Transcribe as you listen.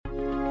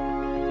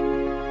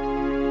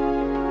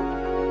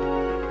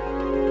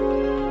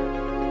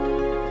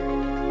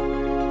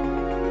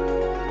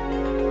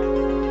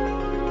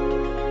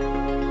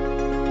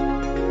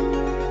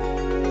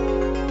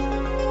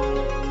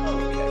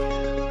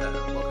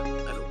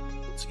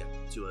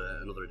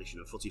another edition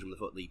of Footy from the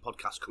Foot, the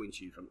podcast coming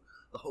to you from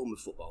the home of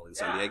football in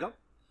San Diego,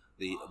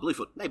 the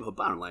Bluefoot Neighbourhood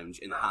Bar and Lounge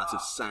in the heart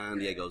of San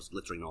Diego's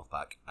glittering North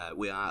Park.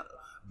 We are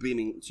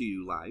beaming to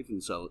you live,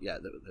 and so, yeah,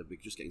 we're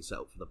just getting set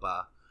up for the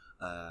bar,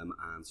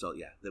 and so,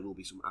 yeah, there will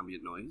be some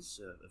ambient noise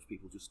of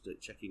people just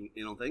checking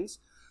in on things.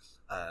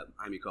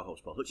 I'm your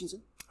co-host, Paul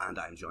Hutchinson, and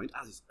I'm joined,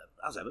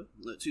 as ever,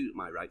 to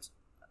my right,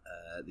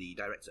 the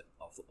director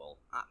of football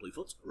at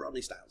Bluefoot,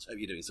 Rodney Styles. How are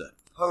you doing, sir?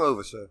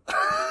 Hungover, sir.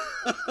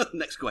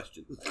 Next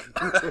question.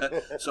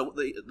 So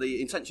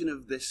the intention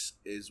of this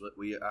is that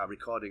we are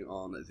recording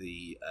on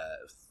the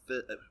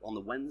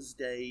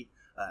Wednesday,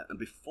 and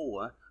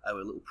before our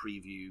little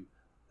preview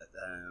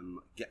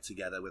get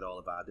together with all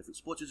of our different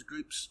supporters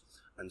groups,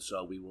 and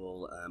so we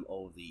will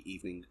over the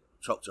evening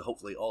talk to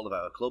hopefully all of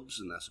our clubs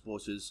and their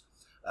supporters,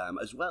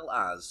 as well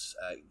as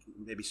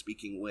maybe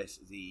speaking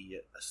with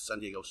the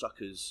San Diego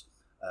Soccer's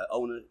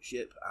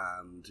ownership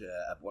and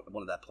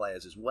one of their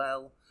players as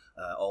well,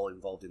 all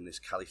involved in this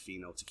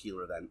Califino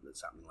tequila event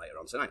that's happening later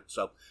on tonight.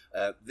 So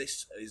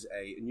this is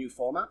a new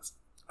format,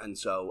 and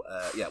so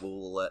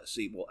we'll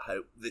see how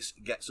this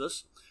gets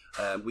us.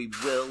 We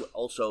will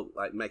also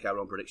make our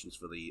own predictions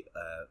for the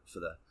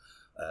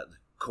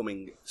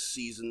coming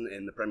season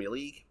in the Premier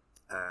League,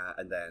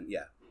 and then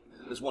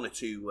there's one or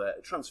two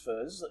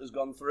transfers that has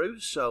gone through.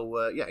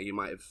 So you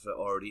might have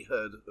already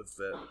heard of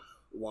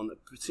one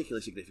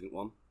particularly significant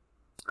one.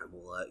 And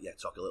we'll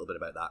talk a little bit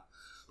about that.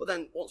 But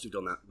then, once we've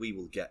done that, we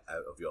will get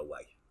out of your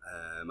way.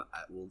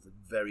 We'll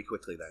very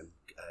quickly then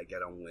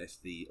get on with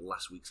the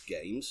last week's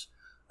games.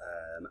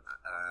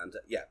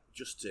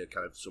 Just to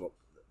kind of sum up,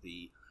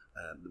 the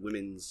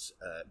women's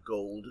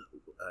gold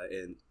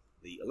in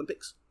the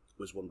Olympics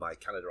was won by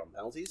Canada on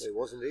penalties. It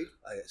was indeed.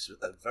 It's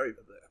a very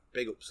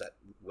big upset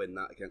win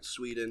that against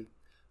Sweden.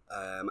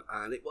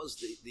 And it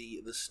was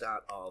the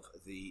start of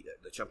the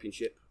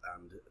championship,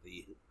 and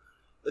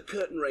the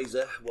curtain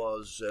raiser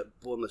was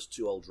Bournemouth's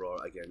 2-2 draw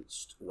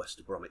against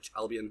West Bromwich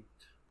Albion.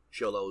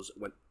 Cholos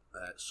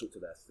sunk to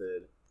their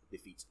third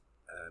defeat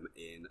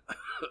in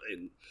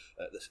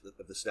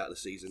the start of the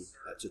season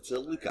to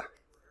Toluca.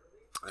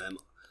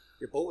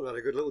 Your Bolton had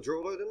a good little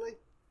draw though, didn't they?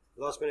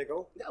 Last minute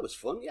goal. That was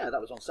fun. Yeah, that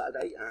was on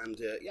Saturday,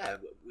 and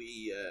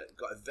we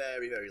got a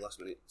very, very last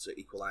minute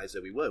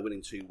equaliser. We were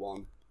winning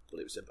 2-1. But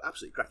it was an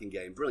absolutely cracking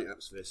game, brilliant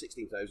atmosphere,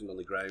 16,000 on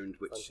the ground,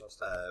 which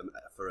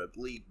for a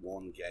League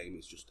One game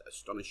is just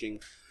astonishing.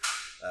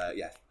 I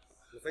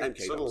think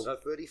Sunderland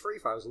had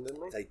 33,000, didn't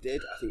they? They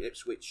did. I think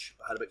Ipswich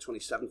had about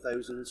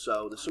 27,000.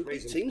 So there's some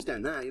big teams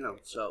down there,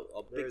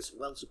 big,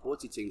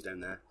 well-supported teams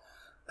down there.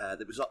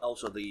 There was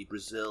also the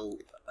Brazil.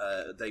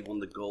 They won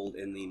the gold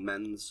in the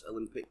men's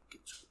Olympic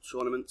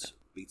tournament,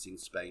 beating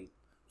Spain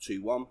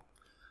 2-1.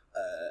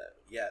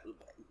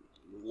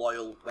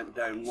 Loyal went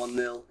down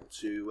 1-0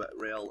 to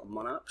Real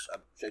Monarchs.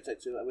 Shout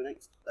out to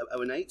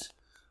Owen 8,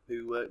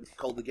 who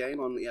called the game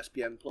on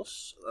ESPN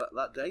Plus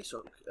that day,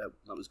 so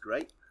that was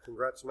great.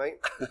 Congrats, mate.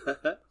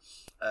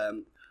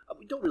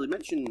 We don't really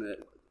mention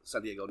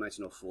San Diego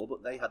 1904,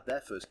 but they had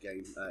their first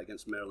game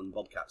against Maryland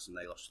Bobcats, and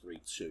they lost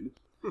 3-2.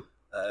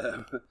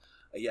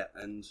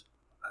 And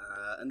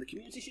the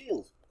Community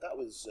Shield. That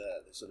was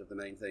sort of the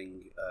main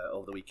thing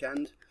over the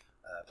weekend.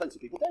 Plenty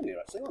of people down here,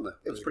 actually, weren't there?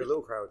 It was a good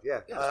little crowd,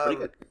 yeah. Yeah, it was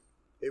pretty good.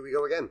 Here we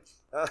go again.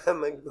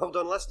 Well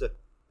done, Leicester.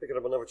 Picking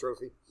up another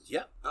trophy.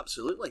 Yeah,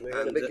 absolutely. They're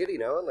getting a bit giddy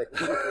now, aren't they?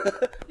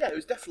 Yeah, it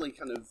was definitely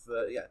kind of,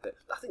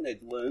 I think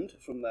they'd learned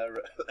from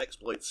their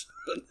exploits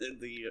in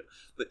the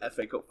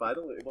FA Cup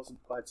final. It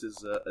wasn't quite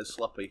as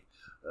sloppy.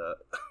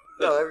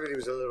 No, everybody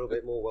was a little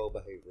bit more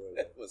well-behaved.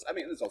 It was. I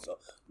mean, there's also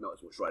not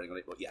as much riding on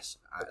it, but yes.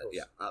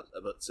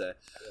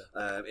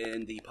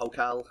 In the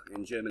Pokal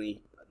in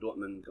Germany,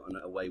 Dortmund got an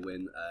away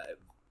win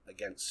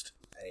against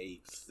a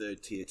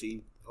third-tier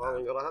team.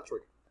 Haaland got a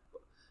hat-trick.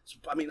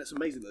 I mean, it's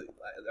amazing that.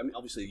 I mean,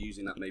 obviously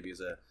using that maybe as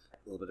a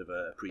little bit of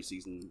a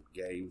pre-season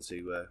game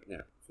to,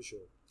 for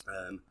sure.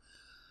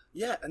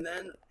 And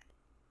then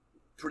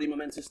pretty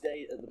momentous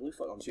day at the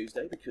Bluefoot on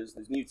Tuesday because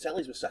the new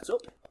tellies were set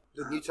up.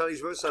 The new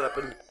tellies were set up,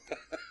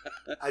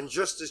 and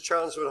just as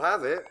chance would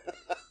have it,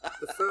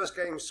 the first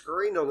game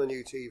screened on the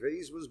new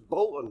TVs was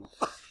Bolton.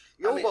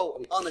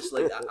 Bolton.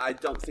 Honestly, I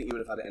don't think you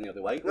would have had it any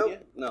other way, would you?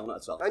 No,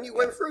 not at all. And you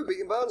went through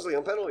beating Barnsley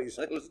on penalties.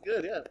 It was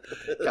good, yeah.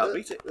 Can't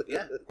beat it,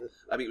 yeah.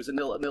 I mean, it was a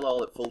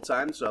 0-0 at full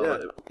time,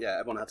 so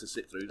everyone had to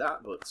sit through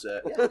that, but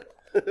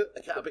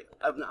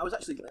I was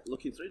actually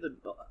looking through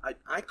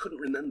I couldn't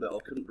remember or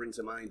couldn't bring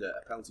to mind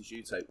a penalty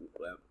shootout,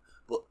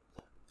 but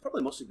probably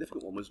the most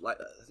significant one was, I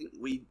think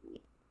we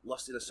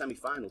lost in a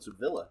semi-final to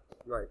Villa.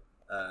 Right.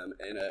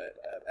 In a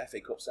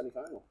FA Cup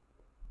semi-final.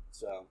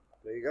 So...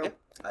 There you go.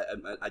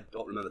 Yeah. I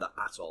don't remember that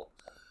at all.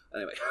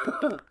 Anyway,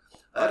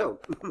 I don't.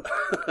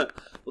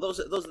 Well, those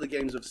are the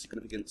games of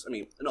significance. I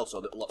mean, and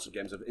also lots of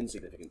games of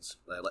insignificance.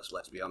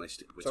 Let's be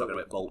honest. We're talking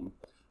about Bolton.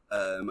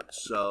 And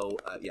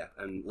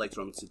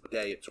later on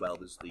today at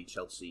 12 is the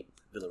Chelsea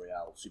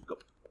Villarreal Super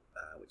Cup,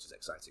 which is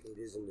exciting. It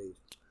is indeed.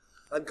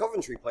 And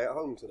Coventry play at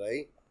home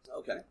today.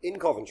 Okay. In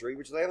Coventry,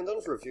 which they haven't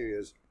done for a few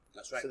years.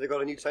 That's right. So they've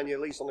got a new 10-year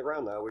lease on the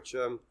ground now, which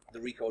The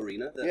Rico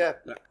Arena. Yeah.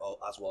 Or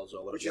as was,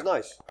 or whatever. which is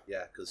nice.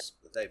 Yeah, because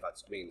they've had.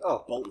 I mean,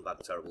 Oh. Bolton have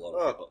had a terrible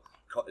ownership,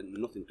 but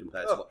nothing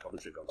compared to what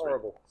Coventry have gone through.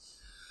 Horrible.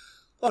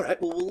 All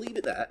right, well, we'll leave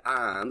it there,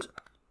 and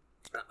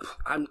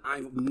I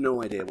have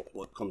no idea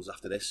what comes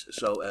after this.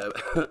 So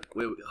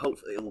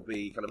hopefully it will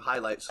be kind of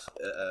highlights,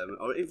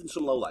 or even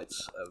some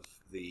lowlights of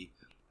the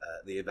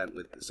event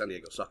with San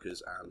Diego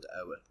Sockers and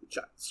our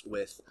chats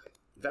with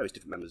various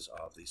different members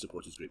of the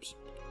supporters groups.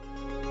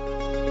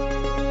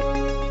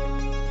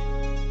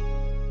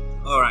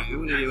 All right, I'm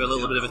going to do a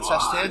little bit of a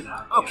test here.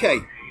 Okay,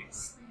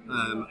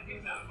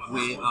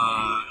 we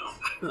are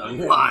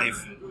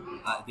live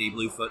at the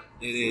Bluefoot.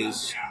 It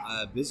is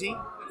busy,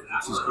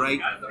 which is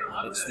great.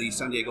 It's the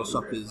San Diego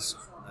Sockers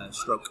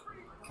stroke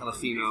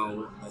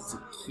Calafino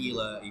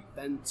tequila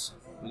event.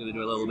 We're going to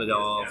do a little bit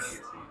of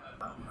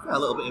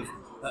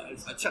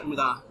chatting with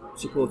our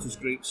supporters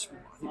groups. I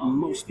think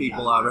most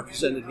people are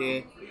represented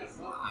here,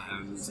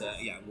 and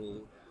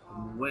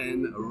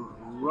when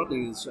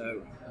Rodney is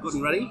good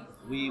and ready,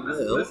 we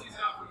will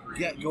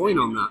get going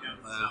on that.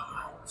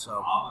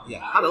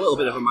 Had a little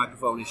bit of a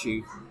microphone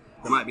issue.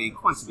 There might be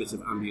quite a bit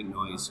of ambient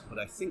noise, but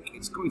I think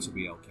it's going to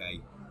be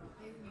okay.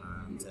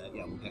 And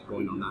we'll get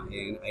going on that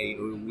in a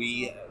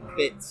wee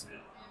bit.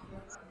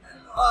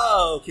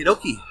 Okie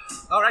dokie.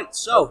 All right,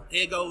 so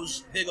here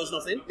goes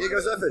nothing. Here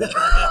goes nothing.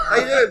 How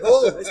you doing,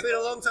 Paul? It's been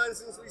a long time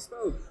since we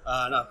spoke.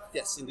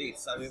 Yes, indeed.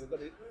 So we're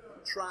going to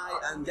try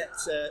and get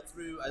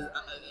through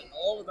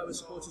all of our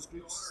supporters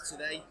groups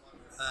today,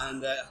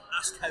 and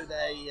ask how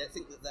they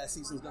think that their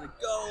season's going to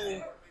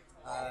go.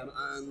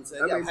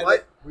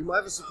 We might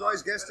have a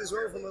surprise guest as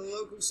well from a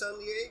local San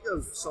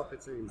Diego soccer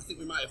team. I think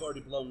we might have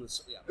already blown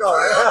this. Yeah.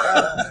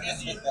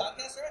 Oh,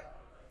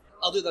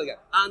 I'll do that again.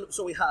 And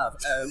so we have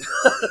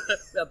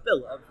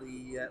Bill of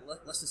the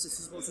Leicester City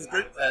Supporters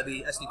Group,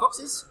 the SD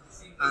Foxes,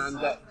 and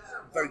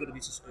very good of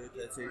you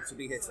to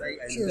be here today.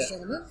 And, Cheers,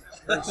 gentlemen.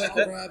 Thank you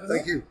for having me.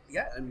 Thank you.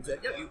 Yeah, and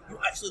you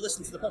actually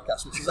listened to the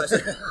podcast, which is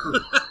actually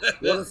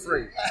One of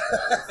three.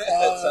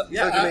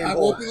 I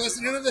won't be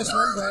listening to this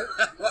one, but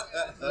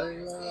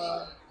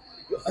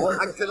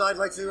I'd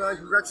like to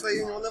congratulate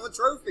you on another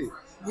trophy.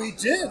 we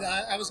did.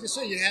 I was going to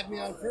say, you had me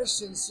on first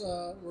since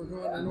we're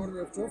going in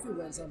order of trophy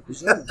wins, I'm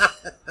presuming.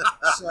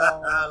 So,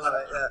 I love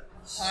it, yeah.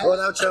 Well,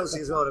 now Chelsea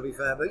as well, to be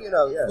fair, but yeah.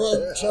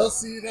 well,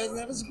 Chelsea doesn't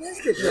have a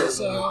supporters group here,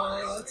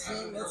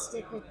 so let's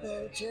stick with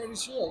the Charity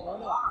Shield. Why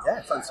not?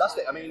 Yeah,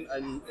 fantastic. I mean,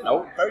 and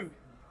very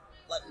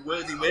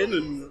worthy win,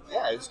 and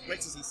it's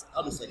great to see.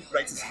 Honestly,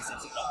 great to see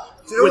City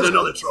with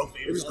another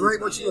trophy. It was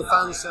great watching the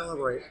fans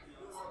celebrate.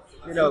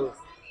 It's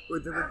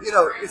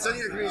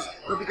only the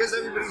but because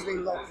everybody's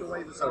been locked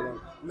away for so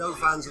long, no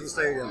fans in the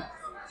stadium.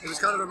 It was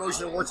kind of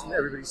emotional watching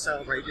everybody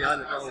celebrate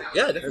behind the goal.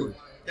 Yeah, definitely.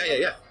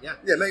 Yeah.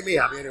 Yeah, make me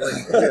happy anyway.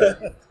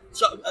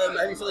 So, how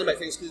are you feeling about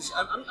things? Because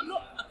I'm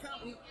not. I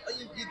can't.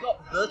 You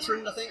got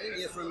Bertrand, I think, didn't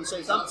you, from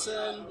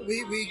Southampton?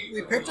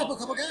 We picked up a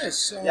couple guys,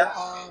 so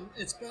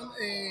it's been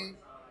a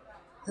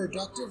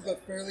productive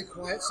but fairly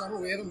quiet summer.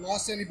 We haven't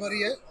lost anybody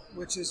yet,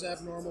 which is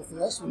abnormal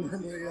for us. We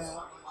normally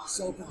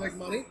sell for big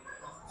money.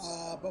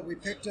 But we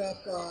picked up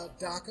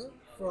Daka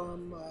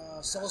from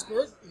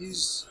Salzburg.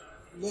 He's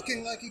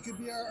looking like he could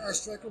be our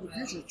striker of the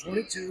future.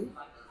 22,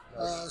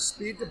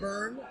 speed to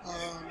burn.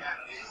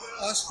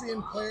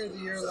 Austrian Player of the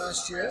Year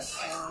last year.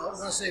 I want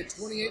to say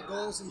 28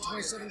 goals in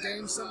 27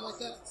 games, something like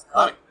that.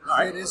 All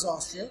right. It is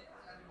Austria.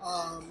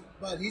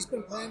 But he's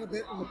been playing a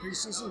bit in the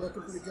preseason,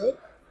 looking pretty good.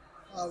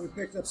 We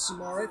picked up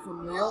Samari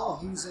from Lille.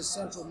 He's a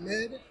central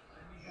mid.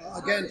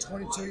 Again,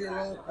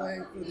 22-year-old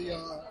playing for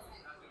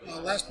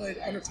the last played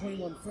under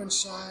 21 French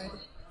side.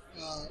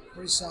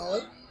 Pretty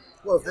solid.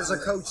 Well, if there's a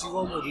coach you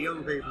want with the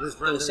young people, there's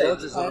Brendan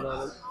Rodgers on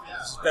it.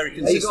 It's very You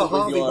consistent got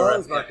Harvey with your.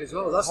 Barnes back as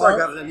well. That's like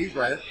having a new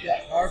player.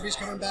 Yeah, Harvey's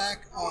coming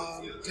back.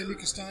 Timmy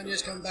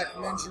Castagna's coming back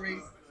from injury.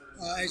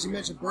 As you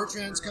mentioned,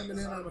 Bertrand's coming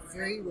in on a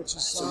free, which is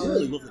It's a solid.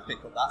 really lovely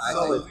pick up, that. I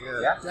Solid, think.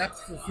 yeah. Depth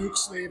for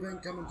Fuchs leaving,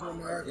 coming to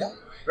America.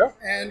 Yeah.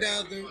 And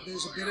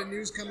there's a bit of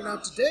news coming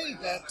out today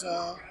that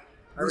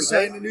we Harry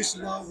signed a new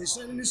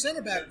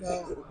center back.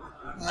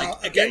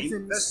 Again,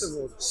 from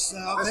Vestergaard.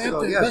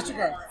 Southampton. yeah.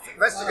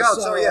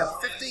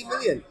 Vestergaard. 15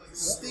 million.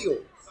 Steal.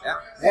 Yeah.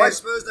 Why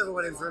Spurs never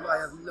went in for him, I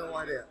have no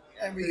idea.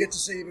 And we get to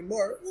see even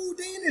more. Ooh,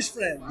 Danish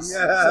friends. Yeah.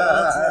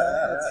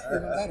 So that's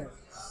even better.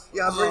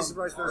 Yeah, I'm really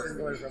surprised Spurs didn't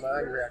go in for him. I'm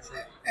angry, actually.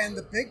 And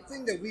the big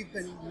thing that we've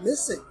been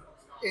missing,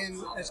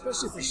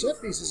 especially for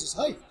set pieces, is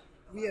height.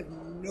 We have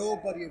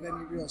nobody of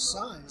any real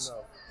size.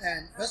 No.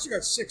 And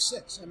Vestergaard's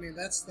 6'6". I mean,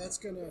 that's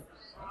going to,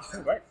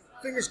 Right.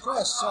 fingers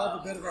crossed, solve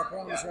a bit of our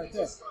problems right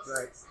there.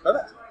 Right.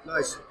 Perfect.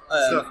 Nice.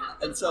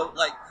 And so,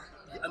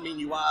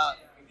 you are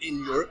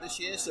in Europe this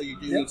year, so you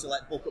do need to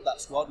bulk up that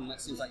squad, and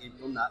that seems like you've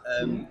done that.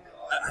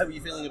 How are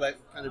you feeling about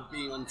kind of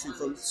being on two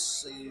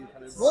fronts? Are you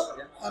kind of, Well,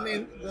 I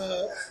mean,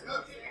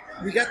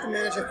 we got the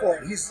manager for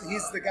it. He's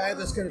the guy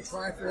that's going to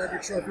try for every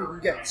trophy we can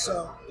get.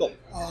 So, Cool.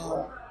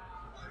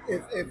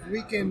 if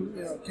we can,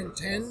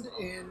 contend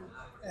in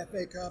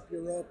FA Cup,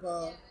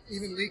 Europa,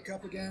 even League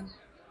Cup again,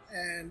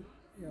 and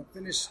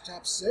finish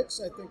top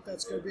 6, I think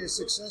that's going to be a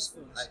success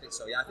for us. I think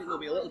so. Yeah, I think there'll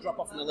be a little drop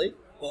off in the league,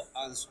 but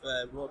as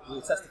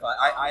we'll testify,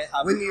 I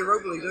have win the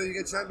Europa League, don't you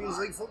get Champions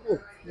League football?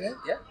 Yeah.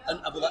 and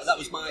that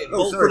was my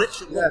bold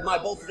prediction. Yeah. My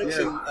bold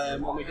prediction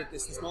when we did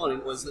this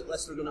morning was that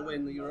Leicester are going to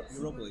win the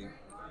Europa League.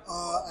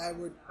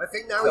 I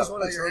think now he's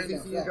won a put your trophy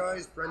hand for up, you yeah.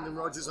 guys. Brendan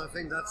Rodgers, I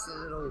think that's a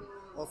little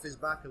off his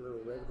back a little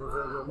bit. The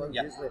proverbial monkey,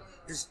 isn't it?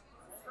 'Cause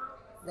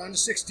round of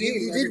 16.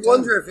 you every did time.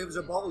 wonder if it was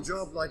a bottle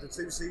job like the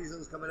 2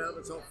 seasons coming out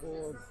the top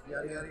 4,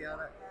 yada yada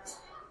yada.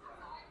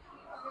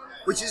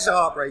 Which is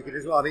heartbreaking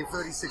as well. I mean,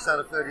 36 out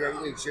of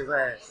 38 weeks you're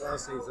there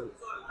last season,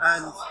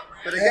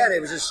 but again,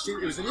 it was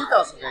a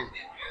Newcastle game.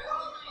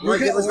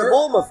 Like it was the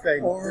Bournemouth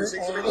game. Or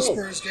the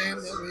Spurs game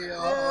that we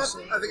also...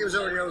 I think it was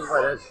already over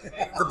by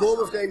then. The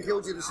Bournemouth game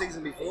killed you the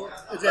season before,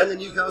 and the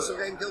Newcastle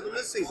game killed them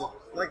this season.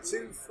 Like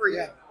 2 freak,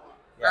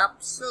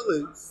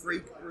 absolute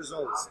freak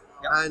results.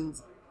 Yeah.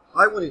 And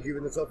I wanted you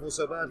in the top 4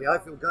 so badly. I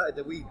feel gutted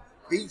that we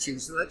beat you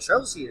so that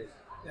Chelsea is.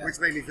 Yeah.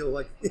 Which made me feel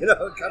like,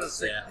 kind of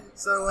sick. Yeah.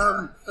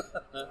 So,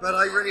 but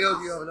I really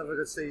hope you have another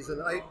good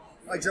season.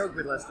 I joke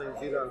with Leicester,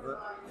 as you know,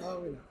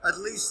 but at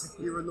least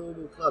you're a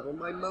normal club. And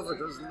my mother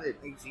does live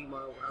 18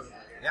 miles out.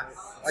 Yeah,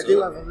 I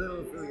do have a little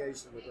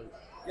affiliation with them.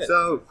 Yeah.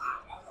 So,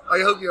 I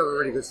hope you have a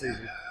really good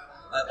season.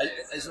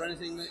 Is there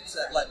anything that's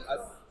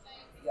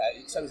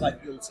it sounds like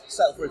you'll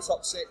settle for a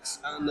top 6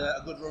 and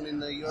a good run in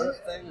the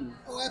Europe thing.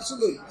 Oh,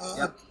 absolutely.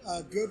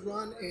 A good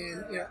run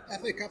in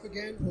FA Cup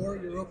again or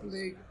Europa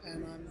League,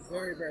 and I'm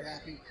very, very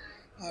happy.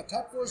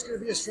 Top 4 is going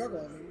to be a struggle.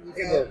 I mean, we've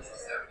got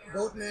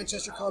both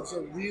Manchester clubs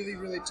are really,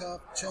 really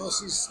tough.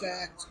 Chelsea's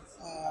stacked.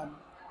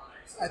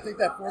 I think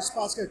that 4th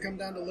spot's going to come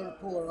down to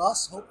Liverpool or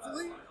us,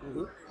 hopefully.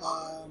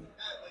 Mm-hmm.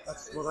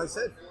 That's what I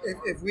said.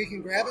 If we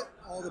can grab it,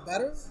 all the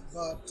better.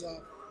 But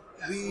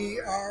we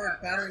are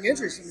battling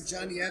injuries. I mean,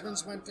 Johnny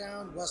Evans went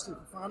down. Wesley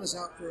Fofana's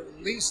out for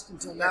at least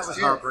until next year. That was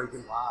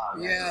heartbreaking. Wow.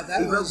 Yeah,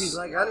 that he broke his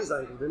leg and his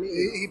ankle, didn't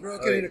he? He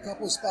broke it in a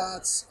couple of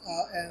spots,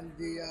 and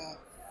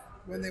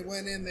when they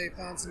went in, they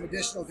found some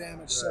additional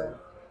damage. So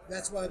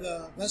that's why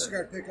the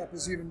Vestergaard pickup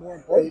is even more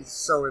important. It's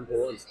so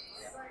important.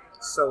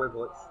 So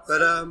important.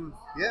 But, I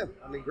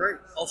mean, great.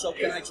 Also,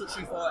 can I touch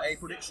you for a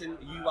prediction?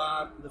 You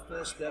are the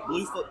first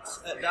Bluefoot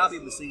derby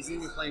of the season.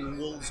 You're playing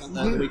Wolves on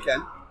the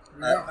weekend.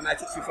 Can I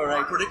touch you for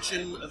a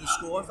prediction of the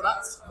score for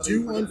that?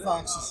 2-1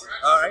 Foxes.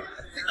 All right.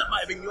 I think that might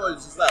have been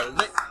yours as well,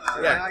 isn't it?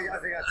 Yeah, I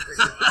think I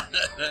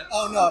picked it.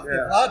 Oh, no, if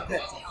Rod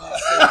picked it.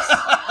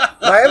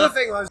 My other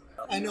thing was...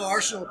 I know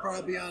Arsenal will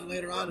probably be on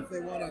later on if they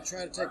want to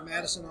try to take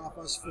Madison off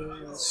us for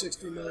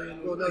 $60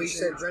 million. Well, no, he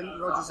said, Brendan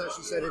Rodgers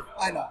actually said if...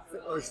 I know.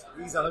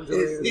 He's 100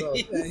 million as well.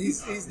 Yeah,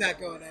 he's not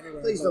going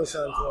anywhere. Please don't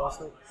sign to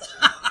Arsenal.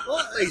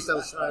 Please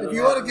don't sign. If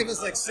you want to give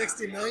us like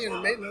 $60 million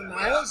and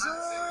Maitland-Niles...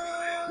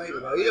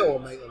 Maitland-Niles. You don't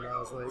want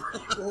Maitland-Niles,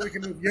 mate. Well, we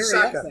can move Yuri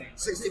Saka. up then.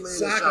 60 million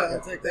Saka,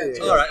 I'll take that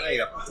too. All right, there you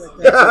go. I'll take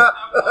that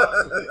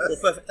Well,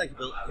 perfect. Thank you,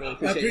 Bill. Really I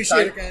appreciate appreciate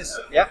your it, time. guys.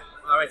 Yeah.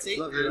 All right, see.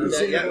 Love you. And,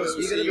 See you, yeah, boys. we'll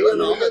You see gonna you be on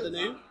the at weekend? the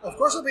noon. Of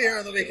course, I'll be here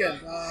on the weekend.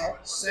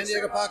 San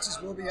Diego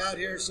Foxes will be out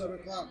here at 7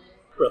 o'clock.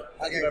 Bro,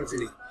 thank you very much.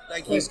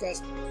 Thank you. Thanks,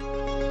 guys.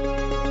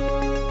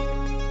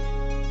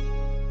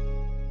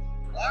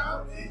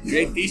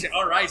 Great t-shirt.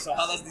 All right. So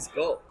how does this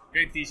go?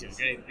 Great t-shirt.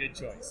 Good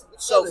choice.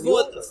 So for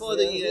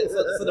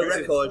the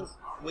record,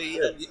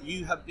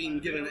 you have been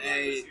given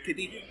a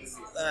Cadiz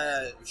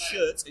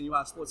shirt and you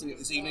are sporting it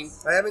this evening.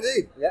 I am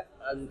indeed. Yeah,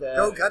 and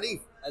Go Cadiz.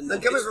 And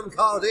coming from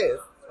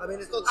Cardiff, I mean,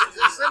 it's not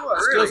similar,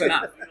 It's really. close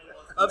enough.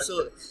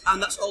 absolutely,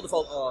 and that's all the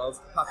fault of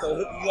Paco.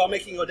 You are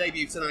making your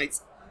debut tonight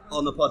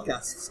on the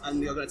podcast,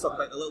 and you're going to talk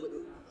about a little bit.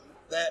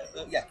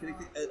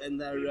 And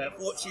their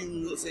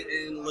fortunes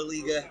in La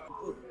Liga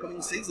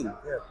coming season.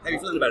 Yeah. How are you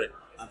feeling about it?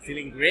 I'm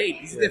feeling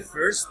great. This is the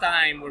first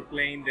time we're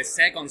playing the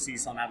second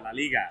season at La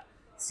Liga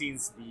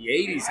since the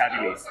 80s, I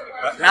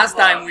believe. Last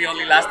time we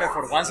only lasted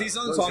for one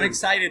season, so I'm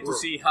excited to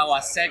see how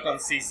a second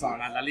season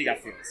at La Liga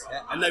feels.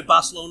 Yeah, and now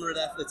Barcelona are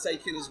there for the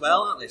taking as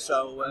well, aren't they?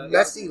 So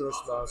Messi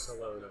loves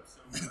Barcelona.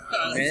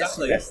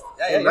 exactly. Yes.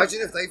 Yeah.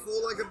 Imagine if they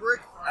fall like a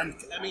brick. And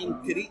I mean,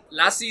 Cadiz.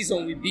 Last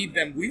season we beat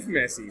them with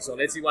Messi, so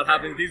let's see what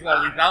happens this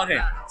one without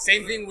him.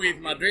 Same thing with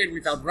Madrid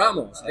without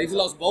Ramos. They've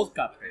lost both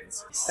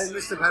captains. And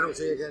missed the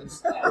penalty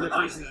against in the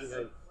preseason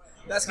game.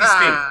 That's his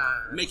thing.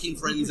 Making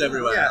friends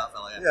everywhere. Yeah. That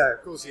fella, Yeah,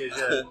 of course he is,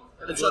 yeah.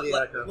 And so,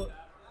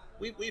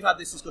 we've had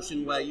this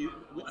discussion where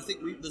I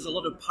think there's a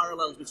lot of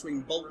parallels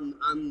between Bolton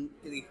and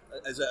Cadiz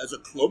as a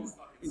club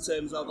in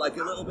terms of like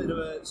a little bit of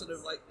a sort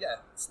of like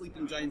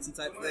sleeping giantsy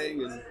type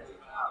thing, and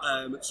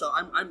so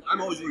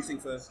I'm always rooting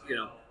for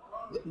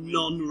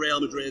non-Real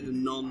Madrid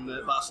and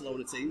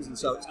non-Barcelona teams, and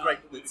so it's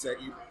great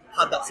that you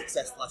had that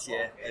success last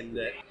year. And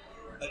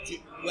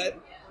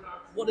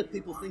what are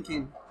people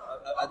thinking?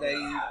 Are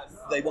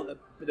they want a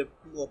bit of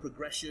more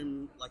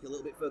progression, like a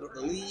little bit further up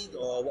the league,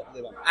 or what do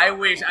they want? I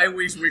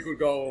wish we could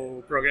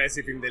go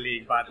progressive in the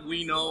league, but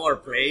we know our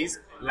place.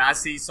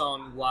 Last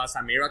season was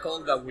a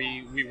miracle that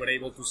we were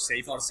able to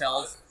save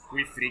ourselves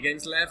with 3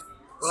 games left.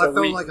 Well, I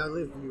felt like I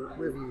lived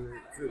with you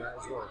through that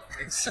as well.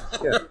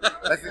 Yeah,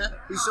 I think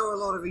we saw a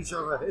lot of each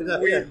other.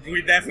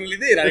 We definitely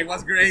did, and it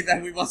was great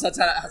that we was such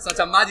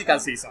a magical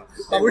season.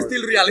 But we're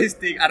still a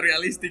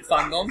realistic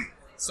fandom.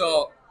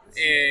 So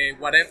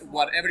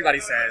what everybody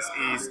says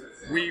is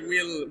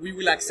we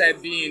will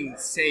accept being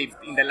saved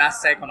in the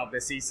last second of the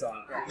season.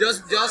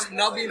 Just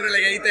not being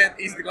relegated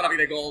is going to be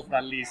the goal for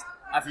at least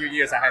a few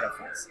years ahead of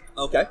us.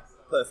 Okay,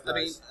 perfect.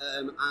 Nice.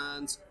 I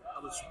mean,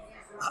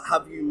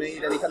 have you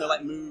made any kind of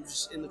like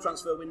moves in the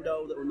transfer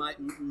window that might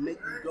make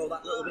you go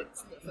that little bit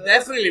further?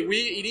 Definitely,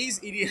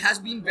 it has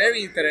been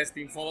very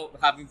interesting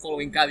having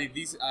following Cádiz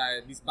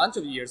this bunch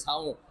of years.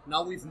 How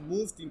now we've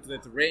moved into the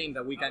terrain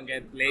that we can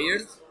get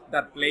players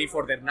that play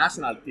for their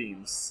national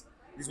teams.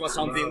 This was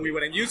something we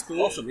weren't used to.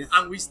 Awesome, yeah.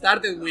 And we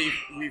started with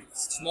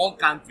small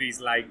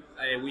countries like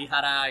we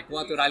had a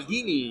Equatorial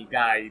Guinea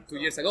guy 2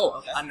 years ago,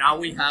 Okay. and now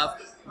we have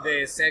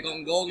the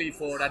second goalie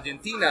for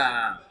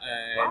Argentina,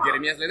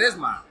 Jeremías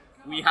Ledesma.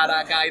 We had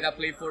a guy that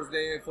played for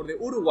the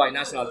Uruguay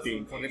national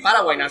team, for the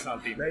Paraguay national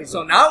team. Amazing.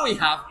 So now we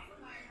have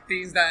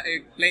players that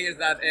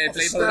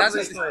play for the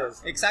national team.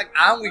 Players. Exactly,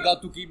 and we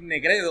got to keep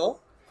Negredo,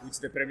 which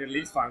the Premier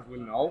League fans will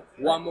know,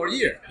 one more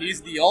year.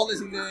 He's the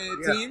oldest in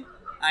the team,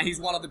 and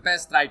he's one of the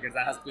best strikers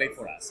that has played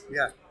for us.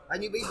 Yeah,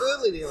 and you beat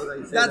Burnley the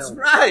other day. That's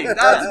right.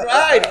 That's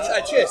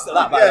right. Cheers to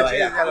that, by the way.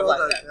 cheers, Yeah, well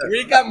done, yeah.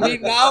 We can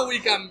beat now. We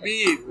can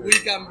beat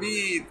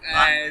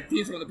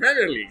teams from the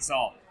Premier League.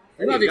 So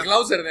we're gonna be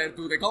closer there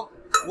to the.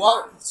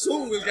 Well,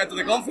 soon we'll get to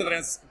the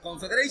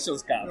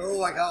Confederations Cup.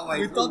 Oh, I can't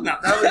wait. We thought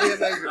that. That would be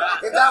amazing.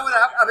 If that would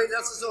happen, I mean,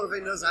 that's the sort of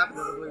thing that does happen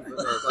in the Bluefoot,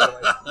 by the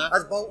way.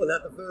 As Bolton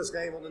had the first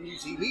game on the new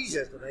TVs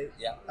yesterday,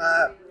 Yeah.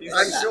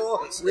 I'm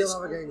sure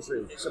we'll have a game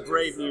soon. It's a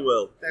brave new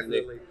world.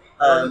 Definitely.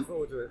 I look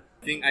forward to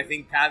it. I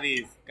think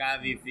Cádiz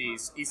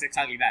is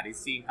exactly that.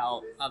 It's seeing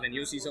how the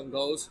new season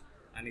goes,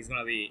 and it's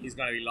gonna be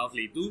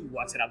lovely to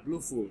watch it at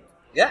Bluefoot.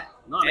 Yeah,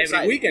 no, I'm Every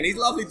excited. weekend. It's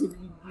lovely to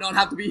not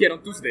have to be here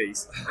on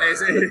Tuesdays.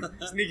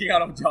 Sneaking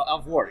out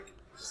of work.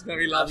 It's gonna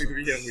be lovely to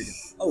be here on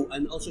weekends. Oh,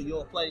 and also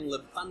you're playing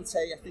Levante,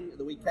 I think, at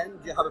the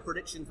weekend. Do you have a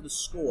prediction for the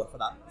score for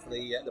that, for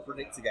the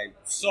predictor game?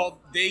 So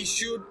they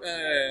should.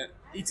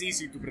 It's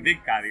easy to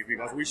predict Cádiz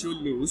because we should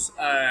lose.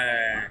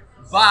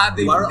 But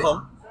You are at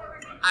home.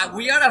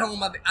 We are at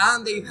home,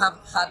 and they have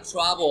had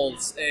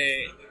troubles.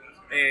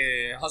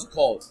 How's it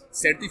called?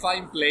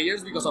 Certifying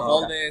players because of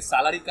all the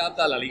salary cap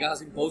that La Liga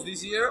has imposed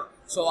this year.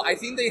 So I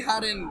think they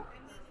hadn't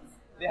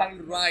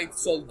write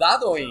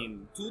Soldado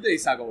in 2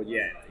 days ago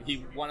yet.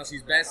 He one of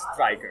his best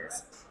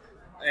strikers.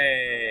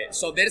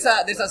 So there's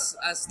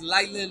a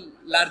slightly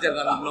larger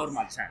than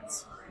normal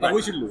chance, but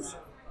we should lose.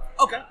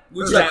 Okay.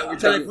 We Can I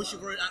should. push you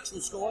for an actual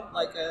score?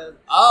 Like,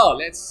 Oh,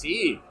 let's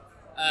see.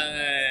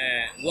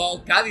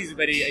 Well, Cádiz is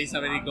a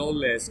very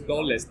goalless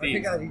I team.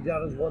 think I'd be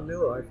down as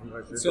 1-0, I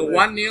think. So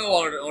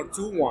 1-0 or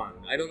 2-1.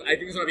 I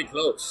think it's gonna be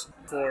close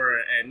for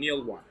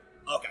 0-1.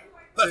 okay.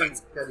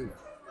 Perfect.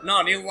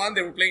 No, 0-1.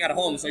 They were playing at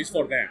home, so it's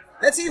for them.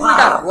 Let's see if we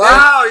can.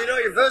 Wow, you know,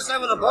 your first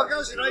time on the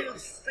podcast, you're not even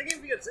singing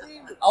for your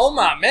team. Oh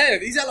my man,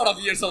 these are a lot of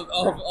years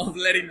of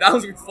letting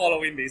downs with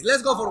following this.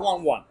 Let's go for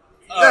 1-1.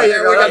 There you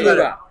go, we can that's do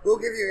better. that. We'll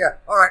give you,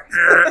 All right.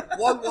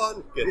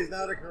 1-1 is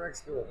now the correct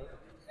score.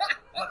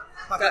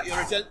 Pack up your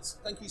agents.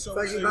 Thank you so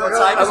much Thank for you, your Marco.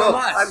 time. Thank you so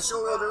much. I'm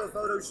sure we'll do a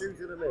photo shoot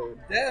in a minute.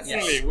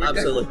 Definitely. Yes, we can-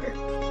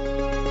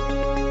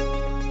 absolutely.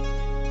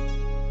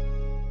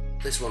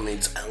 This one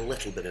needs a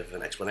little bit of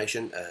an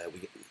explanation.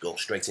 We go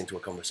straight into a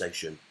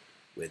conversation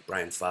with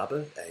Brian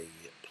Farber, a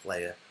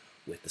player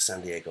with the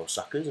San Diego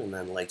Sockers, and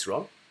then later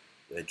on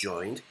we're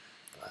joined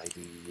by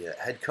the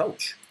head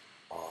coach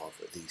of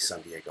the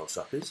San Diego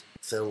Sockers,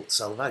 Phil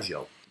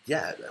Salvaggio.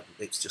 Yeah,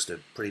 it's just a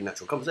pretty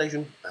natural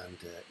conversation, and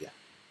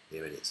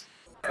here it is.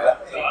 Are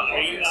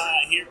you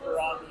here for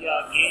all the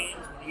games?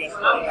 You guys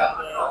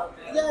play all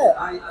Yeah,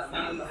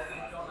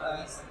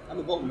 I'm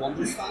a Bolton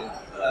Wanderers fan,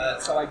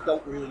 so I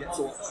don't really get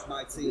to watch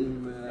my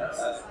team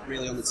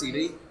really on the TV.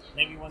 the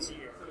maybe once a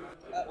year?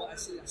 Well, I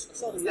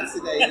saw them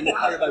yesterday in the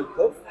Carabao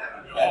Cup.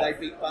 They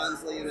beat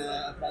Barnsley in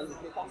a penalty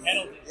kick-off.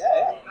 Penalties.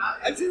 Yeah.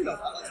 I do know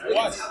that. That's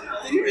brilliant.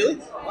 Did you really?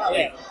 Wow.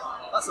 Yeah.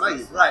 That's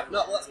amazing. Right.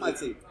 No, well, that's my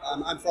team.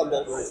 I'm from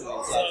Bolton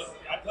originally. So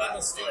I played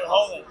with Stuart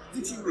Holland.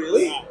 Did you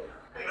really? Yeah.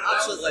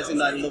 Absolute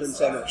legend. I love him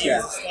so much. He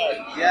was a stud.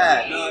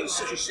 Yeah. No, it was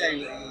such a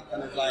shame that he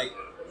kind of like.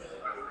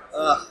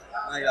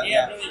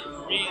 Yeah,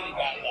 really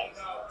got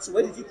luck. So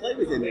where did you play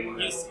with him? In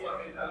He's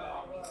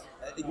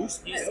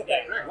Houston. still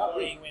there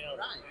before he went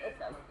over.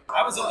 Okay.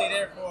 I was only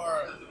there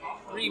for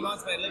 3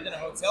 months, but I lived in a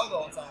hotel the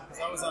whole time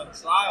because I was on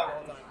trial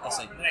the whole time. I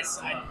see. And then I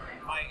signed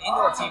my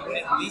indoor team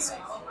wouldn't release me.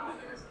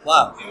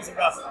 Wow. It was a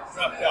rough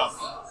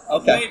go.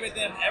 Okay. Played with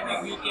them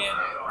every weekend,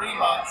 3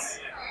 months,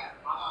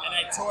 and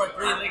I tore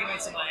 3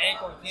 ligaments in my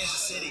ankle in Kansas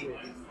City.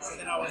 So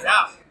then I was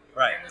out.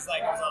 Right. It was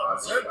like I was on a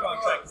reserve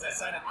contract because I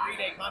signed a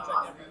 3-day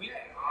contract every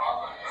weekend.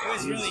 It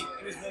was really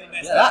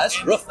messed Yeah, up. that's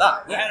And rough,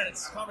 that. I had a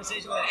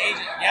conversation with an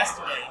agent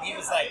yesterday, and he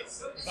was like,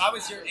 "If I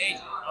was your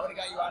agent, I would have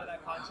got you out of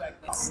that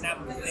contract and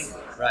snapped the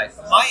finger." Right.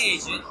 But my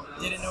agent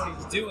didn't know what he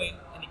was doing,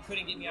 and he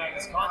couldn't get me out of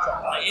this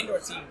contract. My indoor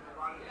team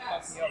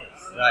fucked me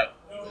over. Right.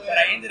 But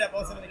I ended up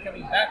ultimately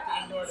coming back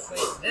to indoor to play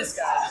for this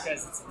guy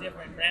because it's a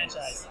different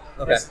franchise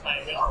Okay. versus my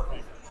original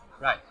franchise.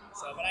 Right.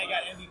 So, but I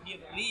got MVP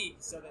of the league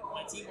so that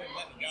my team wouldn't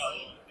let me go.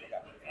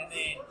 And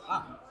then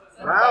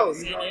Wow,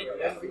 San you Diego.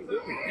 got MVP.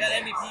 Got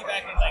MVP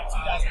back in like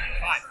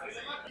 2005.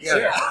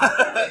 Yeah.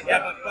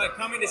 Yeah, but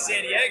coming to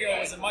San Diego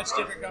was a much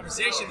different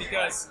conversation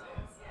because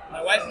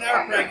my wife and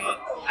I were pregnant.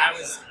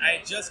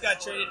 I just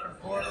got traded from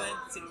Portland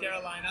to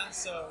Carolina,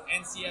 so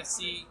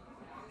NCFC.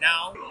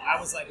 Now I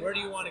was like, where do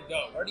you want to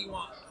go? Where do you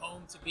want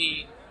home to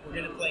be? We're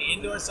gonna play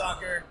indoor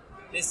soccer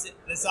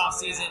this off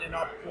season, and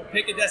we'll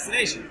pick a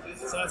destination.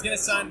 So I was gonna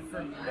sign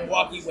for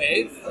Milwaukee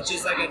Wave, which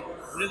is like a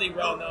really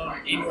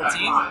well-known indoor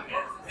team.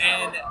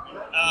 And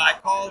I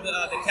called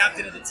the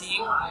captain of the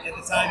team at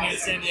the time here in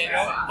San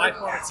Diego, my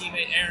former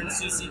teammate Aaron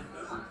Susi,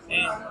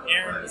 and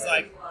Aaron was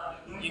like,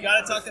 "You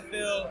gotta talk to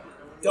Phil.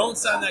 Don't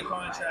sign that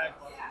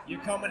contract.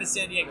 You're coming to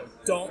San Diego.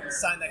 Don't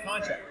sign that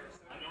contract."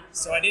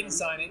 So I didn't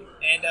sign it,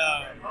 and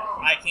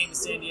I came to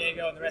San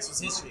Diego, and the rest was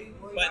history.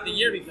 But the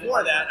year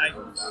before that,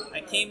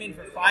 I came in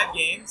for 5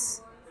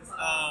 games.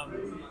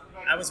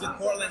 I was with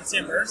Portland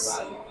Timbers.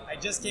 I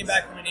just came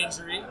back from an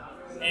injury,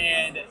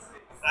 and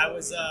I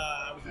was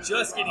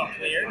just getting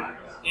cleared.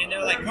 And they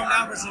were like, "Come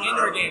down for some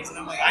indoor games," and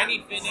I'm like, "I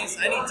need fitness.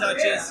 I need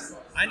touches.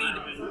 I need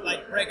to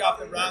like break off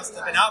the rust.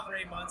 I've been out for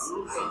 8 months.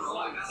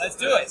 Let's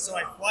do it." So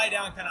I fly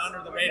down kind of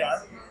under the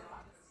radar.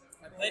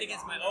 I played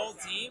against my old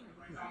team.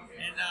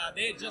 And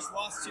they had just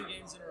lost 2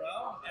 games in a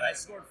row, and I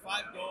scored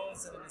 5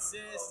 goals and an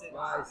assist, and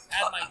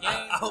had my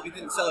game. I hope you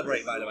didn't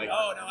celebrate, by the way.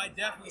 Oh no, I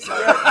definitely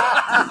celebrated.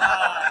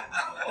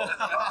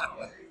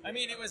 I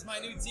mean, it was my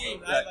new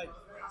team, right? Like,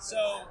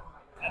 so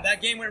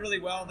that game went really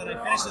well. Then I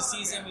finished the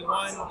season. We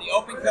won the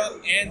Open Cup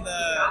and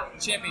the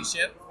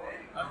championship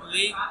of the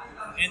league,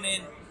 and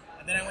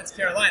then I went to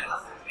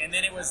Carolina, and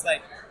then it was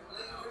like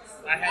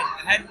I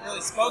hadn't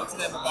really spoke to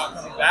them about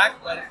coming back,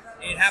 but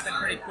it happened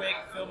pretty quick.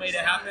 Phil made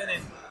it happen,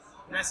 and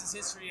the rest is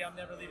history. I'm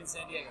never leaving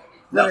San Diego.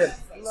 Love it.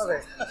 Love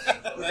it.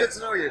 Well, good to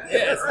know you.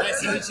 Yeah, it's nice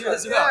to meet you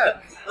as well.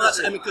 Yeah. Well, that's,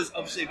 I mean, because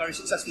obviously a very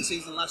successful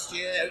season last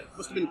year. It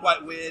must have been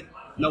quite weird,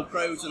 no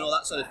crowds and all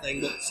that sort of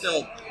thing, but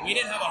still. We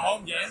didn't have a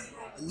home game.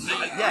 We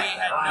Yeah.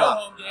 had no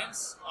home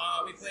games.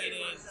 We played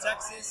in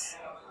Texas.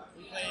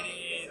 We played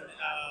in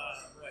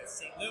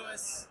St.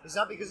 Louis. Is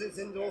that because it's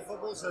indoor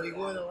football, so they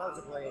weren't allowed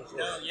to play indoors?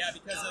 No, yeah,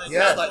 because of the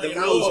Yeah, like the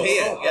California rules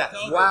here, of yeah.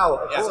 COVID. Wow,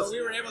 of Yeah, course. so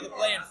we were able to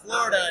play in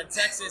Florida and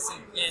Texas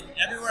and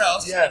everywhere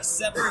else Yeah.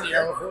 except for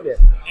here. California.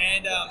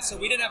 And so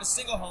we didn't have a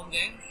single home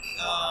game.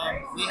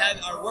 We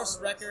had our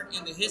worst record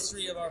in the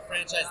history of our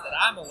franchise that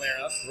I'm aware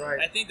of. Right.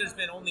 I think there's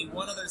been only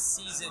one other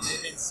season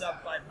we've been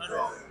sub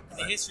 500 in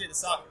the history of the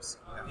Sockers.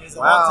 It was a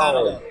long time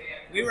ago.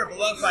 We were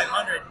below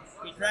 500.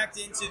 We cracked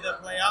into the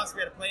playoffs.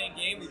 We had a play-in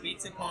game. We beat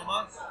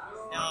Tacoma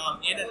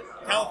in a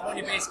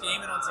California-based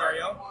game in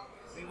Ontario.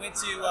 We went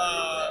to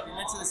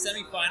the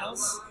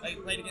semifinals. We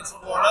played against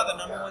Florida, the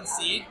number 1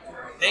 seed.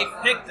 They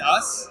picked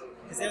us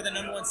because they were the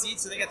number 1 seed,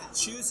 so they got to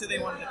choose who they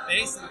wanted to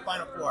face in the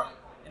Final Four.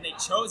 And they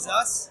chose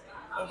us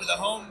over the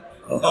home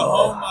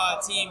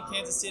team,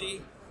 Kansas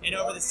City, and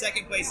over the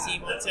second place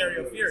team,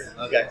 Ontario Fury.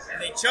 Okay.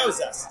 And they chose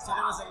us. So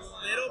there was a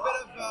little bit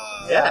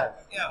of Yeah.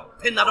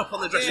 Pin that up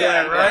on the dressing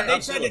yeah, room, right. They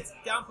Absolutely.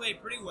 tried to downplay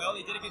it pretty well.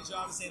 They did a good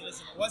job of saying,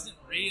 "Listen, it wasn't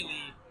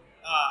really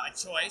a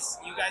choice.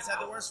 You guys had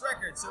the worst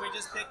record, so we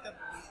just picked up."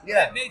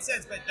 Yeah. It made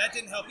sense, but that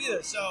didn't help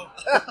either. So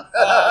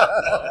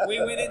we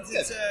went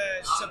into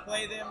to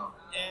play them,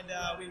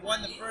 and we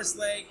won the first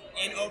leg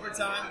in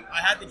overtime.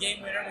 I had the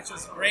game winner, which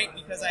was great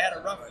because I had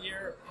a rough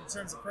year in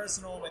terms of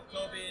personal with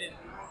COVID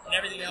and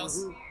everything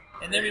else.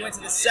 And then we went to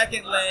the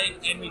second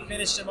leg, and we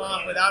finished them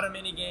off without a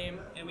mini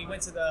game, and we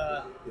went to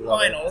the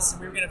finals.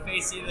 And we were going to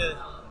face either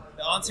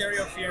the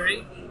Ontario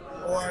Fury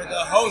or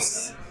the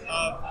hosts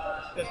of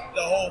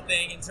the whole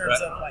thing in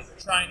terms of like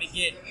trying to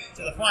get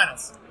to the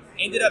finals.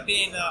 Ended up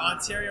being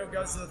Ontario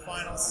goes to the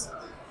finals,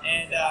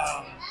 and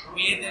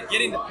we ended up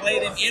getting to play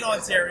them in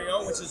Ontario,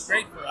 which was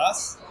great for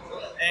us.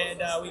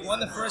 And we won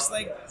the first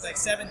leg like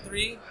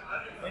 7-3.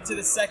 Went to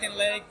the second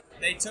leg.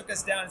 They took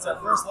us down. It's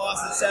our first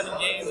loss in 7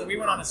 games. We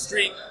went on a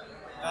streak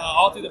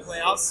all through the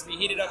playoffs. We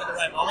heated up at the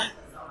right moment.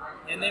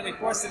 And then we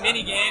forced a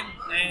mini game,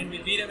 and we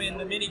beat them in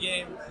the mini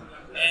game.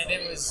 And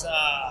it was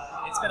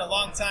it's been a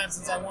long time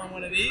since I won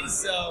one of these,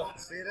 so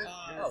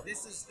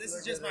this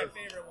is just my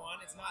favorite one.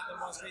 It's not the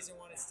most recent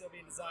one; it's still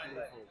being designed,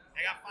 but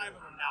I got 5 of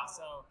them now.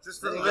 So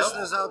Just for the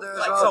listeners out there as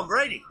Like well. Tom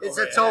Brady. It's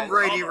a Tom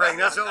Brady ring.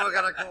 That's what we're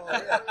going to call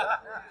it.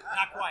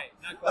 not quite.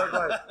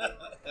 Okay.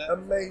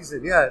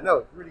 Amazing. Yeah,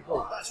 no, really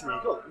cool. That's really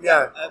cool.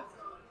 Yeah.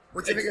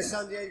 What do you think of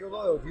San Diego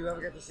Loyal? Do you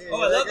ever get to see it?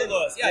 Oh, I love the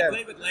Loyals. Yeah, I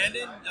played with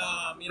Landon.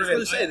 I was going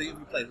to say that you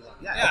played with them.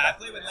 Yeah, I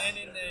played with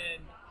Landon,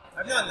 and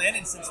I've known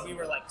Landon since we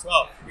were like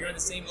 12. We were in the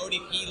same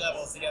ODP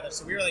levels together,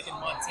 so we were like in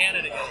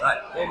Montana together. Right.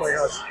 Oh my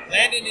gosh.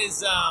 Landon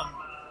is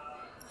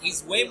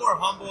he's way more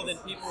humble than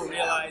people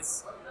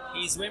realize.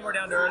 He's way more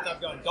down to earth.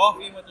 I've gone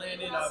golfing with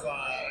Landon.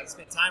 I've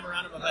spent time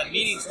around him. I've had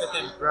meetings with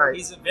him. Right.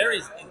 He's a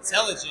very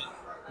intelligent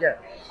Yeah.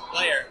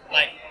 player.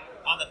 Like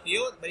on the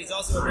field, but he's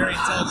also a very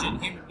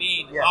intelligent human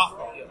being off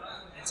the field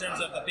in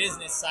terms of the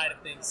business side of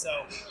things.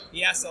 So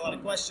he asks a lot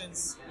of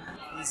questions.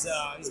 He's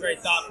very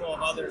thoughtful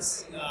of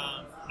others.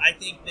 I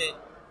think that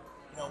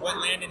what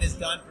Landon has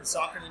done for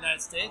soccer in the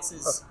United States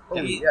is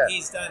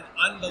he's done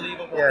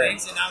unbelievable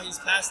things, and now he's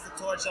passed the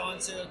torch on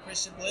to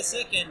Christian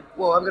Pulisic. And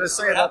well, I'm going to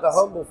say about the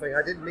humble thing.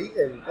 I didn't meet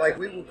him. Like,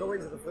 we were going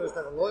to the first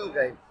ever Loyal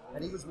game,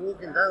 and he was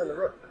walking down the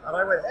road, and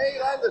I went, "Hey,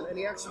 Landon!" And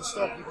he actually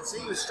stopped. You could see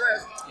he was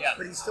stressed,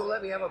 but he still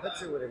let me have a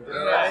picture with him. You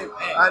know what I mean?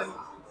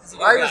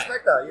 And I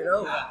respect that.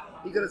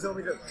 He could have told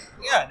me to.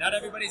 Yeah, not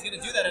everybody's going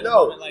to do that at a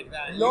moment like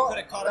that. And you could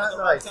have caught him at the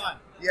wrong time.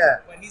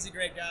 Yeah, but he's a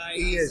great guy.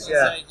 He's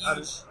a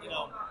huge,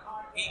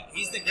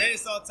 he's the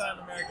greatest all-time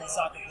American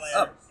soccer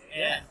player,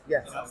 and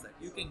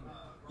you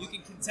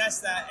can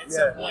contest that at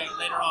some point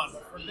later on.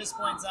 But from this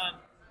point in time,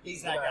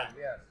 he's that guy.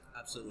 Yeah,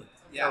 Absolutely.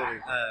 Yeah.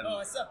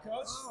 What's up,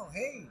 Coach? Oh,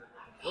 hey.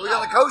 Well, we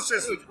got the coach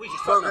just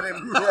spoken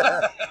him.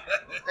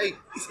 Hey,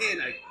 he's here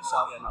now.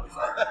 Sorry, no, he's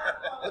not.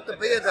 Put the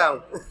beer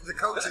down. The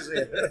coach is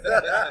here.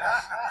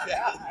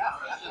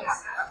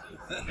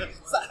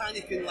 It's that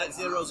Heineken like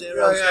 0-0.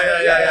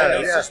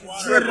 Yeah.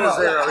 Triple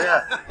zero.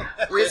 Yeah.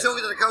 We're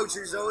talking to the coach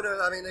who's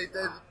owner. I mean,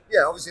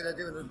 obviously they're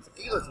doing the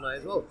tequila tonight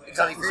as well.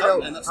 Exactly.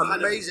 And that's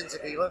amazing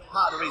tequila.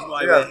 Part of the reason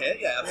why we're here.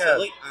 Yeah,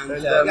 absolutely. And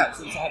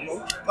since I had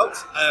one, Coach,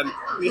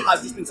 we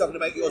have just been talking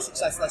about your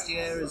success last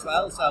year as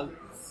well. So.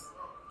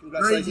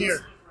 Congratulations. Great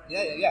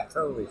year. Yeah.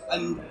 Totally.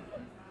 And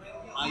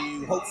are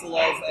you hopeful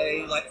of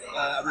a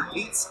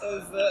repeat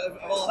of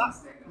all of that?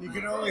 You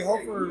can only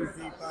hope for a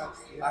repeat, but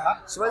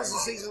So when does the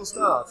season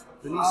start?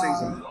 The new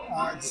season?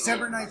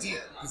 December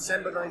 19th.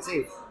 December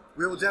 19th.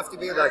 We will definitely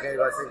be in that game,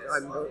 I think.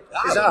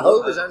 Is that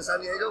home? Is that in San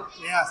Diego?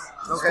 Yes.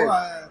 Okay.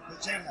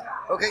 Pechanga.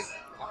 Okay.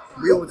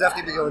 We will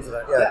definitely be going to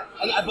that. Yeah.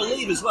 And I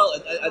believe as well,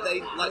 are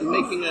they like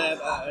making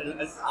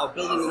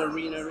building an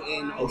arena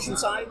in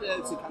Oceanside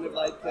to kind of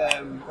like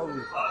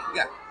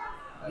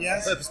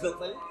Yes. purpose-built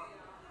thing?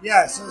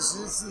 Yeah, so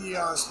since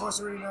the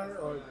sports arena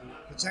or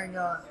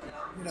Pechanga,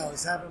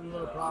 is having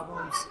little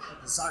problems,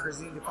 the soccer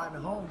team to find a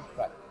home.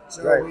 Right.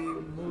 So we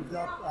moved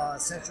up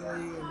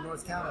centrally in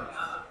North County.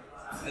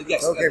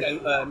 Yes. Okay.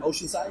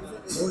 Oceanside, is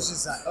it?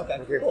 Oceanside.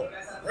 Okay. Cool.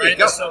 Right in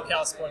the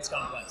SoCal Sports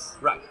Complex.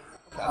 Right.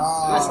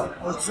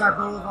 Oceanside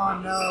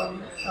Boulevard, I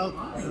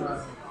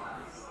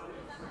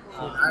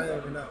don't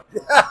even know.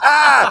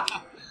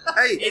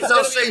 Hey, it's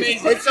on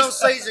season. It's on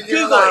season.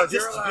 You're allowed.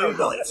 Just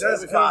Google it.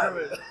 Just Google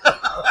it.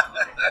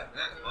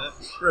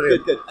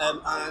 Brilliant. Good.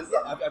 And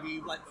are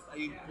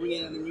you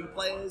bringing in new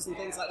players and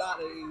things like that?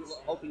 Are you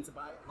hoping to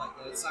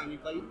sign new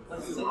players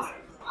and things? Well,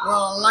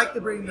 I like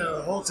to bring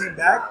the whole team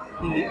back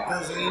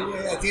because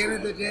at the end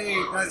of the day,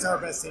 that's our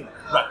best team.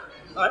 Right.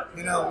 All right.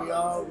 We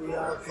all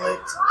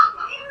clicked.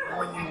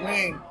 When you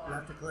win, you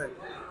have to click.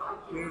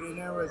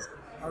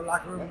 Our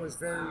locker room was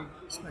very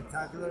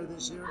spectacular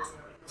this year.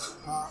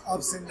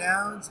 Ups and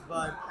downs,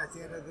 but at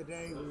the end of the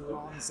day, we were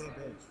all on the same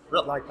page.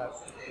 Really? Like that.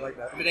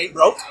 If it ain't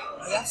broke,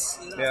 yes.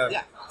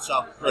 Yeah.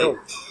 So,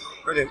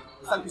 Brilliant.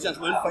 Thank you,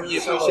 gentlemen. Really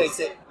you so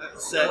appreciate it.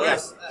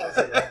 Yes.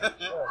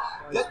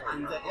 Good.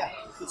 And good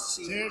to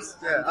see you. Cheers.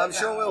 Yeah, I'm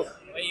sure we'll.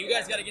 Hey, you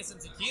guys got to get some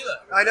tequila.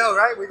 I know,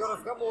 right? We got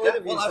a couple more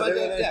interviews. Well, I've to do.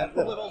 had a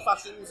couple of old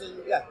fashions and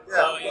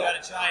So you got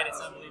to try it.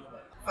 It's unbelievable.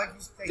 Thank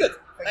you. Good.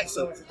 Thank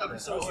Excellent. You so Thank you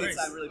so much for your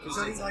time. Really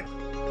appreciate it. like.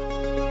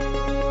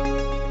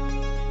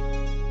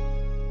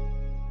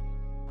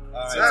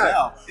 All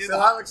right. So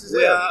Alex is We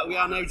here.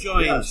 are now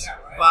joined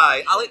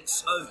by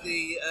Alex of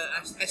the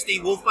SD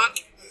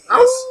Wolfpack.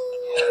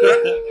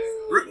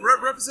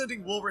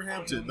 Representing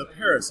Wolverhampton, the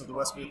Paris of the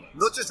West Midlands.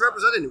 Not just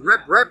representing,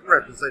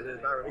 representing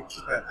apparently.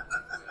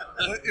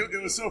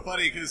 It was so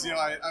funny because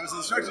I was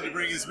instructed to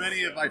bring as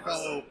many of my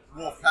fellow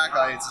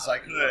Wolfpackites as I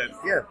could.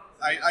 Yeah.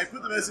 I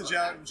put the message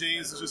out, and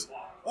James was just,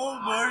 "Oh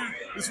my,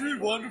 it's really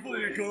wonderful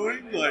you're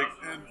going."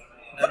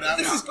 And that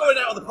This is going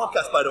out on the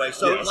podcast, by the way.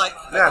 So, Yes.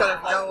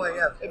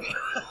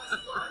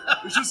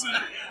 It's just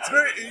it's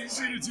very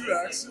easy to do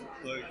accent.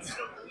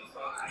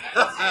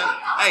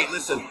 Hey,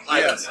 listen.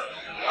 Yes.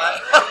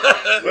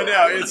 But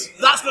now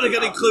that's going to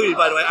get included,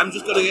 by the way. I'm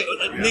just going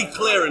to need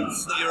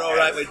clearance that you're all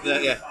right with.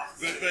 But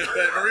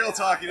real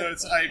talk,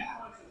 it's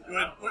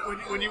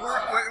when you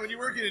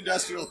work in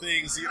industrial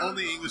things, the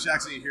only English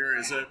accent you hear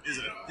is a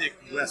thick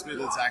West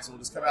Midlands accent. Will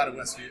just come out of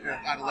left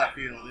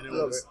field, and it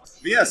was.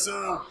 But yeah,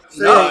 so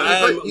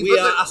we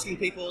are asking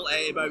people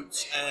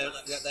about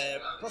their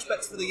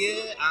prospects for the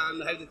year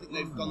and how they think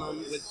they've gone on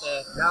with.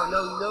 Now,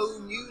 no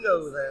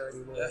Nuno there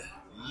anymore.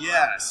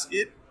 Yes,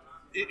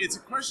 it's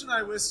a question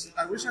I wish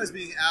I was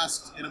being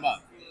asked in a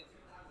month,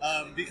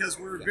 because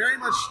we're very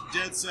much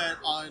dead set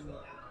on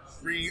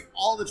bringing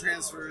all the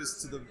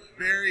transfers to the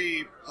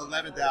very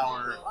 11th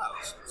hour.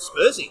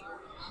 Spursy.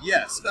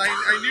 Yes, I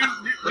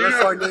knew.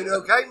 That's why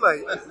Nuno came,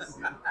 mate.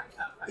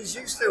 He's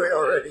used to it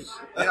already.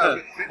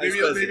 Yeah, maybe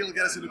it'll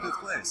get us into 5th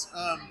place.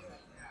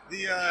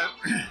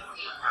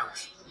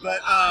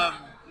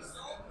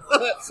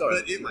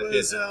 Sorry, but it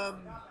was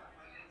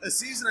a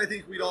season I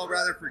think we'd all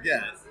rather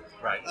forget.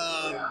 Right.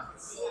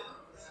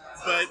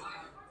 But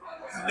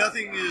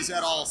nothing is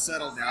at all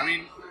settled now. I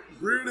mean,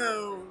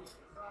 Bruno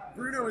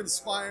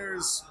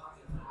inspires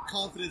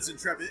confidence and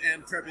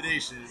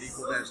trepidation in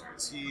equal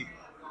measures. He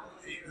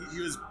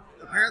was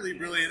apparently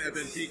brilliant at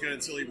Benfica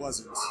until he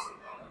wasn't.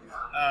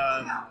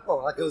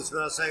 Well, that goes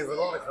without saying for a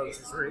lot of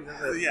coaches, really.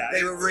 Doesn't it? Yeah,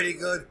 they were really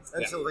good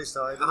until they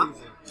started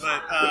losing.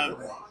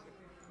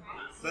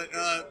 But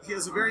he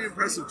has a very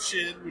impressive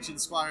chin, which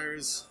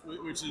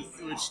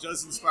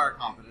does inspire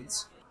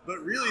confidence. But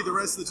really, the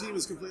rest of the team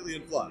is completely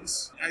in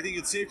flux. I think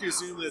it's safe to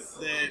assume that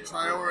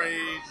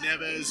Traore,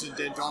 Neves, and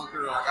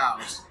Dendoncker are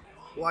out.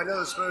 Well, I know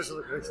the Spurs are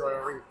looking at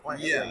Traore quite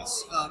heavily.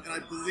 Yes, and I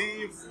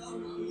believe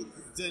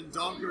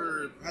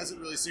Dendoncker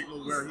hasn't really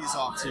signaled where he's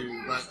off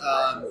to, but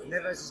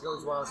Neves is going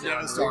to Arsenal.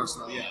 Neves to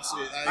Arsenal, yes.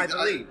 I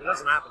believe. It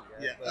hasn't happened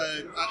yet.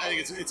 Yeah, I think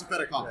it's a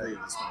fait accompli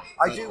at this point.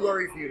 I do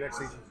worry for you next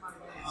season.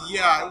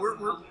 Yeah,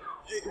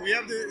 we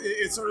have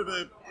it's sort of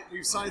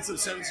we've signed some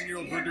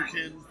 17-year-old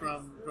Wunderkind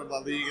from La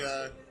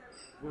Liga.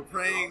 We're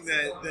praying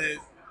that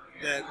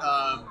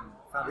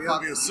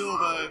Fabio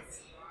Silva,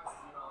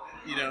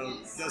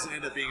 doesn't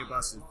end up being a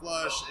busted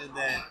flush, and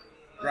that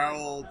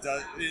Raul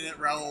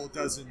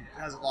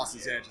hasn't lost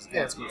his edge as a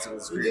consequence of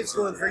his He did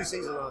score in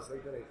pre-season last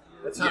week, didn't he?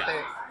 That's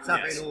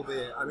happening,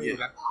 albeit. I mean, it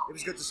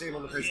was good to see him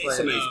on the pitch playing. It's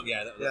amazing.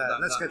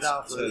 Let's get that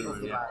off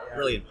the bat.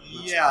 Brilliant.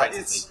 Yeah,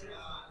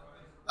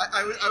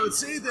 I would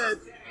say that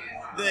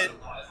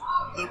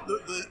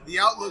the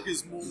outlook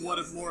is more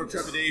of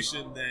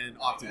trepidation than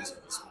optimism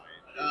at this point.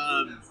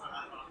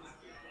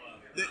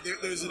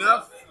 There's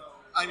enough.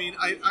 I mean,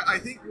 I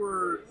think we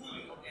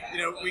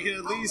can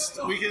at least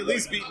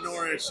beat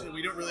Norwich, and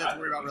we don't really have to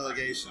worry about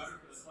relegation.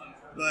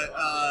 But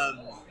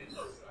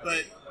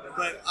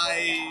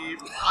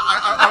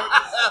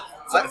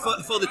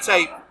for the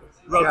tape,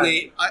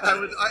 Rodney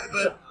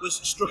was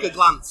struck a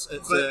glance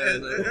at.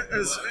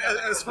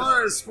 As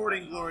far as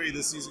sporting glory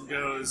this season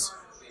goes,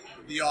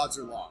 the odds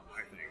are long.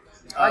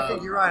 I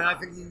think you're right. I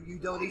think you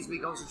don't need to be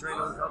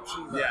concentrating on cups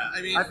either. Yeah,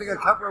 I mean, I think a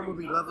cup run would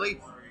be lovely.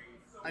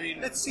 I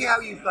mean, let's see how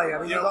you play. I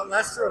mean, you've got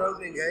Leicester at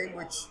opening game,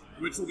 which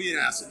will be an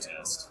acid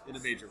test in a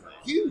major way.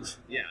 Huge.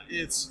 Yeah,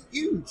 it's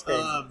huge.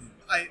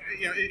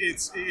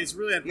 It's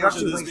really unfortunate. You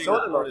actually played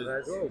Tottenham there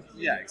as well.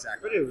 Yeah,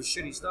 exactly. But it was a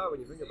shitty start when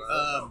you think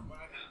about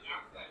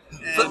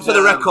it. For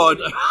the record,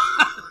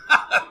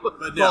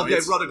 Paul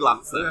gave Rod a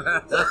glance there.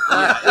 I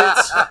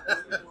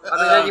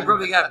mean, then you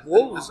probably get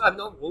Wolves. I'm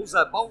not Wolves,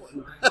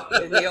 Bolton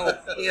in the old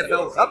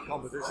EFL Cup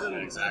competition.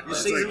 Exactly. Your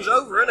season's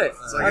over, isn't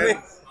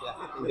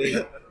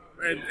it?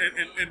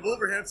 And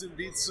Wolverhampton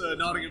beats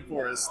Nottingham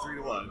Forest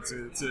 3-1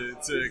 to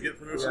get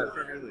promotion to the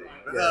Premier League.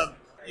 But,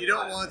 you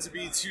don't want to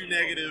be too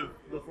negative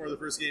before the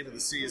first game of the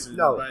season.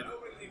 No. But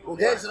we'll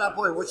get to that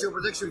point. What's your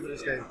prediction for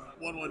this game?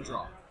 1-1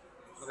 draw.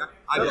 Okay.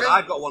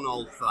 I've got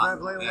 1-1 for that. Fair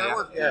play on that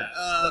one? Yeah.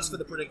 That's for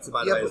the predictor,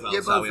 by the way, as well.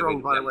 You're both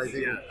wrong, by the way,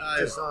 people.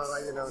 Just so I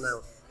let you know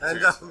now. And,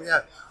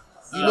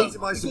 you need to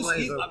buy some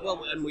players,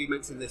 well, and we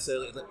mentioned this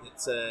earlier, that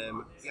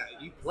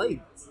you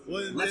played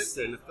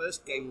Leicester in the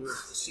first game of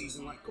the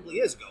season like a couple of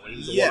years ago, and it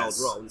was a 1-0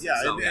 draw.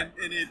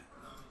 And it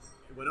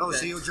went okay. Oh,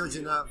 so you're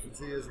judging that from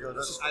 2 years ago.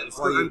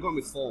 I'm going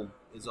with form,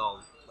 is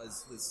all.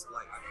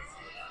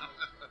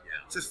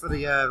 Just for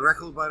the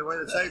record, by the way,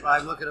 the tape,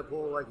 I'm looking at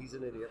Paul like he's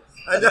an idiot.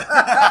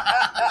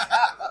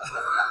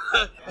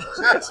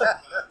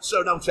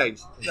 So no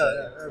change. No,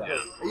 okay.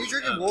 Are you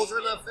drinking water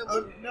in that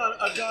film? No,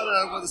 I've got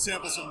one of the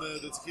samples from the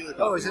tequila.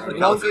 Oh, is it the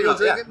Blanca you're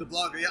drinking? The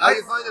Blanca, yeah. How are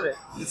you finding it?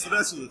 It's the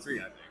best of the three,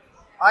 I think.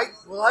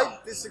 I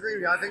disagree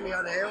with you. I think the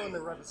Añejo and the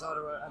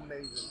Reposado are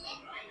amazing.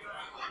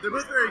 They're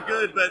both very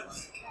good, but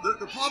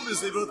the problem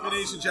is they've both been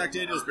aged in Jack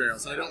Daniels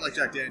barrels, and I don't like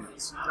Jack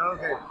Daniels.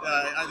 Okay.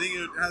 I think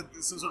it had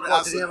some sort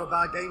of... Did he have a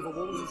bad game for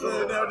Wolves or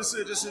something? No, just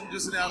an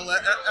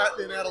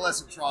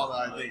adolescent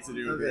trauma, I think, to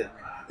do with it.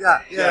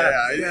 Yeah.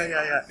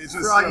 It's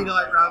just Friday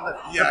night round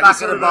the back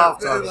of the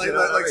bathtub.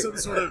 Like some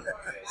sort of...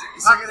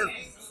 Back of the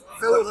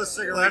filled with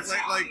cigarettes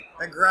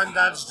and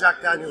Granddad's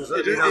Jack Daniels.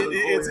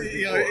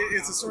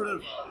 It's a sort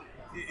of...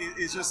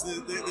 It's just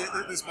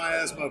this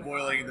miasma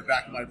boiling in the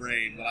back of my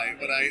brain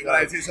when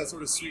I taste that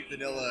sort of sweet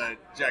vanilla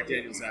Jack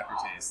Daniels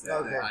aftertaste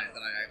that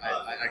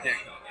I can't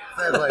cope.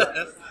 Fair play.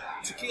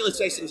 Tequila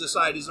tastings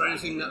aside, is there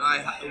anything that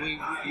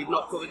you've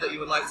not covered that you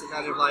would like to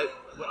kind of like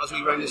as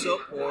we round this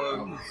up?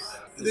 Or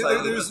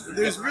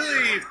there's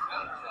really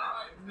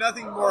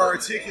nothing more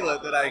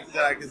articulate that I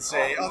can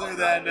say other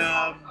than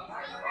of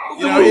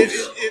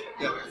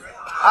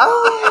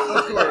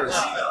course.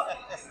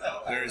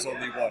 There is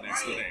only one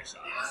explanation.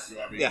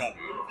 There you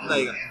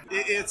go.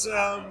 It's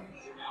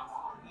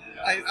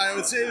I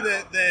would say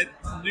that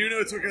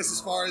Nuno took us as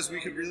far as we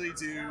could really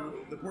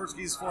do. The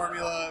Portuguese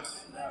formula,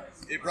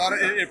 it brought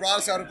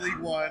us out of League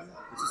One,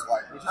 which is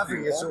I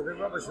think it's a bit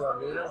rubbish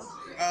on Nuno.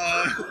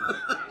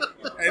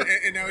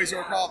 And now he's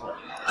our problem.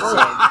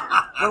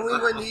 When we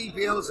win the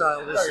EPL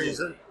title this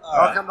season,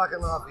 I'll come back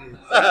and laugh at you.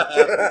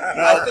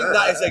 I think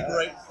that is a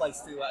great place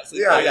to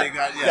actually. I think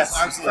that, yes,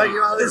 absolutely. Thank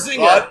you, Alex.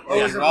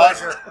 Always a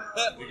pleasure.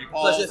 Thank you,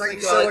 Paul. Thank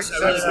you so much. I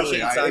really appreciate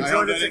your time.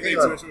 Enjoy the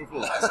tequila. Too much of a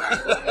fool.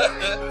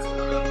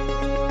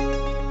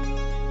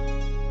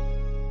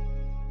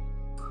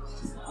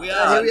 We And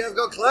are. here we have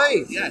got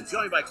Clay. Yeah,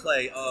 joined by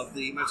Clay of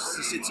the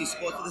Manchester City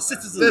Sport for the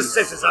Citizens. The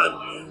Citizens.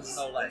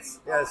 No less.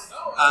 Yes.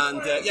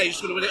 And yeah, you're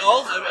just going to win it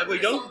all. Are we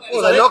done?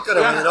 Well, they're not going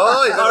to win it all.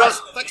 All right.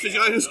 Thanks for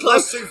joining us, Clay.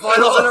 Last 2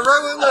 finals in a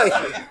row,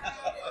 haven't they?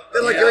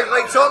 They're like giving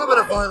Clay Tournament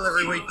a final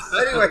every week.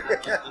 Anyway.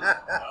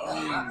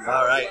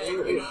 All right.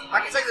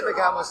 I can take the big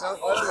out myself.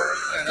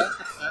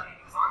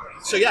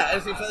 So yeah,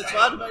 anything further to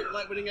add about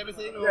like winning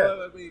everything? Or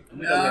Yeah. are we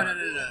No.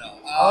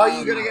 Are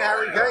you going to get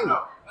Harry Kane?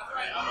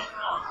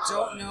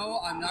 Don't know.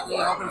 I'm not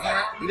really hoping for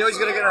it. You know he's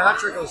going to get a hat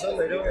trick on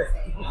Sunday, don't you?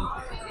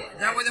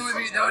 That would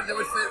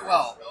fit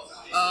well.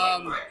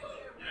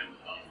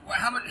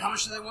 How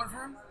much do they want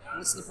for him?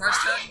 What's the price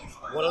tag?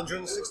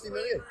 160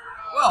 million.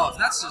 Well, if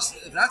that's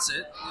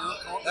it,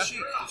 call it the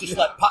sheep. just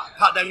like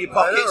pat down your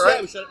pockets? I know, right?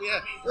 Yeah, we should. Yeah,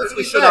 Well, to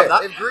we be should fair,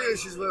 have that. if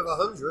Grealish is worth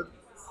 100,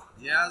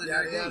 Yeah, the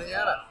yada yada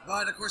yada.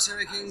 But of course,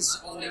 Harry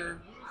Kane's older.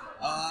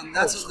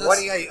 That's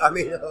 28. I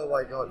mean, oh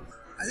my god.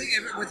 I think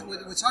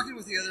with talking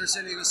with the other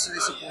San Diego City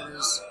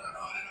supporters,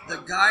 the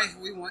guy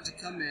who we want to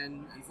come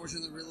in,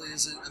 unfortunately, really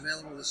isn't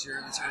available this year.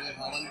 That's Erling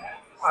Haaland.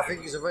 I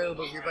think he's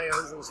available if you pay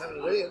 170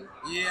 million.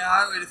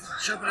 Yeah, if you're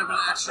jumping up an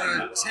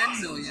extra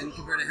 10 million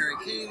compared to Harry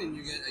Kane, and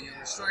you get a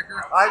younger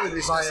striker. I would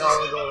be buying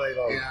Haaland all day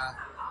long. Yeah.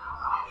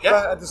 Yeah.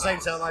 But at the same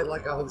time, I'd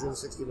like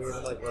 160 million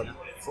in my club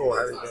for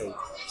Harry Kane.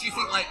 Do you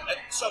think like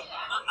so?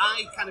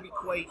 I kind of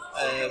equate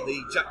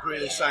the Jack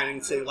Grealish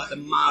signing to like the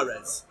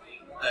Mahrez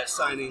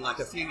signing like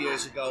a few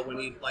years ago when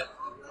he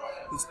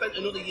spent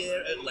another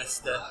year at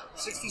Leicester.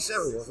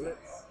 67, wasn't it?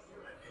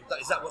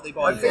 Is that what they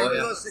bought I him think for? it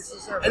Yeah. was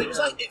 67. And it was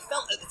yeah. like it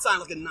felt at the time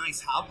like a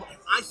nice hab.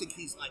 I think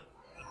he's like,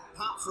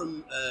 apart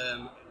from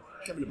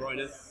Kevin De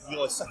Bruyne,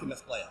 your second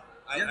best player.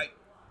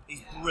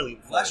 He's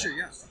brilliant. Last year,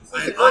 yeah.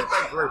 He's a great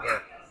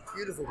player.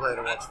 Beautiful player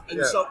to watch. And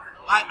Yeah. so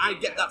I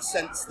get that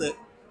sense that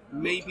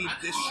maybe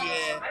this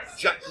year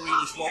Jack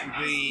Grealish won't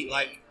be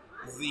like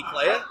the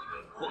player,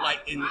 but like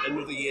in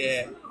another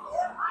year,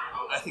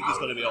 I think he's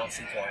going to be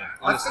awesome for him.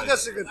 I Honestly. think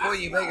that's a good point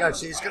you make,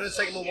 actually. It's going to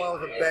take him a while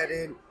to bed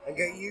in and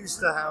get used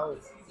to how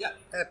Yeah,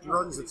 Pep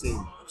runs the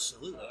team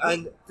absolutely.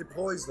 and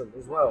deploys them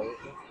as well.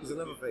 Is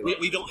another thing.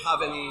 We don't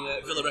have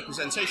any Villa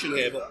representation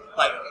here, but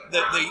like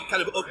the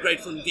kind of upgrade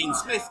from Dean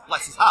Smith,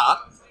 bless his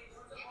heart.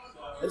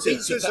 And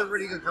Dean Smith's a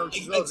really good coach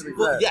as well, to be fair.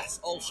 But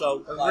yes,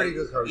 also A really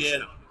good coach. You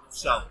know,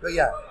 so But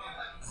yeah,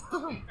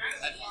 but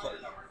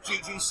do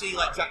you see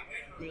like Jack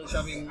Grealish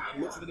having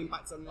much of an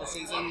impact on your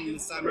season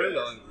this time around?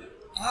 Or?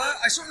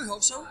 I certainly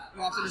hope so.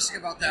 I'm optimistic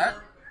about that.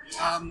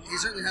 He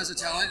certainly has a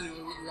talent, and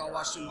we all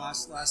watched him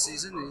last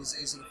season.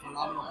 He's a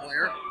phenomenal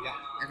player. Yeah.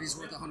 If he's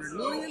worth 100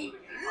 million,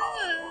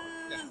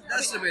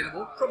 that's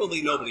debatable.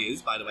 Probably nobody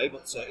is, by the way,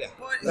 but yeah.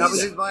 But that was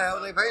he's- his buyout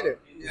and they paid it.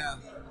 yeah.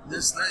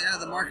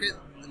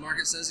 The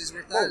market says he's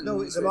worth that. Oh,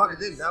 no, and the market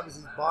didn't. That was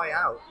his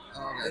buyout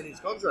Oh, in okay. his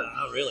contract.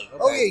 Oh, really?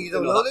 Oh, yeah, you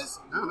don't know this?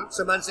 No.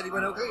 So Man City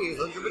went, okay, here's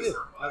 100 million.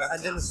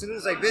 And then as soon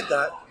as they bid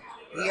that,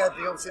 he had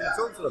the option to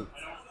talk to them.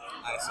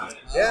 I see.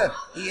 Yeah,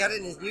 he had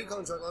in his new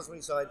contract last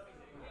week signed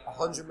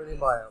 100 million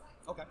buyout.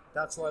 Okay.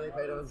 That's why they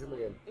paid 100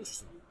 million.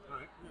 Interesting. All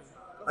right.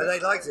 And they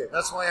liked it.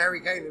 That's why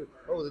Harry Kane,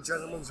 the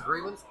gentleman's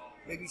agreement,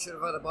 maybe you should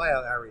have had a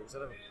buyout, Harry,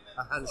 instead of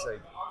a handshake.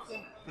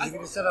 Because if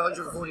you'd have said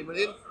 140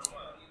 million,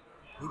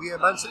 he'd be a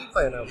Man City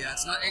player now. Yeah,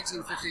 it's not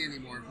 1850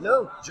 anymore.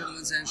 No,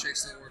 Gentlemen's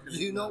handshakes don't work.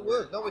 do not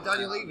work. Not with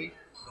Daniel Levy.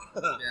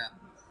 Yeah.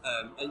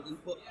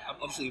 But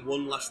obviously he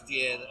won last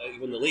year. He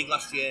won the league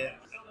last year.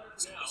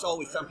 It's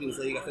always Champions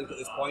League, I think, at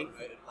this point.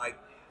 Like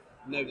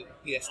now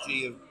that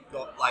PSG have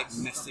got like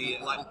Messi,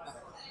 and, like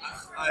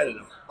I don't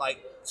know,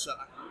 like so.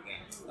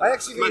 I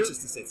actually think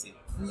Manchester City.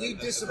 you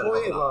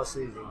disappointed last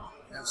season.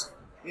 Absolutely.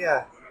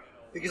 Yeah,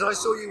 because I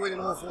saw you winning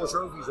all 4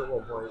 trophies at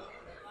one point,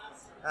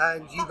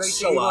 and you That's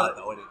basically so hard,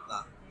 won- though, isn't it?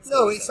 That.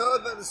 No, it's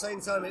hard, but at the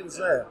same time, it was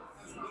there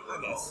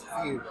I guess.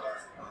 for you.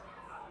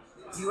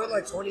 You had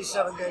like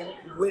 27 game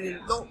winning,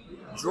 not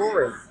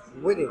drawing,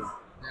 winning.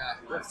 Yeah.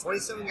 What,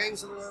 27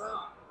 games, something like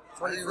that?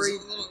 I think it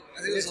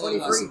was 23? a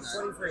little less than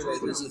that. 23 Maybe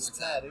maybe.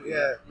 something like that.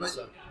 Yeah.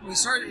 But we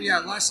started,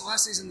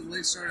 last season the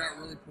league started out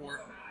really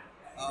poor.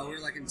 We were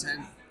like in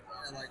 10th,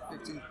 like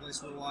 15th place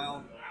for a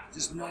while.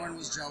 Just no one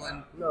was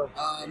gelling. No.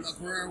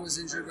 Aguero was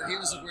injured, but he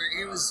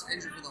was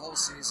injured for the whole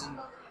season,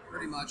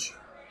 pretty much.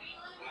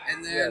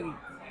 And then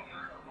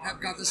Pep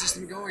got the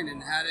system going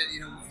and had it.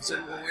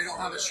 Said, well, we don't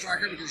have a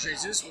striker because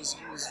Jesus was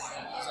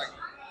like,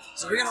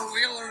 so we gotta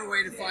learn a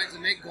way to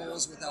make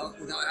goals without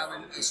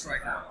having a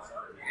striker.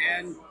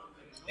 And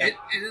it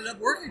ended up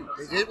working.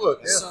 It did work,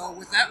 yeah. So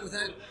with that,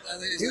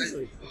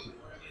 Usually.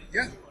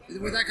 yeah,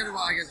 with that kind of,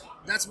 I guess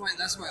that's my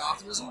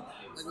optimism.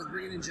 Like with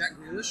bringing in Jack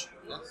Grealish,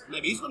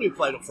 Maybe he's going to be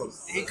played up front.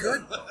 he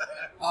could. He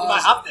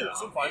might have to at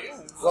some point.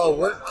 Well,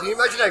 can you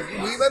imagine that?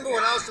 You remember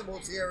when Arsenal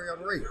bought Thierry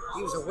Henry?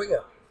 He was a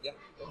winger. Yeah.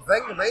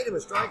 Wenger made him a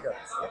striker.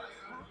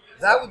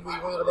 That would be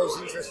one of the most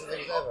interesting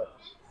things ever.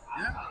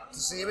 Yeah, To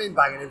see him in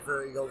banging in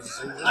 30 goals a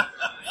season.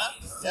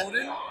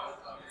 Foden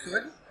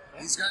could.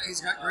 He's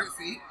got great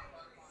feet.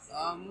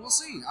 We'll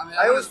see. I mean,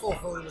 I always thought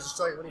Foden was a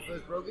striker when he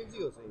first broke into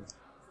your team.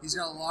 he's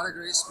got a lot of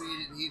great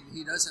speed, and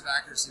he does have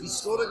accuracy. He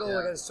scored a goal Yeah.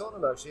 against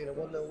Tottenham actually in a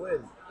 1-0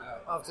 win.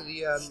 after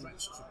the.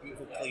 Such a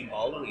beautiful clean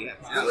ball, isn't he? Yeah.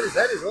 Good with his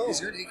head as well. He's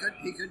good. He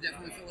could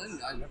definitely fill in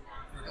for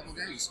a couple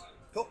games.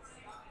 Cool.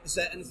 Is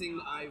there anything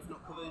that I've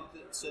not covered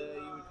that you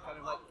would kind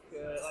of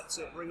like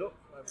to bring up?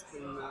 I've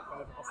been kind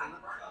of offering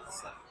that.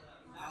 What's that?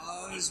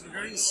 Is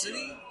regarding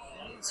City.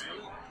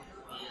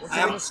 What do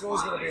you think the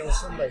score's going to be on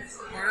Sunday?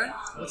 Pardon?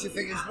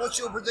 What's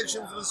your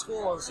prediction for the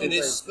score on Sunday? It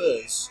is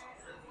Spurs.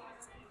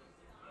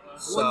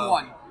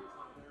 1-1.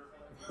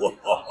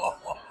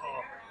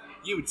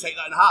 You would take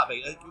that in a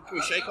heartbeat. Can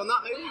we shake on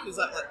that maybe? Is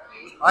that like...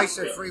 I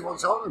said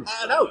 3-1 Tottenham.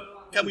 I know.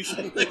 Can we shake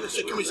on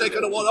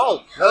a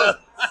 1-1? No.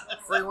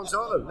 3-1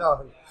 Tottenham.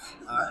 No.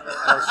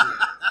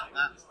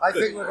 I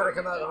think we're going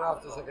to come out of the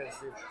rafters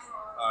against you.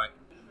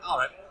 All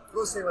right.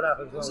 We'll see what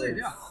happens. We'll see,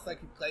 yeah.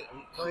 Thank you,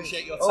 Clayton.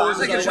 Appreciate your Oh, time.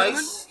 thank you, as gentlemen.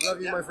 always.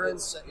 Love you, my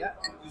friends. Yeah.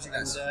 Easy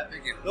guys.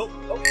 Thank you.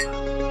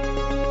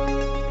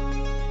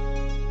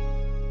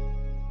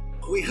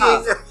 We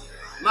have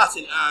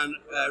Martin and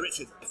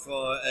Richard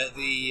for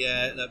the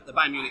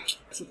Bayern Munich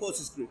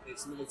supporters group.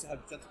 It's lovely to have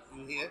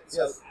gentlemen here.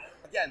 So, Yes.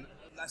 again,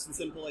 nice and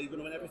simple. Are you going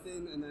to win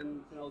everything and then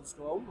you can all just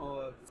go home,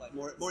 or it's like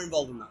more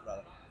involved than that,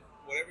 rather?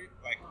 Whatever,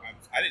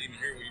 I didn't even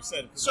hear what you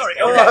said. Sorry.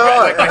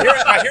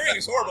 My hearing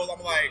is horrible.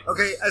 I'm like,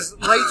 Okay, as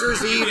later as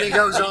the evening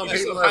goes on,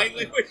 people are...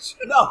 language.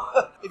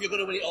 No. If you're going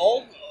to win it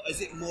all,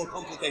 is it more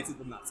complicated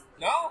than that?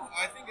 No,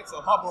 I think it's a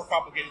lot more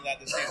complicated than that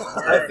this season.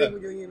 I think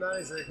with your new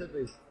manager, it could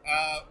be.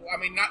 I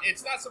mean,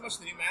 it's not so much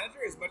the new manager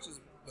as much as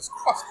the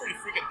squad's pretty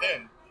freaking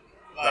thin.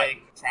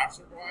 Like,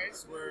 transfer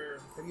wise,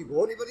 Have you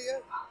bought anybody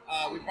yet?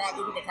 we bought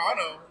Luka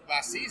Bacano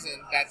last season.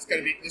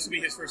 This will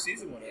be his first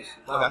season with us.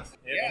 Okay.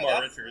 Yeah,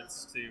 Omar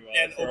Richards to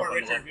and throw Omar up on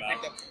the Richards, we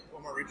left picked back. up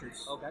Omar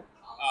Richards. Okay.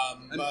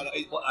 But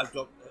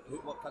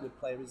What kind of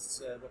player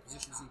is, what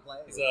position does he play?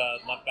 He's a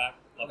left back,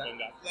 left wing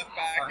back. left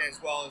back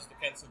as well as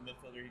defensive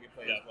midfielder, he can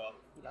play as well.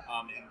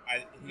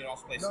 And he can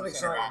also play Not some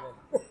center back.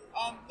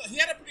 exciting. He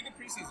had a pretty good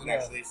preseason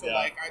actually. So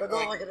Yeah. But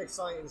not like an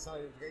exciting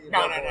signing to get you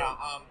No. back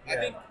on. I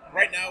think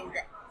right now we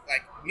got,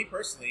 like, me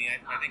personally,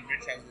 I think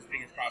Rich has his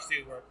fingers crossed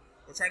too.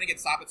 We're trying to get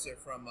Sabitzer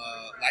from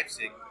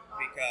Leipzig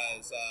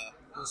because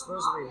You're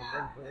supposed to be in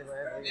Liverpool,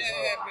 right?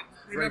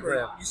 but remember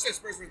player. you said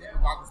Spurs were the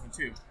Nagelsmann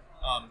too.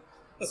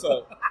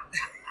 So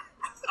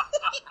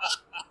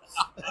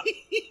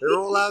They're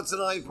all out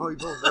tonight,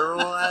 people. They're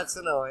all out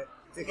tonight.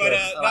 but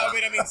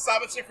I mean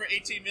Sabitzer for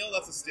 18 mil,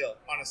 that's a steal.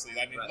 Honestly,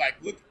 I mean like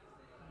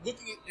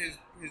looking at his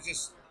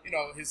just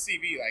his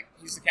CV, like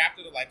he's the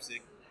captain of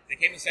Leipzig. They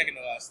came in second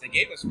to us. They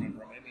gave us run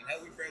from it. I mean, hell,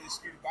 we barely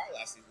screwed by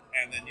last season.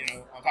 And then,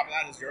 on top of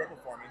that, his Euro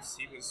performance,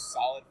 he was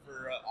solid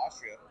for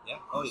Austria.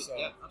 Yeah. Oh, So-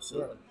 yeah.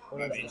 Absolutely.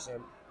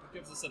 100%. It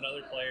gives us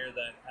another player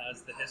that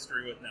has the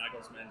history with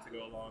Nagelsmann to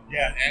go along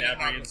Yeah, with and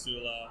Gnabry and Nagelsmann.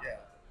 Sula.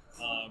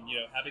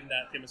 Yeah. Having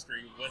that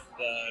chemistry with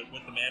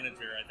the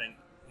manager, I think,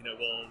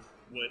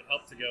 would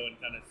help to go and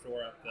kind of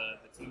shore up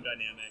the team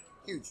dynamic.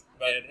 Huge.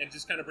 And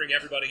just kind of bring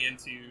everybody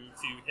into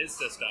his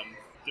system,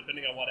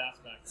 depending on what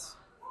aspects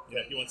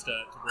he wants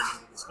to bring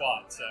into the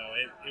squad. So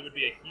it would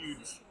be a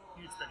huge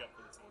pickup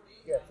for the team.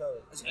 Yeah,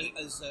 totally. Is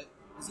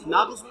it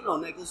Nagelsmann or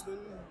Nagelsmann?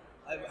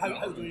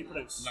 How do you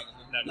pronounce?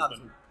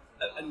 Nagelsmann.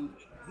 And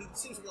he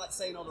seems to be like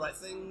saying all the right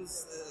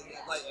things.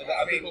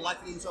 I mean, people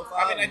liking him so far.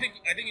 I mean, I think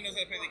he knows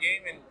how to play the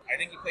game, and I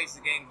think he plays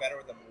the game better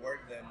with the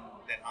board than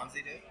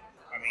Hansi did.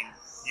 I mean,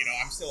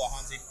 I'm still a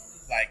Hansi,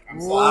 I'm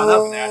still a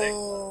Hansi fanatic.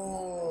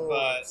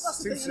 But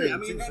That's the Too thing, soon, I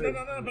mean, too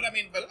no. But I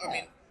mean,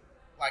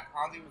 like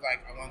Hansi was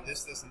like, I want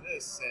this, and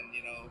this, and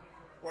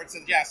Ford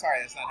said, yeah, sorry,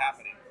 that's not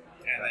happening.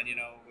 And then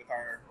with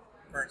our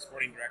current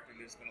sporting director,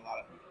 there's been a lot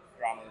of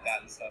drama with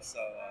that and stuff. So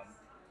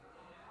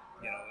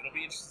it'll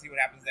be interesting to see what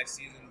happens next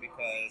season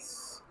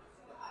because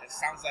it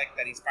sounds like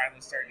that he's finally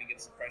starting to get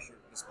some pressure.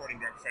 The sporting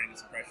director's starting to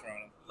get some pressure on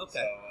him.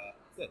 Okay.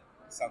 So Good.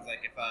 it sounds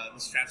like if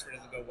this transfer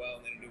doesn't go well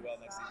and they don't do well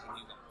next season,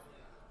 he's gone.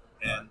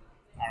 And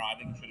I don't know. I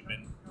think it should have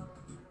been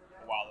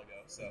a while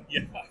ago. So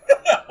Yeah.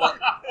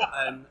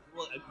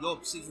 Your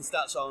season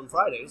starts on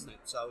Friday, isn't it?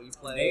 So you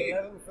play.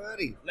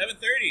 11:30.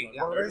 11:30.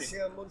 Yeah.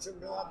 Borussia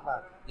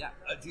Mönchengladbach. Yeah.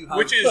 Do you have?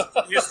 Which is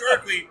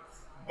historically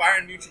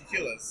Bayern Munich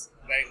kill us.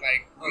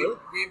 really?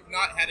 We've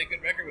not had a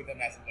good record with them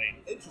as of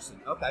late.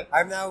 Interesting. Okay.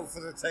 I'm now, for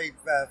the tape,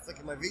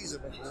 flicking my visa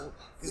before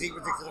because he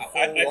predicted a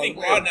 4-1 I think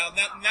win. Rod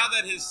now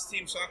that his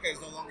team Schalke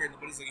is no longer in the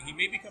Bundesliga, he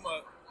may become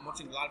a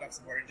Mönchengladbach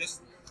supporter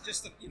just to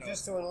Just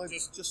to annoy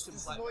Just to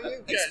like, annoy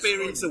you.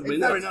 experience a Yeah, win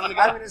In fact, every now and I'm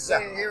again. going to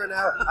say it here and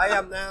now. I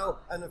am now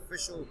an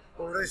official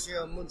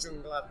Borussia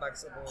Mönchengladbach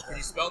supporter. Can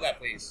you spell that,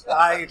 please?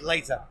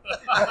 Later.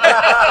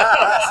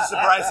 That's a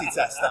sobriety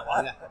test, that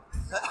one. Yeah.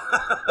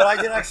 But I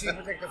did actually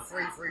predict a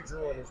 3-3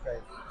 draw in this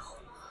game.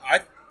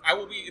 I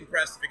will be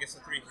impressed if it gets a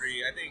 3-3.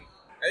 I think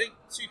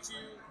 2-2,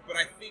 but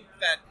I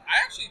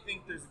actually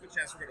think there's a good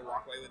chance we're going to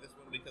walk away with this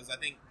one because I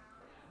think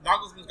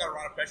Nagelsmann's got a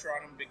lot of pressure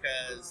on him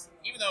because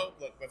even though,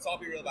 look, let's all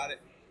be real about it,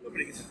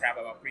 nobody gives a crap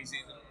about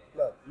preseason.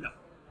 No.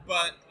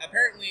 But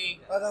apparently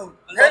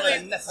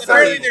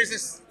Apparently there's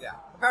this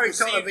Apparently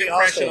Tottenham perceived beat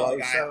impression Arsenal, on the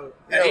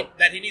guy so,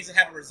 that he needs to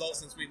have a result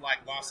since we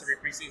lost every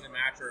preseason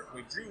match or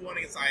we drew one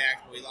against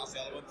Ajax but we lost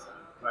the other ones.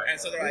 Right. And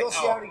so they're We like,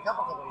 lost the Audi Cup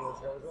a couple of years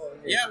ago as well.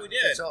 didn't we? Yeah, we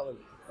did. In Scotland.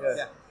 Yeah.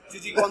 Yeah.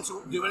 Did you want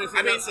to do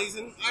anything that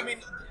season? I mean,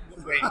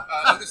 wait.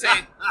 I was gonna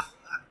say,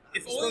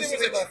 if only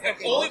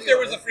there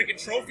was a freaking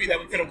trophy that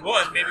we could have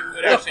won, maybe we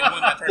would actually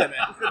won that tournament.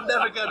 Could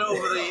never get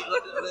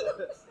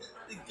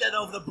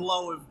over the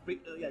blow of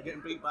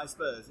getting beat by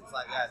Spurs. It's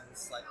like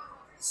it's like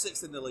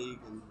 6th in the league.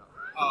 And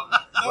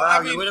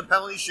Wow, you win a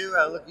penalty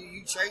shootout. Look,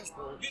 you changed,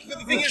 Paul. But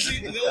the thing is,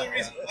 the only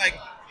reason, like,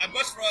 I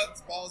must run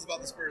balls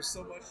about the Spurs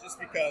so much just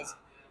because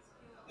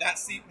that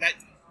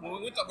when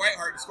we went to White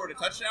Hart and scored a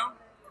touchdown.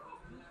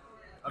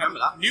 I remember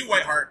that. New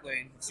White Hart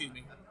Lane, excuse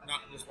me,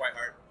 not just White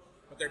Hart,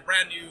 but their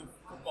brand new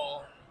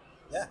football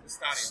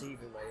stadium.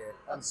 Seething, my ear.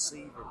 I'm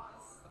seething.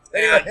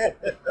 Anyway,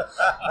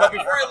 but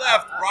before I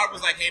left, Rod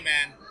was like, "Hey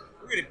man,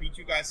 we're gonna beat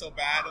you guys so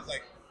bad." I was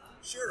like,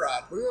 "Sure,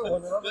 Rod." We were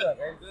winning over that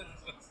game.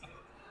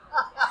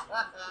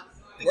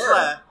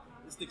 Declare.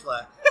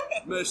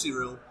 Mercy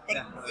rule.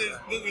 But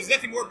there's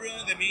nothing more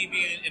brilliant than me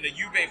being in a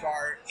Juve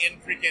bar in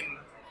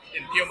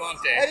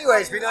Piemonte. Anyway,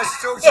 it's been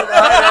nice to talk to you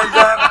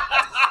now.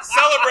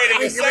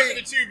 Celebrating a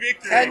 7-2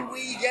 victory. Can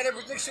we get a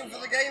prediction for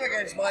the game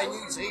against my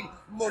new team,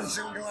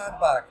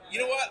 Mönchengladbach? You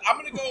know what? I'm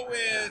gonna go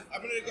with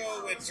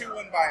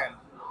 2-1 Bayern.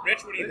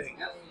 Rich, what do you think?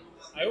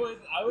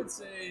 I would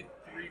say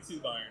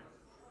 3-2 Bayern.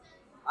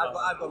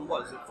 I've gone,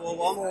 what is it, 4-1?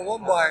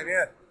 4-1 Bayern,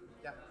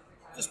 yeah.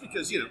 Just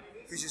because,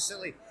 Because you're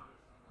silly.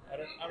 I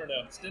don't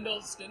know.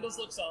 Stindl's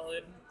looked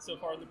solid so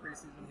far in the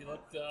preseason. He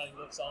looked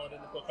solid in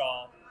the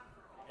Pokal,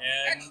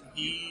 and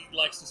he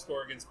likes to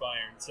score against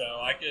Bayern. So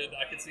I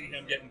could see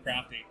him getting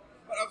crafty.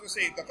 But I was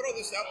gonna say, to throw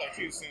this out there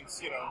too,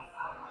 since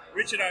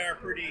Rich and I are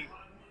pretty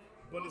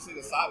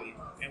Bundesliga savvy,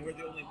 and we're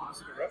the only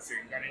Bundesliga reps here.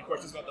 You got any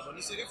questions about the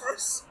Bundesliga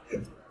first?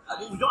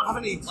 We don't have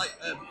any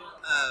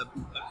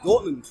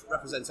Dortmund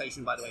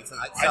representation, by the way,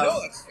 tonight. So I know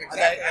that's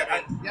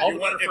exactly. all the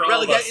better for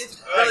all of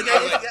us.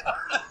 Relegated.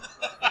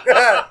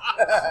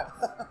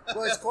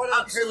 Well, it's quite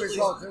a coup as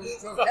well. To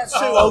have kept Two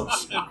Haaland.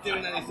 oaks of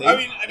doing anything. I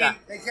mean,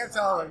 They kept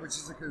Haaland, which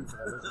is a coup for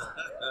them, isn't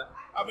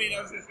it?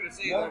 I was just gonna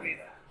say,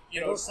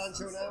 They lost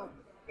Sancho now?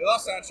 they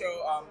lost Sancho.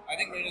 I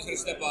think Reina's gonna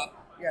step up.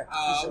 Yeah,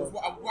 for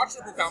sure. I watched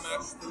the Pokal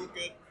match. They look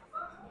good.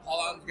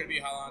 Haaland's gonna be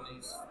Haaland.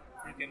 He's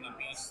freaking a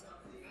beast.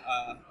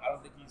 I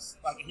don't think he's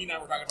he and I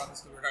were talking about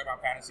this because we were talking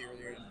about fantasy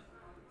earlier. And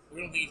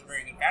we don't think he's a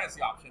very good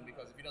fantasy option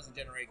because if he doesn't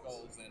generate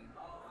goals, then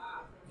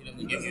he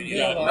doesn't give you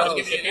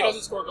If he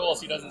doesn't score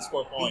goals, he doesn't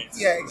score points.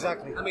 Yeah,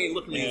 exactly. I mean,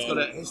 luckily he's got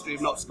a history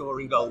of not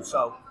scoring goals,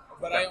 so.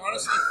 But I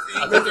honestly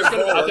I think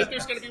think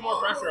there's going to be more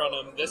pressure on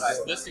him this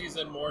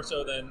season more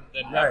so than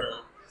ever.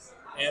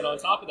 And on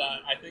top of that,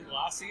 I think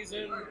last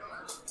season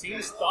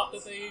teams thought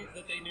that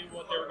they knew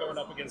what they were going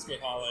up against with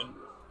Haaland.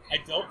 I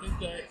don't think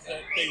that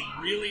they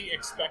really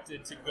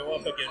expected to go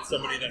up against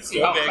somebody that's so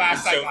big and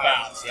so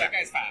fast. That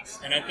guy's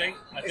fast. And I think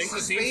the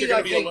teams speed, are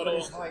going to be a I think, little.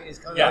 with his height is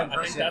kind of Yeah, I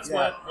impressive. think that's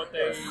what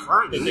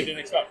they didn't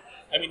expect.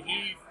 I mean,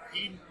 he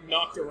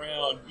knocked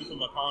around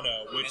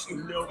Upamecano, which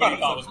nobody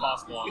thought was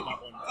possible on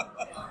that one.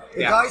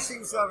 The guy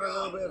seems to have a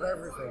little bit of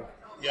everything.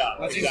 Yeah,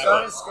 Which is exactly.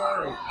 kind of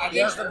scary. He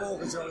has the ball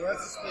control, he has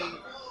the speed,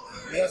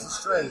 he has the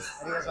strength,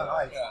 and he has the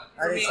height. Yeah.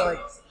 And it's like,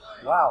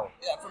 wow.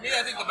 Yeah, for me,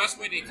 I think the best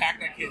way to attack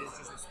that kid is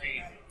just his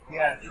speed.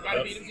 Yeah. You got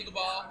to beat him to the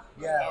ball.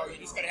 Yeah. Or you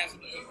just got to have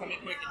somebody come in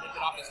quick and nip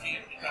it off his feet.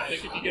 I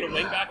think if you get a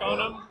wing back on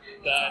him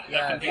that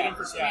can beat him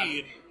for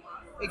speed,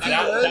 If he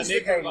that learns may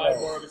the game, provide though.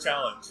 more of a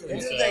challenge. At the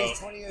end of the So- day, he's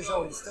 20 years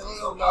old, he's still a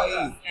little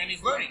naive. And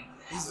he's learning.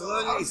 He's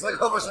learning, it's like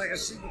almost like a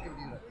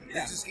supercomputer. He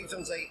just keeps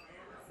on saying,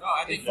 No,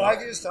 I in think 5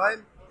 years'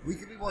 time, we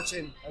could be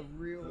watching a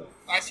real.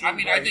 I think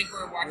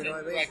we're watching, You know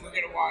what I mean? like, we're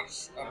going to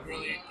watch a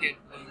brilliant kid.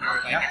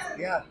 Like,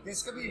 Yeah,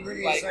 this could be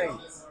really Like- insane.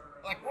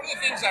 Like one of the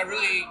things I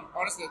really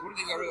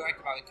liked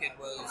about the kid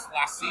was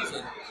last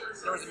season.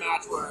 There was a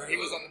match where he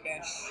was on the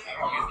bench, I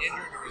don't know, he was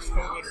injured or he was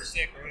COVID or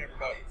sick or whatever.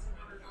 But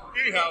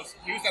anyhow,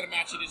 he was at a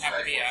match he didn't have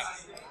to be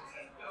at.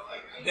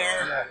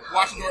 There,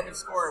 watching Dortmund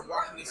score,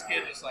 watching this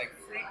kid just like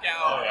freak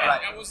out, and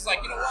I was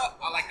like, you know what?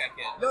 I like that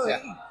kid. No,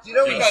 you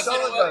know, he's Because you know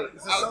solid, what? mate.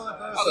 He's a solid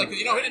person. I was like,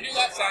 he didn't do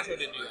that. Sancho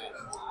didn't do that.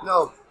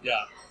 No,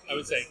 Yeah, I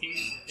would say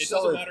it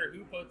Solid. doesn't matter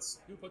who puts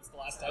the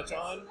last touch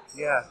on.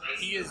 yeah.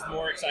 He is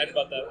more excited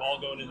about that ball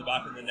going in the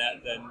back of the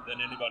net than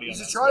anybody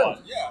He's on a that child.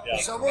 squad. Yeah.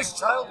 He's almost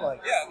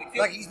childlike. Yeah, the kid-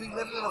 Like he's been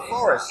living in a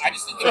forest I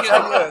just think for the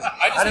 10 kid. years.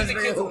 I just And think he's the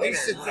kid's a been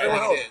wasted winner. through I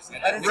it all. think it is.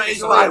 And it's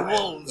Raised enjoyable. by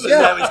wolves, Yeah.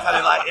 and now he's kind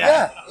of like,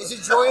 Yeah, it's a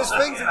joyous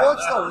thing to watch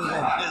though with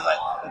him. He's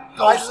like a I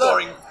goal love-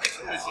 scoring Well,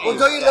 machine.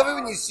 don't you love it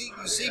when you see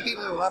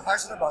people who are that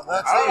passionate about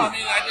that I don't know. I too?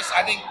 mean,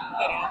 I think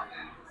I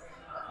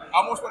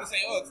almost want to say,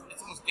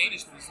 it's almost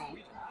Danish, but it's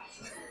Norwegian.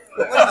 He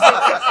could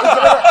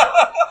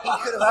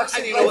have And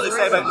actually you know what played they for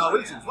say about England.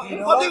 Norwegians? What, You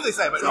know what what? do they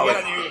say about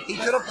Norwegians? He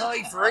could have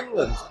played for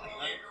England.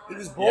 He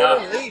was born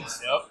Yeah. in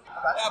Leeds. Yep.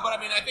 Yeah, but I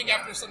mean, I think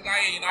after some guy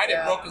at United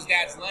Yeah. broke his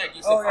dad's leg,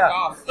 he said, Oh fuck yeah,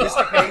 off.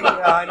 Mr. King.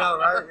 Yeah, I know,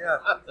 right? Yeah,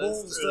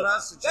 Wolves to that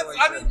That's, situation.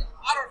 I mean,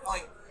 I don't,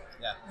 like,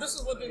 Yeah. this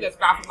is one thing that's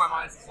baffled my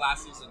mind since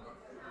last season.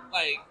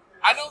 Like,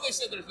 I know they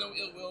said there's no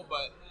ill will,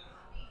 but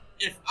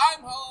if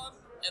I'm Haaland,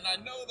 and I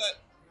know that,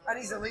 And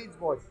he's a Leeds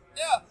boy.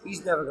 yeah,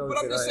 He's never going but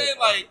to I'm just that. saying,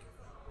 like,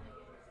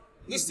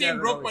 This team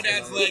broke my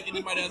dad's leg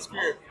into my dad's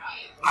career.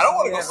 I don't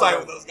want to go sign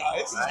with those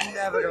guys. He's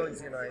never going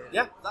to United.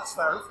 Yeah, that's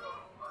fair enough.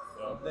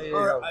 There you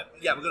go.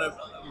 Yeah, we're going to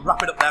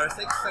wrap it up there, I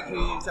think. Thank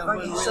you, gentlemen.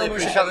 Thank you so Really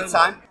much appreciate for your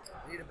time.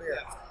 Need a beer.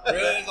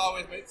 Really, as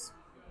always, mates.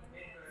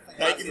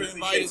 Thank you for the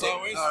invite, as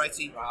always. All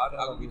righty.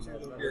 I'll get you a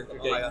little beer.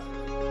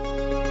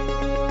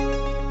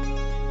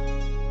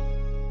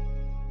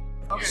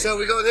 Okay. So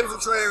we got an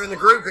infiltrator in the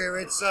group here.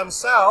 It's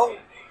Sal,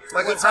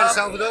 my good friend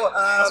Salvador,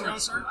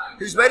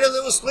 who's made a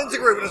little splinter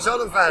group with the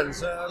Tottenham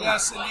fans.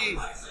 Yes, indeed.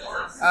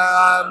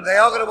 They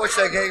are going to watch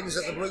their games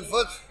at the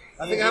Bluefoot.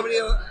 I think how many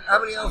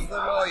of them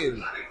are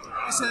you?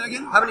 Say that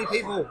again? How many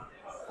people?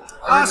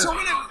 So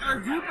our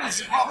group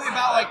is probably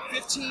about like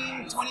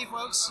 15, 20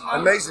 folks. You know?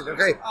 Amazing.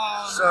 Okay.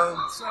 So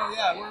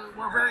yeah,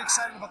 we're very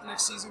excited about the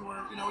next season.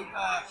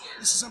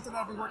 This is something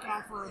I've been working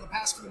on for the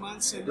past few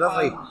months. And,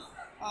 Lovely.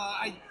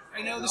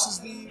 I know this is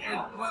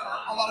what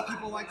a lot of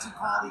people like to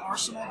call the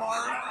Arsenal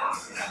bar,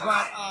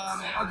 but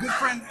our good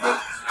friend,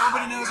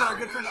 everybody knows that our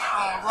good friend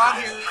Rod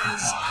here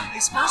is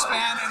a Spurs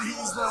fan, and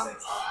he's one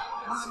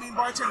of the main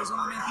bartenders, one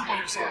of the main people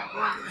here. So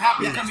we're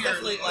happy to come here. It's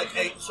definitely like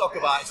a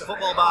soccer bar. It's a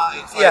football bar.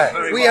 It's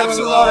We have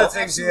a lot of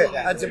things Absolutely.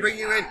 here. And to bring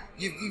you in,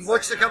 you've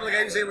watched a couple of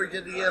games here. We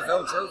did the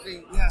EFL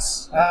Trophy.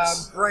 Yes.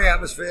 Great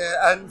atmosphere,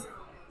 and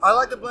I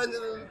like the blend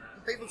of the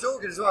people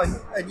talking as well.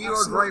 And you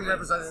are a great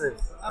representative.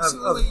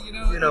 Absolutely.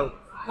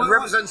 The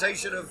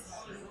representation of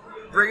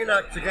bringing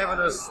that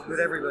togetherness with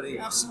everybody.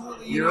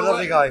 Absolutely. You're a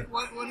lovely guy.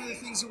 One of the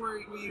things that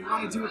we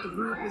want to do with the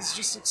group is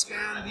just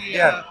expand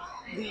the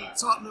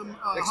Tottenham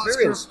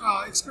Experience.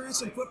 Hotspur,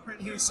 experience and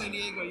footprint here in San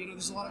Diego.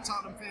 There's a lot of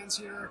Tottenham fans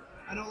here.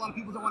 I know a lot of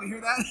people don't want to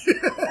hear that.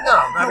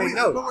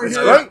 No, but we're it's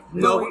here. great.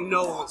 No one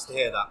wants to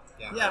hear that.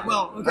 Yeah,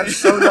 well, okay. That's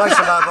so nice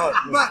about that.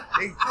 But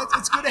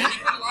it's good to have.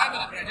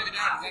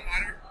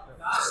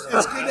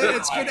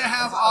 It's good to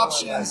have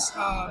options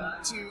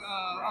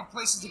of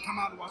places to come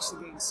out and watch the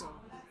games. So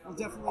we'll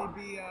definitely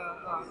be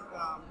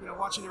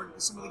watching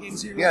some of the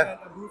games here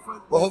at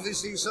Bluefoot. Well, hopefully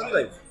see you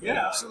Sunday.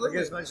 Yeah, absolutely.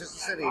 Against Manchester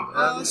City.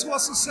 So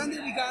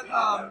Sunday we got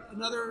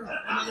another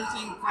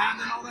thing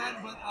planned and all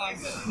that, but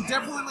we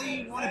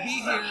definitely want to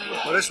be here.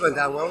 Well, this went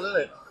down well,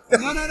 didn't it? No.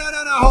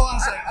 Hold on a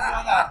second.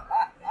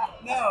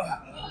 No.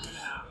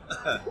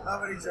 How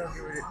many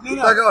joking with you?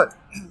 No. Go on.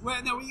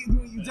 Well, no,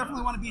 you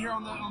definitely want to be here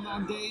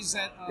on days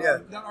that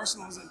that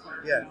Arsenal isn't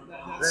playing. Yeah,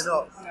 they're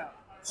not. Yeah.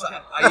 So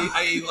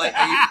are you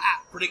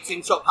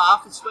predicting top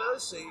half of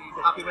Spurs? Are you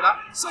happy with that?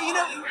 So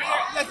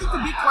I think the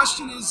big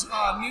question is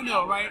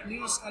Nuno, right?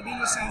 Nuno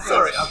Santos.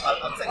 Sorry,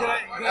 I'm taking it.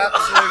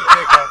 Absolute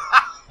kicker.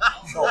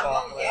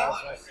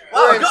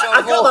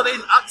 I got that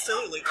in.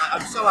 Absolutely,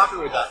 I'm so happy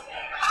with that.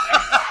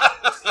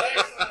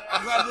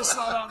 I'm glad this is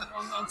not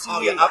on TV.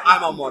 Oh yeah,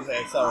 I'm on one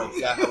here. Sorry,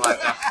 yeah, I like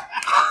that.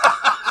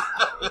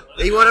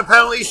 He won a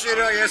penalty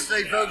shootout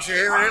yesterday, folks. You're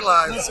hearing it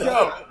live. Let's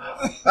go.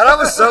 And that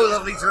was so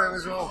lovely to him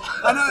as well.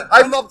 I know.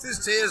 I mopped his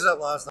tears up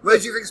last night. Where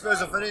do you think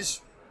Spurs will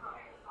finish?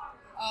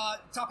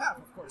 Top half,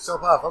 of course.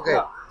 Top half, okay.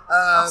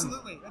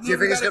 Absolutely. Do you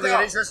think it's going to be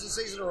an interesting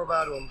season or a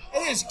bad one?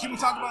 It is. Can we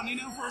talk about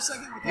Nuno for a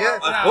second? Yeah,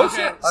 of course.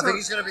 Okay. I think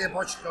he's going to be a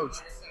Poch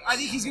coach. I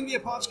think he's going to be a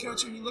Poch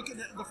coach. When you look at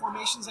the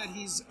formations that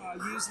he's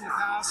used in the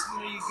past,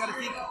 you've got to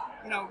think,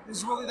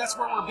 that's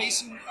where we're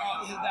basing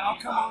the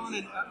outcome on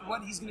and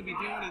what he's going to be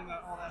doing and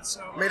all that.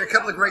 So Made a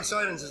couple of great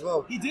signings as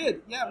well. he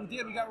did. Yeah, we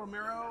did. We got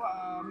Romero,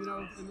 in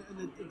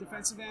the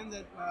defensive end.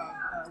 That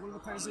one of the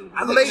players that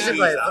Amazing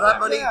player. For that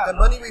money, the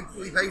money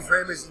we paid for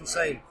him is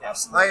insane.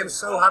 Absolutely. I am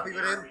so happy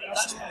with him.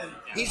 Absolutely.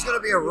 He's going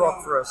to be a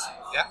rock for us.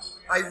 Yeah.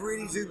 I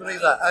really do believe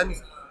that. And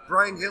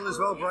Brian Hill as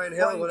well, Brian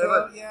Hill or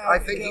whatever. I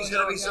think he's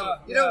going to be some,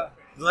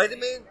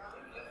 Leiterman,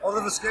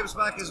 Oliver Skip's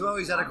back as well.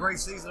 He's had a great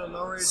season at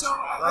Norwich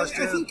last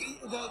year. I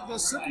think the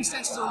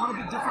circumstances are a little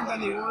bit different than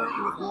they were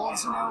with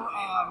Wolves.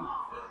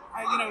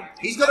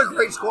 He's got a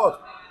great squad.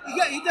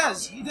 He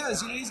does.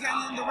 He's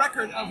gotten the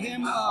record of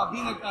him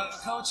being a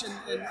coach and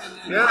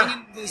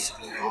bringing this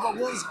the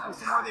Wolves from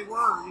where they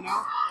were,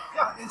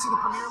 into the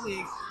Premier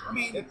League. I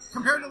mean,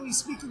 comparatively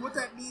speaking, what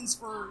that means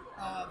for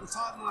the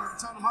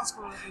Tottenham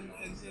Hotspur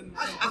and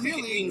I Premier think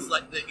it League. means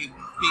that you've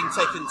been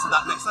taken to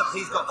that next level.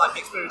 He's got that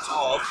experience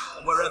of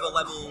wherever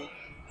level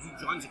he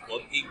joins a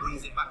club, he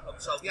brings it back up.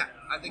 So yeah,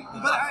 I think.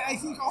 But I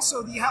think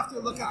also you have to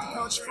look at the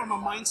coach from a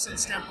mindset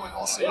standpoint,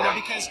 also,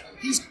 because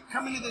he's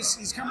coming to the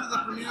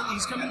Premier League,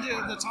 he's coming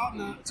to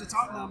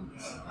Tottenham,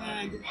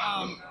 and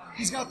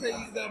he's got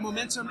the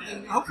momentum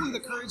and hopefully the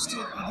courage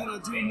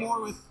to do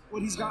more with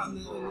what he's got in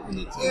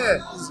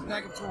his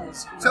bag of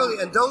tools.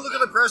 Totally, and don't look at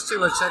the press too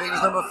much. Said he was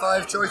number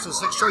 5 choice or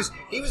 6 choice.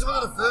 He was one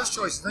of the first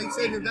choices. They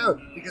turned him down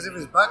because of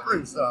his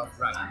backroom stuff.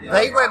 Right. Yeah.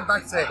 They went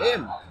back to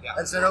him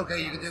and said, "Okay,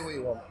 you can do what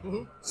you want."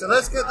 Mm-hmm. So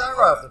let's get that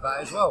right off the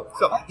bat as well.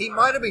 So he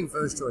might have been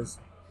first choice.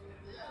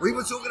 We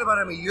were talking about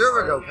him a year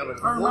ago coming.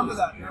 I remember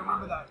that.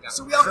 Yeah.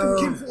 So we all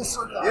came full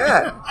circle.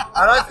 Yeah, and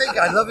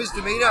I love his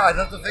demeanour. I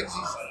love the things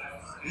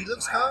he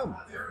looks calm.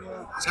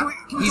 Can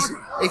we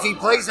If he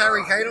plays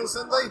Harry Kane on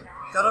Sunday,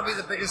 That'll be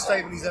the biggest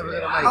statement he's ever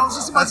going to make. I was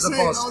just about as to the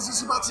say. boss. I was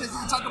just about to say. If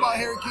we talk about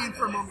Harry Kane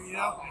for a moment, you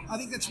know, I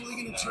think that's really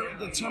going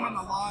to determine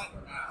a lot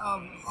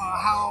of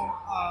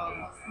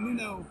how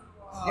Nuno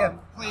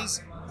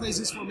plays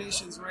his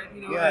formations, right?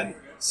 You know, and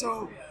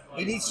so.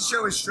 He needs to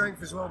show his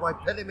strength as well by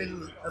putting him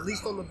in at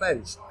least on the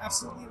bench.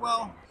 Absolutely.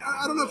 Well,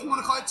 I don't know if you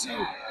want to call it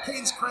to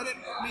Kane's credit,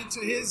 I mean,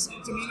 to his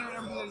demeanor and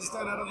everything that he's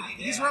done. I don't think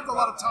he's rubbed a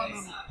lot of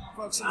Tottenham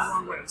folks in the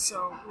wrong way.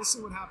 So we'll see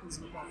what happens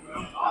in that. You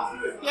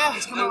know? Yeah,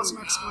 he's come out with some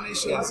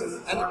explanations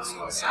and everything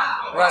else.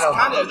 Right on.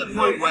 Kind of the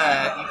point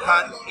where you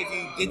can't, if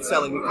you did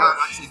sell him, you can't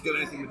actually do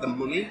anything with the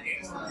money.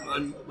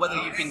 And whether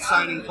you've been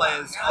signing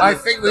players, I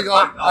think we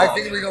got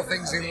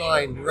things in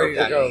line, ready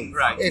to go.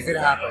 Right. If it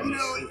happens. You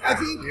know, I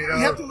think you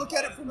have to look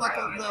at it from like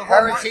the whole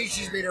Heritage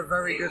has been a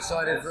very good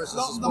signing for us.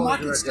 the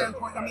market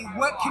standpoint. I mean,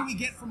 what can we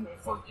get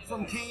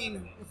from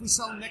Kane if we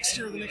sell him next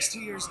year or the next 2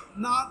 years?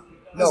 Not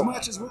as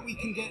much as what we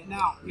can get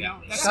now. You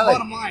know, that's the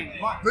bottom line.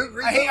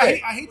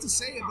 I hate to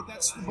say it, but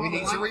that's the bottom line. We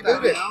need to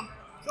reboot it.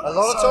 A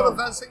lot of Tottenham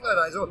fans think like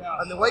that as well.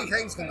 Yeah. And the way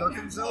Kane's conducted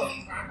himself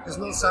has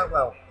not sat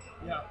well.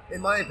 Yeah.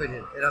 In my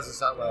opinion, it hasn't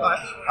sat well.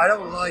 I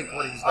don't like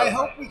what he's done. I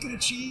hope we can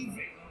achieve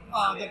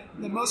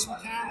the most we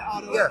can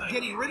out of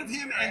getting rid of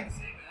him and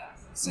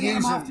sending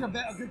him off to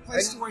a good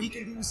place to where he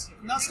can do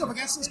not stuff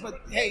against us, but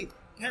hey,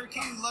 Harry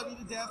Kane, we love you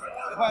to death.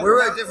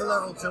 We're at a different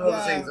level to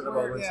other teams at the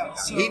moment. Yeah,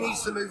 so he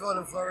needs to move on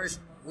and flourish.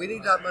 We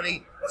need that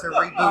money to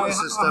reboot the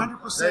system.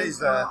 100%, That is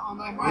there.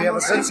 We have a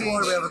good squad,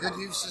 page. we have a good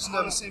youth system.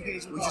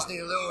 We just need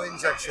a little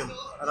injection,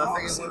 and I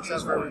think it works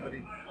out for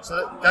everybody.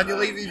 So, Daniel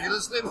Levy, if you're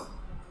listening,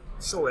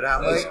 sort it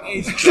out, mate.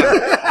 He's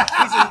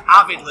an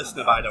avid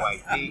listener, by the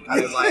way. He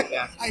kind of like,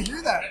 I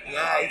hear that.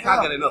 Yeah, he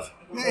can't get enough.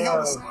 Yeah, he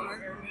helps us out, right?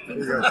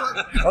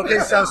 Okay,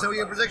 so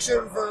your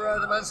prediction for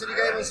the Man City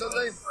game on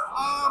Sunday?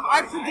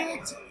 I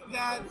predict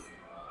that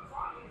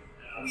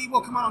we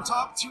will come out on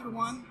top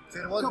 2-1.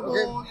 2-1,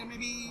 Couple, and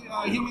maybe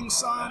Heung-min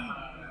Son.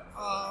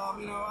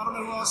 You know, I don't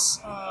know who else.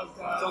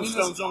 John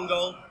Stones on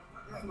goal.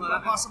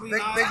 Possibly Big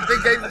not.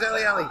 game for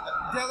Dele Alli.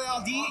 Dele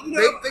Alli, you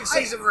know, Big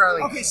season for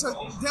Ali. Okay, so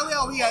Dele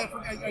Alli,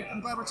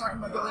 I'm glad we're talking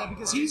about Dele Alli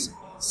because he's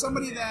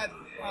somebody that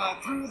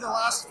through the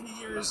last few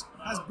years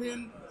has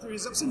been through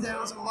his ups and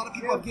downs, and a lot of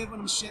people have given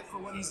him shit for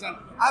what he's done.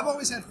 I've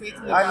always had faith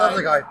in the guy. I love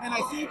the guy. And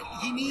I think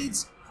he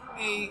needs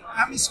a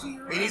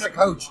atmosphere. He needs a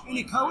coach. And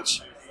a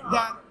coach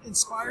that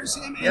inspires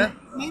him. And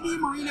maybe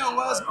Mourinho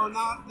was or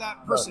not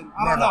that person.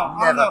 I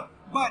don't know.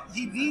 But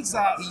he needs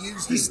that.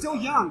 He's still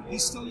young.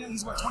 He's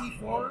what,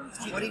 24?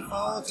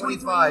 24,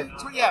 25.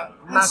 Yeah.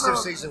 Massive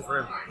season for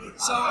him.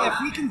 So if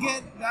we can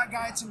get that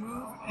guy to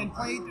move and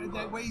play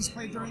the way he's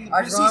played during the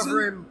I'd preseason,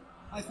 rather him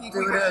I think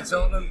do it at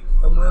Tottenham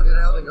and work it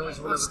out than go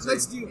into another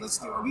team. Let's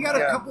do it. We got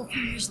a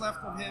few years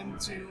left of him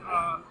to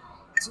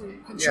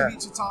contribute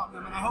to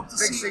Tottenham, and I hope to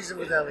see. Big season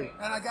with Ellie.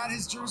 And I got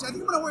his jersey. I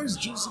think I'm gonna wear his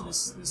jersey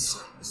this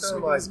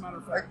week, as a matter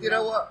of fact. You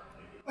know what?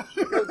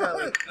 Go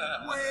Dele.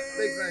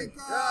 Big thing.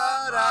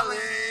 God,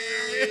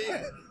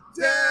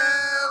 Dele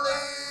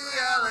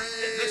Alli.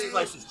 This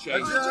place has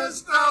changed. I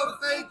just don't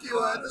think you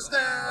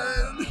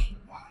understand.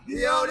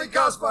 He only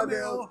costs $5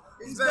 million.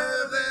 He's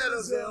better than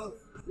Ozil.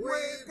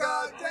 We've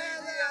got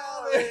Dele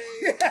Alli.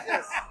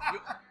 Yes.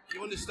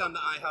 You understand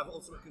that I have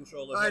ultimate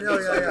control over I know, I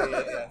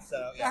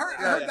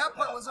heard that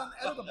part was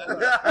uneditable.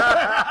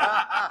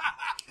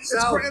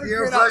 Sal,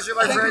 you're a pleasure,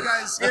 my friend.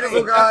 Guys.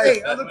 Beautiful guy.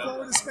 Hey, I look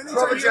forward to spending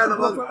time with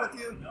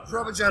you.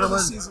 Proper gentleman.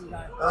 Season,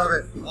 guy. I love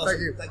it. Awesome. Thank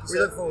you. Thank you, We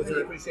look forward to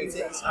it. Appreciate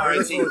it. All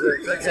right,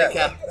 take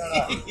care.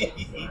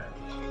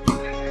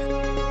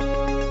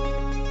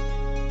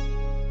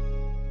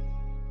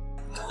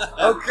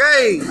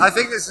 Okay, I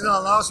think this is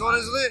our last one,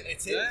 isn't it?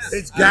 It is.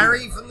 It's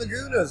Gary from the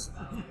Gooners.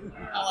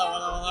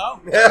 Hello.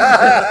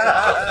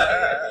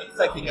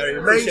 Thank you, Gary.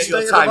 Appreciate Mainstay your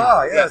of the time.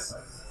 bar, yes.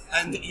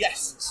 And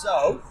yes,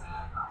 so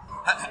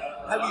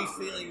how are you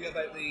feeling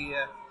about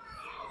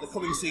the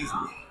coming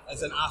season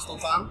as an Arsenal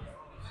fan?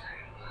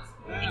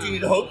 Do you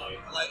need hope?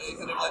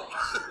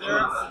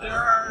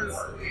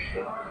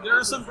 There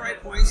are some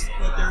bright points,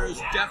 but there is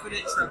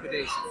definite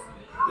trepidation.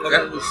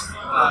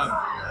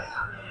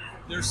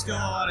 There's still a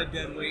lot of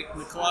dead weight in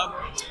the club.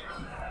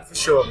 For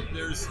sure.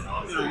 There's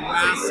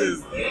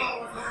massive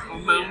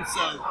amounts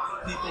of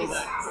people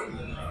that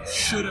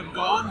should have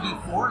gone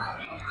before.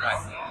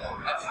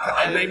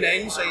 Right. And name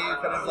names, so you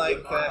kind of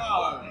like...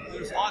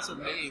 there's lots of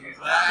names.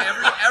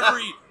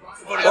 Every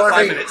Well, I 5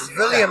 think minutes.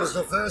 William's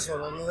the first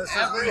one on the list,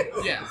 isn't it?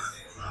 Yeah.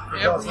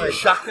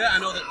 Xhaka, I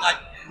know that like...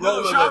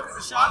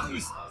 Xhaka,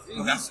 he's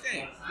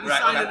staying. He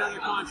signed another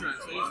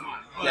contract, so he's fine.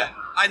 Yeah,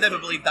 I never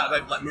believed that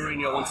about like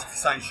Mourinho wanted to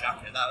sign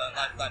Xhaka.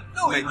 That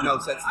made no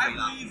sense to me.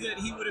 I believe that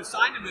he would have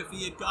signed him if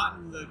he had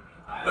gotten the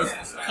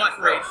cut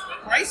rate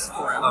price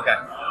for him. Okay,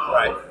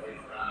 right.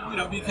 You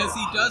know, because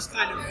he does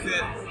kind of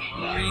fit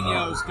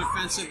Mourinho's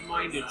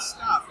defensive-minded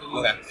stuff,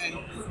 and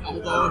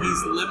although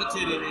he's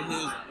limited in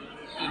the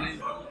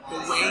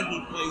way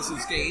he plays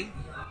his game,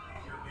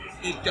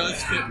 it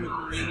does fit with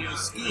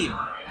Mourinho's scheme.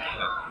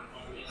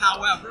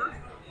 However,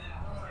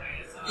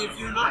 if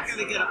you're not going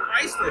to get a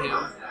price for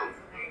him,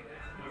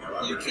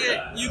 You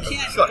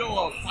can't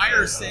go a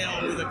fire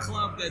sale with a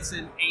club that's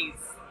in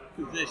 8th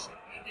position.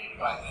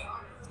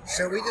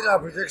 So we did our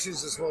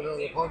predictions this morning on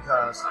the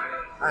podcast,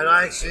 and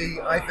I think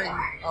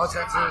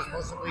Arteta is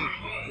possibly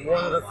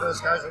one of the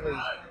first guys in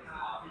the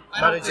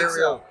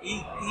managerial.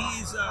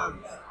 He's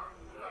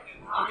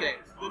okay.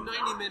 The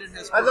 90-minute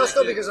has. And that's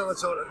not because I'm a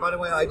total. By the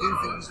way, I do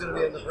think he's going to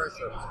be under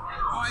pressure.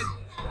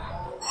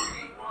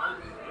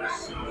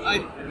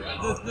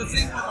 The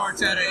thing with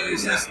Arteta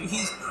is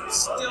he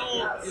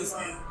still is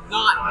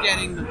not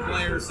getting the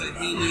players that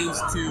he needs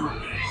to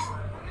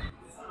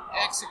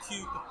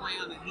execute the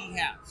plan that he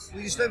has.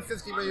 Well, you spent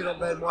 $50 million on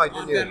Ben White,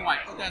 didn't you? Ben White.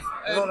 But that's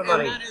a lot of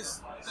money. And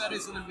that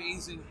is an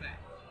amazing thing.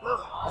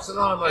 Well, that's a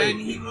lot of money.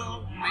 And he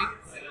will make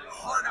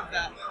part of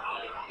that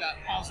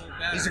puzzle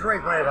better. He's a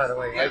great player, by the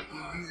way. Yeah.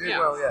 He did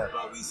well, yeah.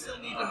 But we still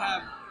need to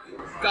have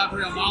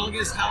Gabriel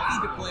Malagas healthy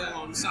to play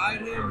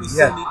alongside him. We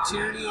still need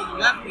Tierney on the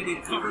left. We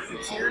need cover for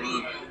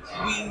Tierney.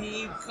 We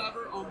need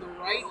cover on the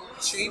right.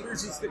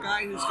 Chambers is the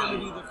guy who's going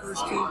to be the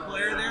first team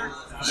player there.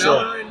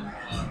 Sure.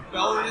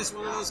 Bellerin is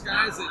one of those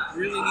guys that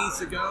really needs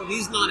to go.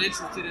 He's not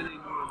interested in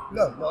anymore.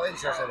 No, not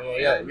interested anymore.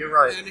 Yeah, you're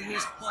right. And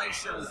his play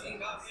shows that.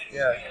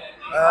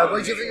 Yeah.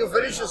 Where do you think he'll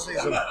finish this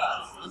season?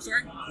 I'm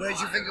sorry? Where do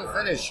you think he'll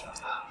finish?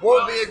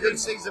 What would be a good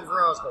season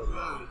for Arsenal?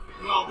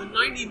 Well, the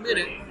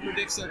 90-minute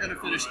predicts they're going to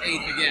finish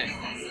 8th again.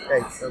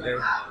 8th, okay.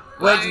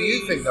 Where do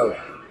you think, though?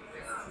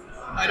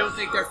 I don't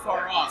think they're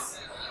far off.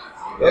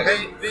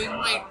 Okay. They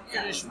might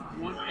finish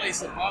one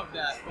place above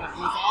that, but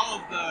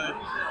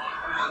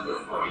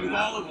with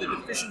all of the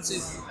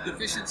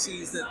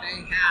deficiencies that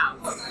they have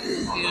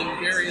in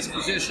various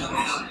positions.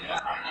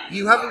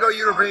 You haven't got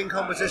European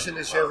competition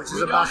this year, which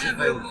is a massive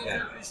thing.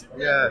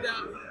 Yeah.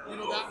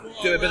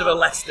 Do a bit of a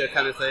Leicester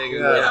kind of thing.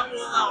 That will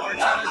allow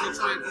Arteta to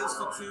try and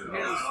institute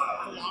his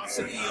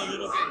philosophy a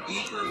little bit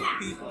deeper with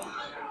people.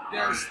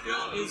 There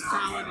still is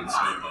talent in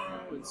Smith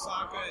Rowe and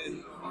Saka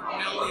and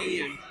Martinelli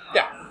and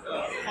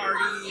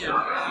Party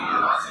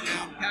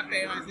and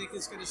Pepe. I think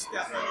is going to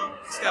step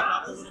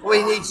up a little bit. Well,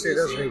 he needs to,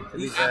 doesn't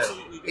he?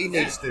 He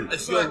needs to.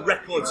 It's your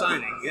record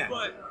signing, yeah.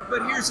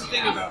 But here's the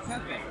thing about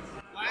Pepe.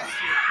 Last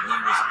year, he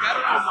was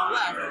better on the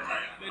left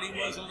than he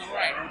was on the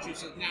right, which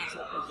is a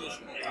natural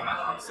position.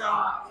 So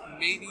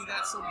maybe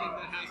that's something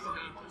that has to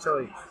happen.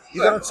 Sorry.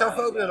 You got a tough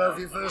opener though for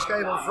your first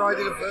game on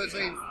Friday the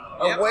 13th.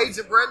 Away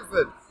to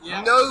Brentford.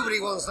 Yep. Nobody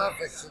wants that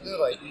fixture, do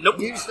they? Nope.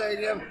 New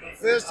stadium,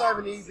 first time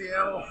in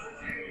EPL.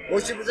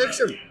 What's your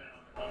prediction?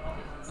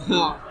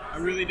 I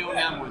really don't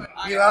have one.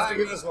 You have to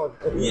give us one.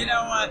 You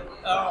know what?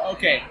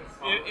 Okay.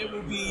 It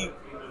will be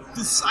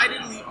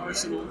decidedly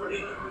Arsenal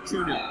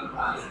 2-0.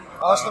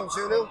 Arsenal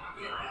 2-0?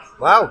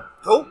 Wow.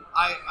 Cool.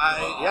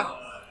 I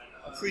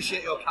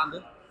appreciate your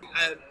candor.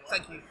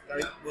 Thank you,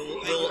 Gary.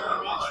 We'll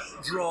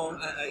draw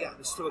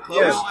this to a close.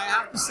 Yes. I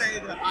have to say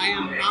that I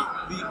am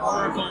not the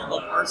oracle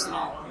of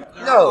Arsenal.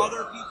 There No. are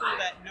other people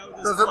that know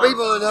this. But for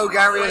people who know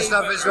Gary and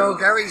stuff as well,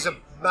 Gary's a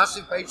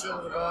massive patron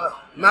of the bar,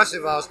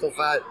 massive Arsenal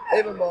fan.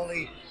 Him and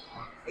Molly,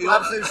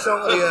 absolute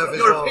salt of the earth as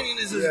well. Your opinion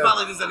is as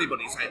valid as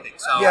anybody's, I think.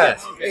 So,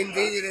 yes,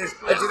 indeed it is.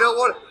 And do you know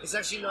what? It's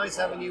actually nice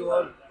having you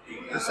on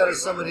instead of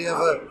some of the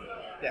other.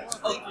 Yeah.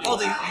 All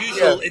the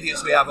usual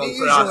idiots we have on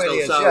for Arsenal.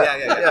 Idiots, so,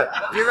 yeah.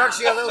 You're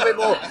actually a little bit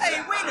more.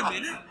 Hey, wait a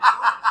minute.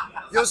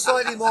 You're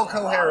slightly more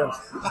coherent.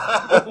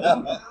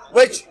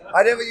 Which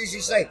I never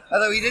usually say.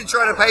 Although he did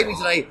try to pay me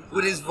today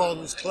with his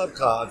Vons club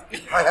card,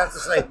 I have to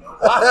say.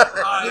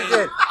 He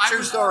did.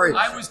 True story.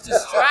 I was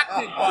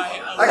distracted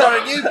by. I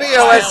got a new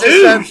POS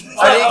system,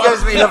 and he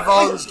gives me the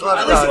Vons club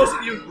At least it card.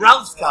 wasn't you,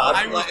 Ralph's card.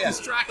 I was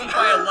distracted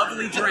by a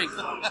lovely drink.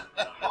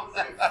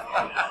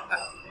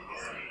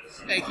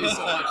 Thank you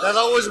so much. There'll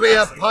always be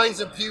a pint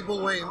of pupil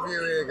waiting for you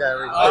here,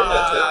 Gary.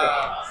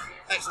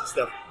 Excellent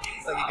stuff.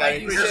 Thank you, Gary.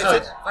 Thank you.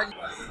 Appreciate it. Thank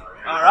you.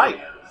 All right.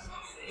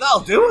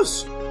 That'll do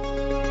us.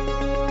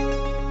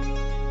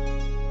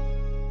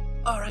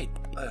 All right.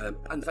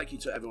 And thank you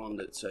to everyone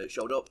that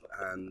showed up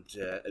and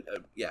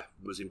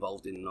was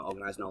involved in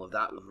organising all of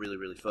that. It was really,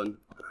 really fun.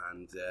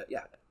 And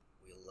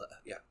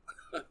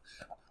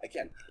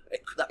again,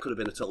 that could have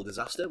been a total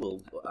disaster.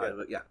 But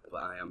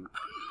I am.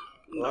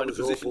 That was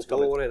awful,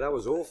 Paul, wasn't it? That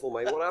was awful,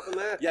 mate. What happened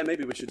there? Yeah,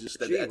 maybe we should just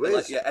edit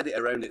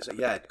around it. So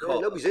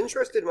nobody's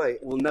interested, mate.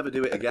 We'll never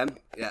do it again.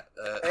 Yeah.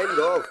 End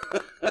of.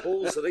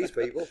 Balls to these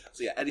people.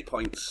 So edit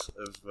points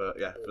of for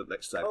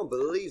next time. I can't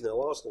believe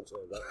no Arsenal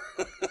turned up.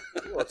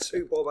 What a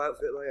two-bob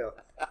outfit they are.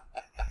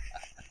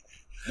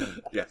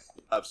 Yeah,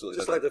 absolutely.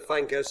 Just like to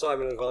thank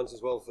Simon in advance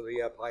as well for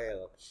the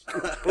paella.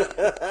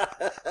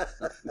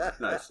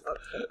 Nice.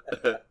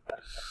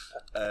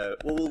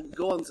 We'll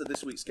go on to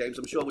this week's games.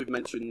 I'm sure we've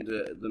mentioned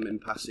them in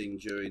passing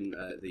during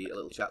the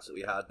little chats that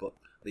we had, but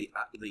the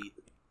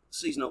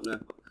season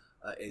opener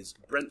is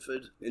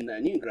Brentford in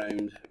their new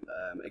ground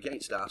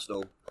against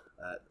Arsenal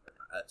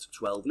at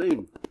 12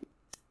 noon.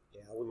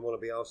 Yeah, I wouldn't want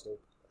to be Arsenal.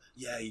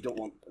 Yeah, you don't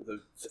want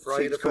the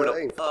Friday the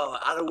 13th. Oh,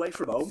 and away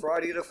from home.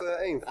 Friday the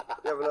 13th.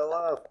 You're having a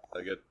laugh.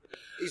 Very good.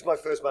 He's my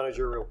first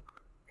managerial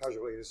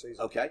casualty this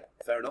season. Okay,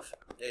 fair enough.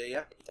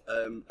 Yeah.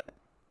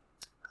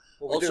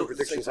 Well, we're doing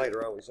predictions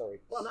later, aren't we? Sorry.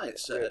 Well, no,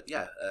 it's a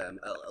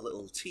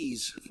little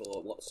tease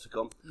for what's to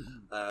come.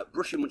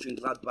 Borussia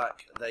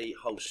Mönchengladbach, they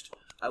host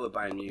our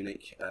Bayern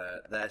Munich,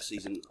 their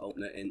season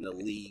opener in the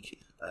league.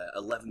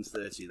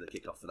 11:30 the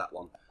kick-off for that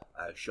one.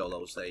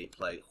 Cholos, they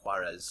play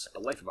Juarez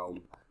away from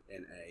home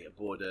in a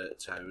border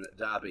town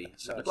derby,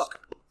 7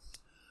 o'clock.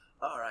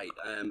 All right,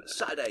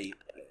 Saturday,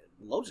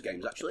 loads of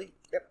games actually.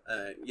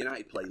 Yep.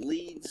 United play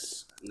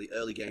Leeds in the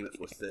early game at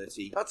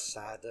 4:30. That's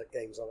sad that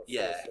game's on at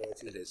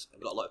 4:30. It is.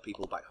 I've got a lot of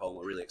people back home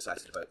who are really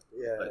excited about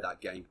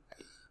that game.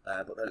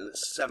 But then at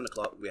 7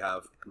 o'clock we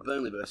have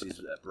Burnley versus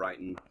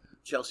Brighton,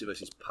 Chelsea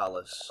versus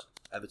Palace,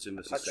 Everton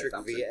versus Patrick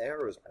Southampton.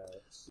 Vieira's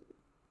Palace.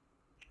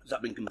 Has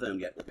that been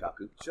confirmed yet,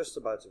 Lukaku? Just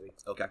about to be.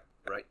 Okay,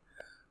 right.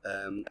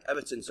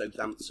 Everton,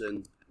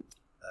 Southampton,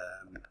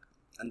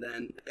 and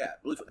then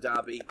Bluefoot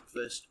Derby,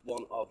 first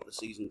one of the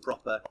season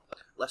proper.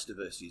 Leicester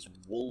versus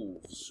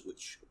Wolves,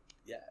 which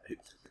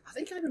I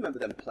think I remember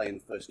them playing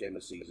the first game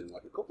of the season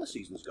like a couple of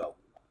seasons ago.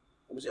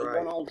 Was it a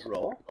 1-1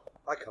 draw?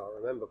 I can't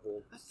remember,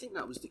 Paul. I think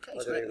that was the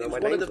case. I don't even know It my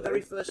was one of name the very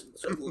first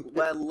sort of,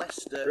 where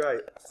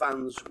Leicester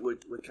fans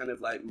would kind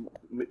of like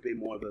be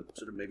more of a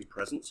sort of maybe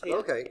presence here.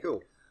 Okay,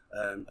 cool.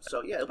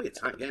 So yeah, it'll be a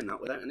tight game that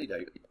without any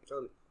doubt.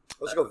 Totally.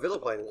 Also got Villa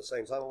playing at the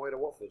same time away to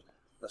Watford.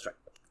 That's right.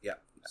 Yeah,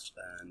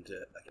 and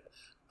a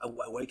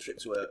away trip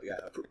to a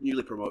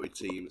newly promoted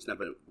team. It's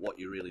never what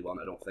you really want,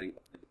 I don't think.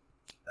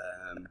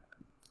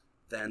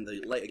 Then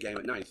the later game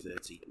at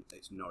 9:30,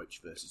 it's Norwich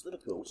versus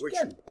Liverpool, Which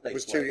again,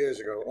 was 2 years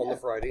ago on the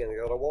Friday, and they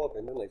got a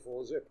walloping, didn't they?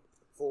 4-0.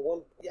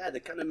 4-1. Yeah,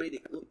 they kind of made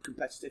it look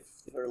competitive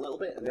for a little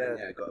bit, and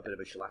then got a bit of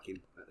a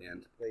shellacking at the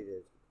end. They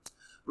did.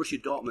 Borussia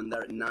Dortmund,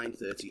 they're at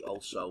 9:30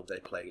 also. They're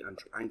playing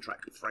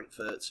Eintracht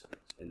Frankfurt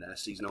in their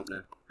season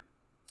opener.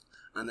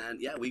 And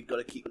then, we've got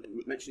to keep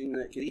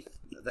mentioning Keith.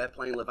 They're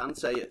playing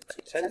Levante at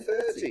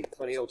 10:30.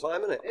 Funny old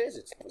time, isn't it? It is.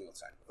 It's funny old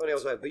time. Funny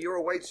old time. But you're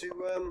away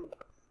to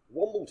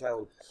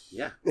Wombletown.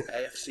 Yeah,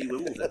 AFC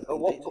Wimbledon.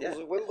 Wombles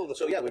at Wimbledon.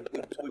 So,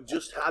 we've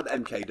just had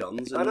MK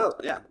Dons. And, I know.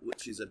 Yeah,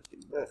 which is a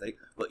thing.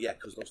 But,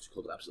 because those two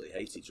clubs absolutely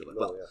hate each other.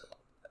 Well,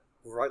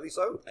 rightly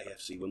so.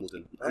 AFC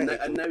Wimbledon.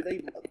 And now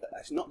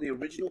it's not the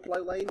original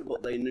Plough Lane,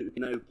 but they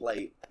now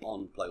play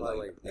on Plough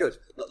Lane. Good.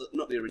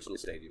 Not the original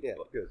stadium. Yeah,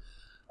 but good.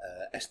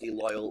 SD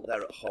Loyal,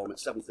 they're at home at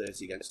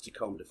 7:30 against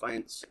Tacoma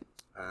Defiance,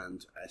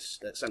 and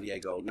San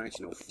Diego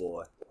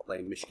 1904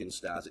 playing Michigan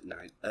Stars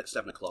at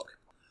 7 o'clock.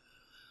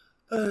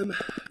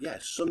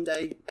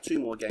 Sunday, 2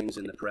 more games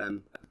in the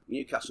Prem.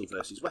 Newcastle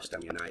versus West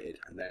Ham United,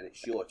 and then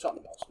it's your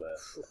Tottenham Hotspur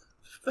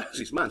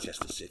versus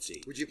Manchester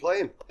City. Would you play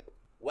him?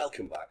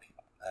 Welcome back.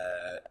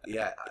 I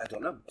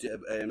don't know.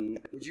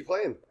 Would you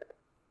play him?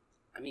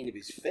 I mean, if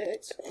he's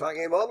fit. Bang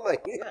him on,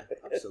 mate. Yeah,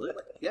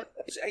 absolutely. Yeah.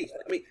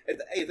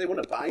 If they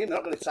want to buy him, they're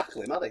not going to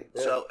tackle him, are they?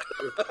 Yeah. So,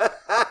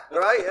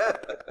 right,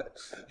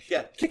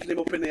 yeah, kicking him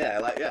up in the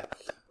air, well,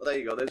 there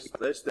you go.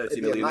 There's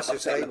 30 million. Massive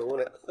statement,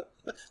 wouldn't it?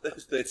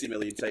 There's 30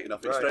 million taken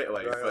off him straight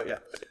away. Right.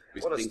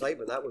 What a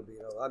statement that would be,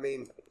 though. I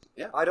mean,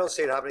 I don't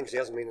see it happening because he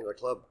hasn't been in the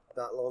club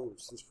that long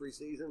since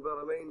pre-season, but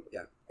I mean...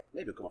 Yeah,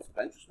 maybe he'll come off the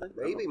bench or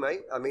something. Maybe,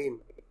 mate. I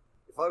mean,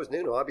 if I was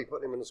Nuno, I'd be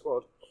putting him in the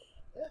squad.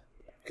 Yeah.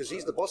 Because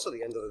he's the boss at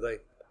the end of the day.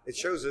 It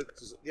shows a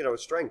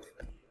strength.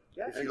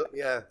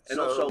 Yeah. And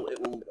also it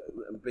will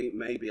be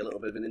maybe a little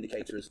bit of an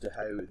indicator as to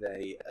how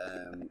they,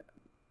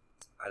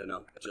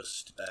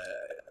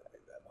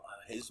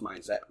 his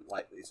mindset,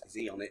 is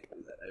he on it?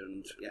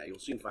 And you'll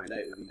soon find out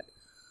if he's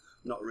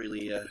not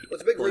really...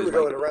 There's a big rumour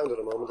going around at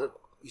the moment that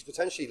he's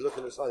potentially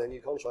looking to sign a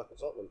new contract with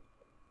Tottenham.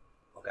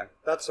 Okay.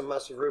 That's a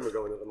massive rumour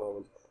going at the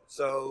moment.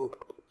 So,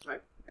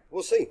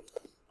 we'll see.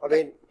 I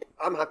mean,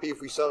 I'm happy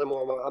if we sell him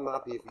or I'm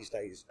happy if he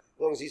stays.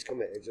 As long as he's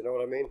committed, you know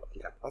what I mean?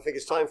 Yeah. I think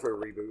it's time for a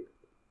reboot.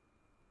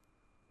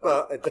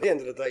 But at the end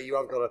of the day, you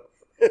have got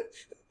a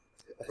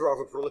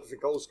rather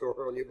prolific goal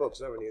scorer on your books,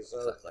 haven't you?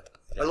 So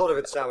a lot of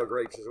it's sour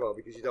grapes as well,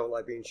 because you don't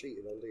like being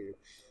cheated on, do you?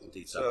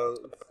 Indeed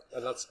so.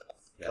 And that's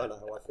kind of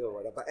how I feel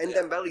right now. But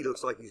Ndembele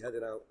looks like he's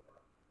heading out.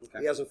 Okay.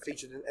 He hasn't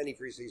featured in any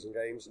pre-season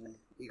games.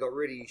 He got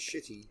really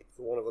shitty,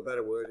 for want of a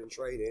better word, in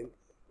training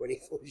when he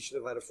thought he should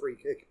have had a free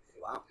kick.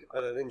 Wow.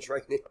 And an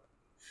in-training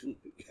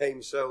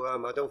game. So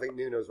I don't think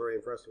Nuno's very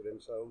impressed with him.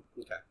 So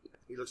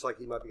he looks like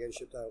he might be getting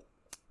shipped out.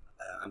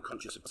 I'm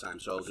conscious of time,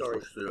 so I'll just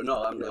rush through.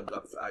 No, I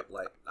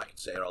could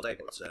say here all day,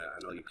 but I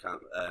know you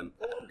can't. I'm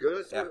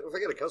good. If I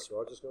get a customer,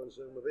 I'll just go and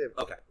serve them a beer.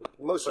 Okay.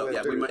 Most of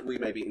them we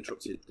may be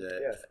interrupted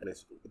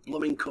with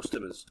blooming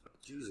customers.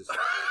 Jesus.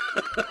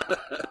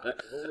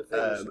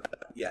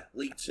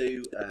 League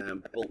 2,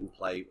 Bolton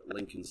play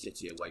Lincoln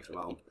City away from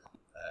home.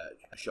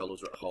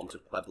 Cholos are at home to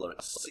Puebla at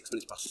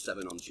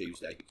 7:06 on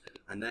Tuesday,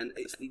 and then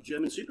it's the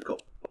German Super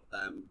Cup.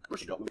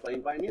 Borussia Dortmund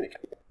playing Bayern Munich.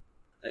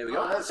 There we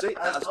go. It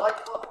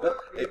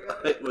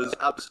was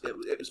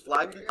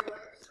flagged.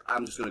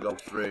 I'm just going to go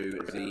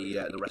through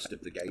the rest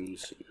of the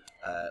games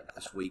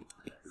this week.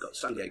 We've got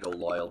San Diego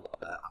Loyal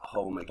at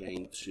home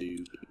again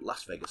to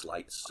Las Vegas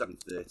Lights,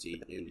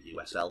 7:30 in the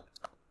USL,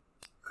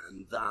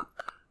 and that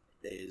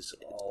is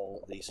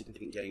all the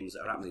significant games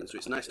that are happening. So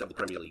it's nice to have the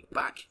Premier League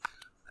back.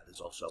 there's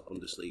also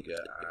Bundesliga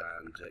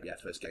and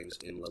first games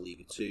in La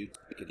Liga 2,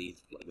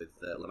 Cadiz with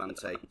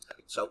Levante.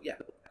 So yeah,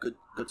 good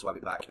to have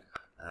it back.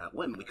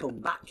 When we come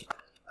back,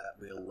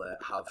 we'll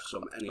have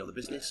some any other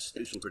business,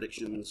 do some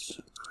predictions,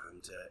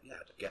 and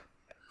and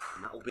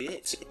that'll be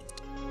it.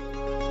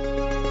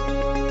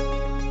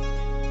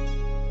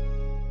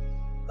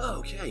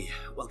 Okay,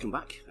 welcome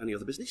back. Any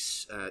other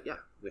business?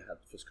 We had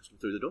the first customer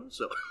through the door,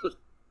 so.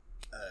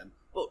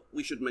 But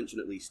we should mention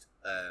at least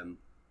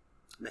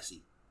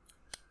Messi.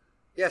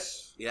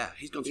 Yes. Yeah,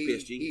 he's gone to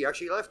PSG. He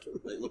actually left.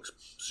 It looks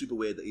super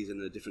weird that he's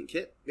in a different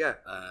kit. Yeah.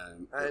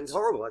 And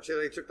horrible,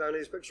 actually. They took down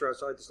his picture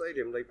outside the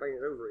stadium. They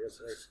painted over it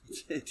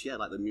yesterday. Yeah,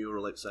 like the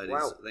mural outside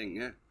his thing,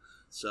 yeah.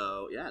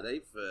 So, yeah,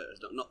 they've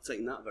not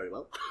taken that very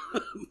well.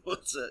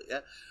 But,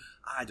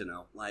 I don't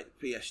know. Like,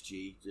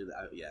 PSG,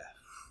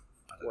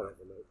 Whatever,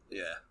 mate.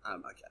 Yeah,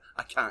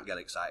 I can't get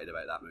excited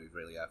about that move,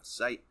 really, I have to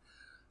say.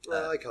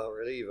 Well, I can't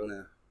really either.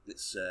 No,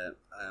 it's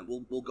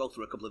we'll go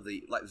through a couple of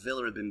the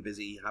Villa have been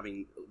busy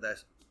they're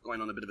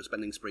going on a bit of a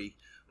spending spree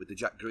with the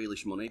Jack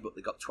Grealish money, but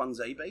they got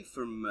Tuanzebe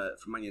from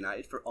Man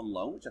United on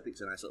loan, which I think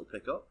is a nice little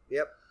pickup.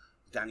 Yep.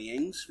 Danny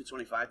Ings for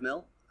 25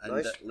 mil, and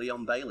nice.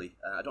 Leon Bailey.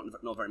 I don't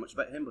know very much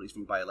about him, but he's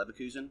from Bayer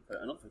Leverkusen for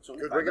 25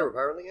 good winger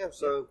apparently. Yeah.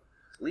 So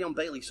Leon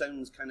Bailey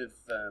sounds kind of.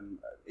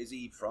 Is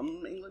he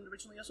from England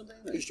originally or something?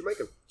 He's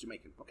Jamaican.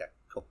 Jamaican. Okay.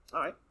 Cool.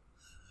 All right.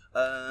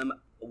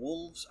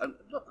 Wolves, I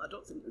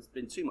don't think there's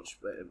been too much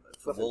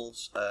for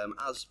Wolves.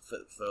 As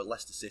for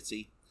Leicester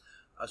City,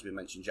 as we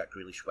mentioned, Jack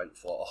Grealish went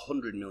for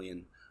 100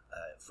 million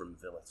from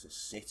Villa to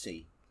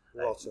City.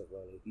 Lots of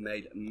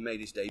money.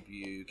 Made his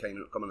debut,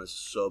 come on as a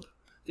sub.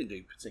 Didn't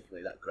do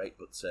particularly that great,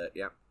 but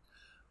yeah.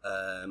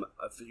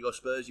 For your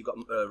Spurs, you got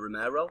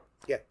Romero.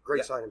 Yeah,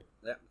 great signing.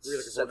 Yeah, really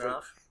looking forward to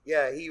him.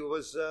 Yeah, he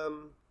was.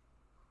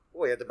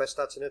 He had the best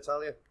stats in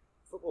Italia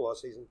football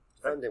last season.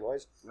 Defending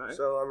wise, right.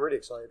 So I'm really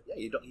excited. Yeah,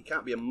 you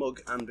can't be a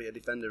mug and be a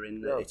defender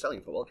in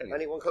Italian football, can you?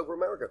 And he won Copa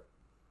America.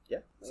 Yeah.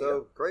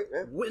 So great,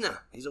 yeah. Winner.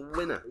 He's a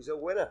winner. He's a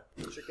winner.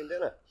 Chicken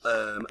dinner.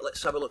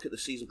 Let's have a look at the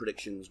season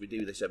predictions. We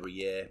do this every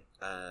year.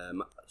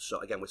 So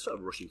again, we're sort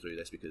of rushing through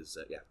this because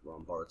we're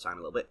on borrowed time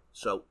a little bit.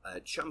 So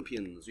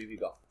champions, who have you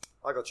got?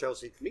 I got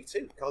Chelsea. Me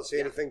too. Can't see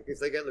anything. If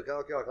they get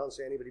Lukaku, I can't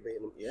see anybody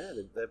beating them. Yeah,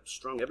 they're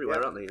strong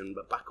everywhere, aren't they? And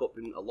back up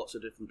in lots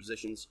of different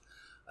positions.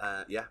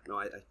 I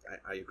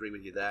agree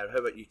with you there. How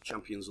about you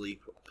Champions League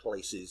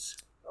places?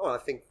 Oh, I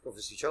think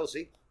obviously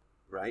Chelsea.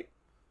 Right.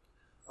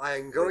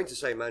 I'm going to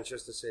say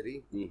Manchester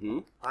City. Mm-hmm.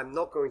 I'm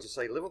not going to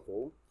say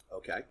Liverpool.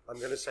 Okay. I'm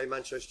going to say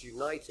Manchester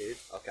United.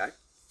 Okay.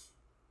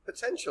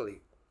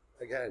 Potentially,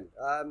 again.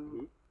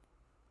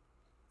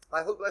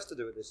 I hope Leicester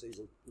do it this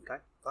season. Okay.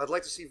 I'd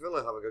like to see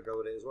Villa have a good go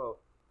at it as well.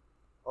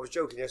 I was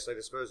joking yesterday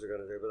the Spurs are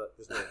going to do it, but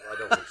I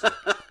don't think so.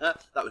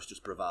 That was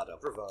just bravado.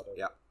 Bravado.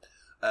 Yeah.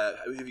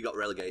 Who have you got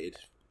relegated?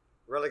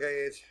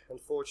 Relegated,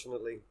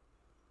 unfortunately,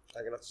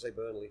 I'm going to have to say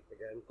Burnley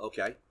again.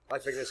 Okay. I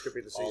think this could be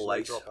the season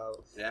Always. they drop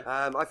out.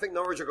 Yeah. I think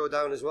Norwich will go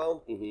down as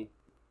well. Mm-hmm.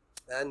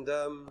 And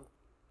I'm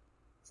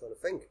trying to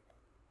think.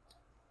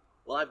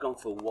 Well, I've gone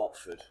for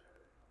Watford.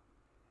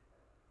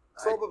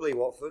 Probably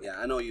Watford. Yeah,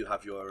 I know you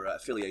have your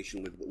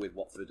affiliation with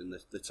Watford and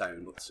the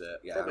town, but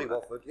probably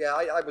Watford. Yeah,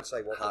 I would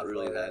say Watford. Heart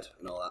really head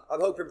and all that. I'm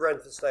hoping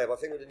Brentford stay up. I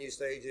think with the new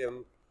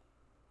stadium,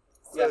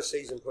 first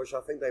season push, I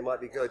think they might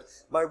be good.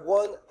 My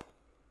one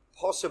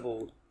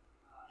possible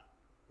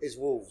is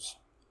Wolves.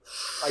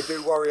 I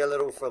do worry a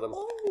little for them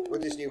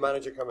with this new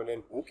manager coming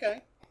in.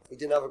 Okay. He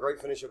didn't have a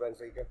great finish at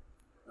Benfica.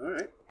 All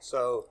right.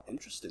 So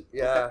interesting.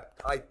 Yeah,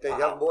 they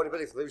haven't bought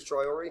anybody to lose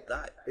Traore.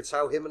 It's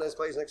how Jimenez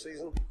plays next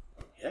season.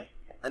 Yeah.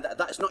 And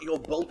that's not your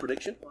bold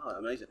prediction? Wow,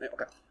 amazing.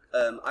 Okay.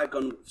 I've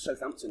gone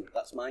Southampton.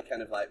 That's my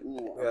kind of like, I'm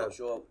not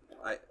sure.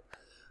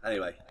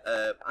 Anyway,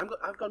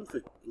 I've gone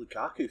for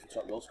Lukaku for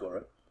top goal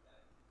scorer.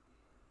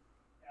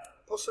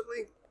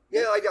 Possibly.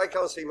 Yeah, I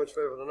can't see much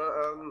further than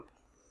that.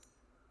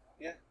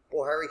 Yeah.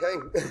 Or Harry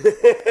Kane,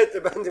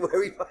 depending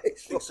where he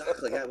plays.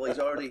 Exactly, yeah. Well, he's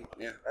already,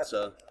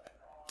 So,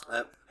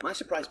 my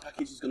surprise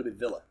package is going to be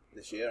Villa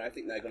this year. I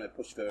think they're going to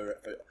push for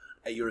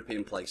a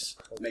European place.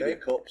 Okay. Maybe a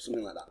cup,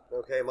 something like that.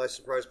 Okay, my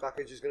surprise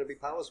package is going to be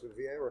Palace with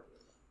Vieira.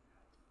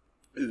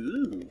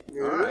 Ooh.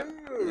 All right.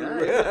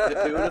 Yeah.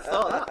 Who would have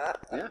thought that?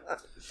 Yeah.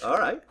 All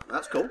right.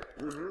 That's cool.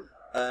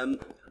 Mm-hmm.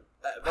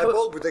 My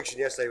bold prediction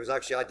yesterday was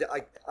actually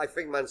I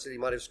think Man City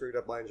might have screwed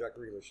up buying Jack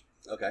Grealish.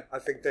 Okay. I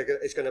think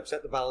it's going to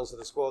upset the balance of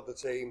the squad, the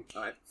team.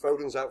 All right.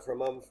 Foden's out for a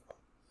month.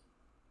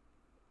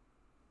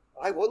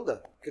 I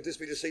wonder, could this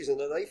be the season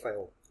that they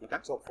fail? Okay.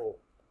 Top four.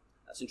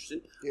 That's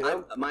interesting. You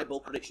know? My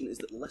bold prediction is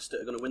that Leicester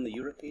are going to win the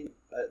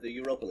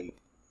Europa League.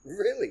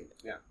 Really?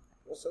 Yeah.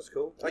 That's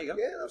cool. There you go.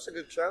 Yeah, that's a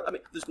good shout. I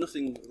mean, there's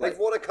nothing. They've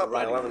won a cup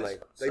now, haven't they?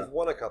 So. They've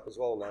won a cup as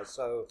well now,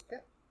 so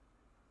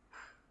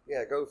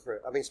yeah, go for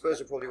it. I mean, Spurs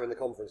will probably win the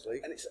Conference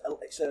League, and it's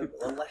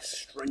a less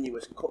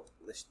strenuous cup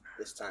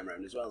this time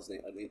round as well, isn't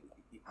it? I mean,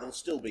 there'll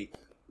still be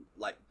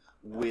like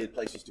weird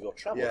places to go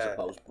travel, I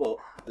suppose, but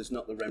there's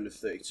not the round of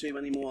 32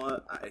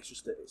 anymore. It's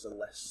just that it's a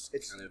less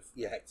kind of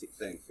hectic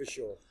thing for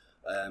sure.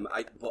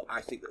 But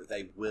I think that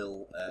they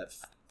will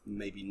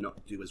maybe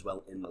not do as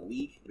well in the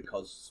league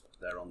because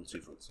they're on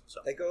two fronts.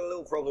 So they got a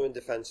little problem in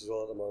defence as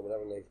well at the moment,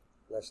 haven't they,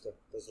 Leicester?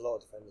 There's a lot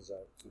of defenders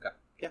out. Okay.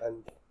 Yeah.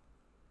 And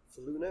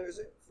Fortuna, is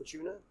it?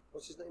 Fortuna?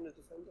 What's his name, the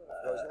defender?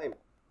 I forgot his name.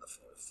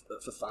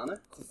 Fofana?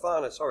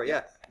 Fofana, sorry,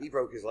 yeah. He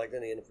broke his leg,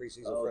 didn't he, in the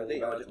pre-season friendly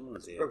match?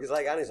 Broke his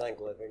leg and his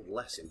ankle, I think.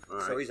 Bless him.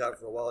 So he's out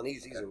for a while, and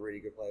he's a really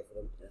good player for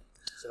them. Yeah.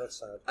 So that's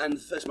sad. And the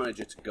first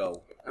manager to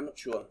go. I'm not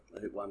sure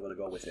who I'm going to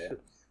go with here.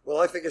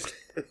 Well, I think it's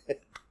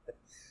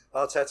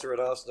Arteta at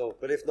Arsenal,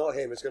 but if not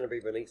him, it's going to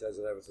be Benitez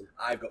at Everton.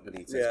 I've got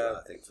Benitez,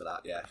 I think, for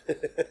that, yeah.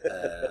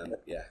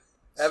 Yeah.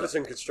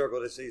 Everton could struggle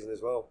this season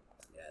as well.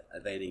 Yeah,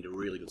 they need a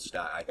really good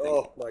start, I think.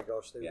 Oh my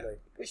gosh, didn't they?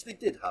 Which they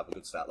did have a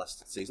good start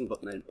last season,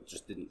 but they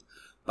just didn't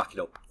back it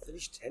up.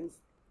 Finished 10th?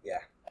 Yeah.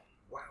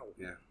 Wow.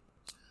 Yeah.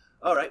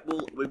 All right,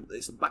 well,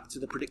 it's back to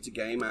the predictor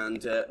game,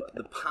 and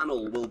the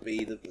panel will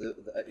be,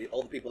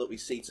 all the people that we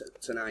see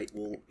tonight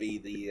will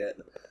be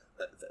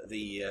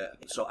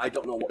so I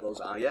don't know what those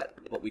are yet,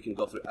 but we can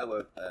go through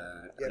our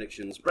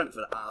predictions.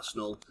 Brentford,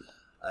 Arsenal.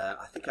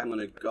 I think I'm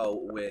going to go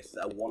with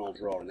a 1-1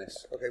 draw in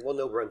this. Okay,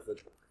 1-0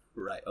 Brentford.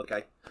 Right,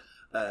 okay.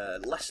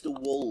 Leicester,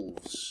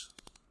 Wolves.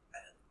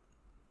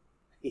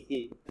 I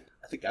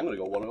think I'm going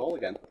to go 1-1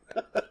 again.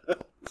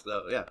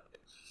 So, yeah.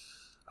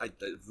 A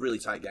really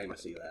tight game I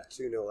see there.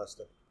 2-0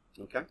 Leicester.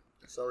 Okay.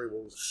 Sorry,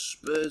 Wolves.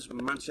 Spurs,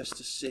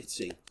 Manchester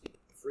City.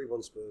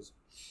 3-1 Spurs.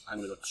 I'm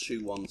going to go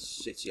 2-1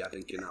 City, I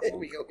think, in that Here one.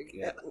 we go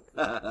again.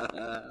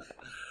 Yeah.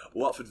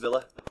 Watford,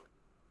 Villa.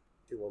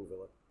 2-1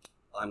 Villa.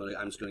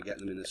 I'm just going to get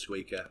them in the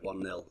squeaker.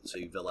 1-0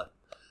 to Villa.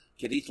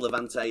 Cadiz,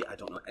 Levante. I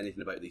don't know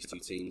anything about these two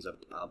teams,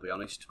 I'll be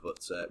honest,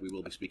 but we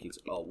will be speaking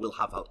to... Oh, we'll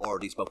have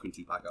already spoken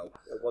to Paco.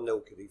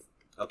 1-0 Cadiz.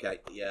 Okay,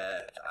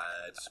 yeah.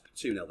 It's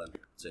 2-0 then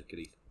to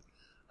Cadiz.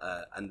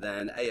 And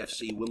then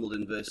AFC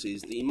Wimbledon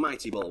versus the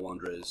mighty Bolton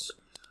Wanderers.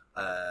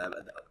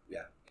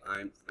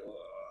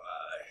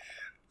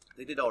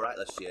 They did all right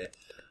this year.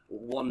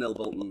 1-0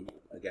 Bolton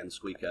again,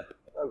 squeaker.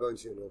 I'm going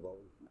 2-0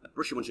 Bolton.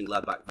 Borussia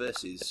Mönchengladbach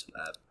versus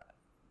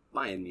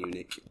Bayern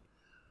Munich.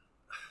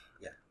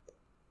 Yeah.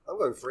 I'm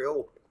going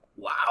 3-0.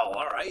 Wow,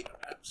 all right.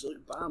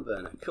 Absolute barn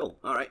burner. Cool.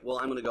 All right, well,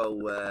 I'm going to go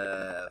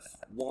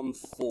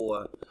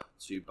 1-4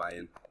 to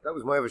Bayern. That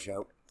was my other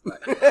shout. Right.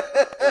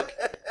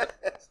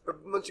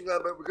 But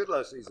Mönchengladbach were good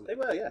last season. They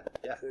were, yeah.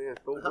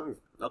 Bold move.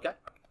 Okay.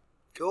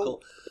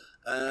 Cool.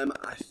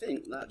 I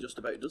think that just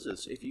about does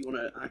us. If you want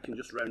to, I can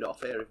just round it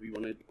off here. If you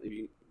want to,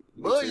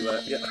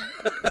 Bye. yeah.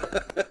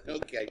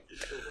 Okay.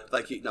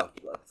 Thank you. No,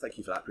 thank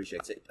you for that.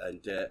 Appreciate it.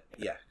 And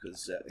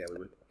because we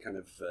were kind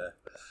of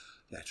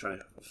trying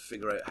to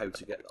figure out how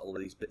to get all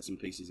of these bits and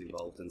pieces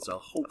involved, and so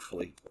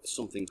hopefully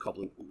something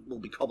will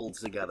be cobbled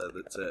together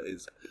that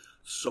is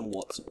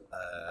somewhat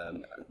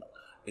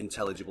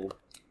intelligible.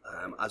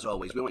 As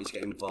always, we want you to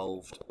get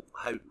involved.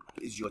 How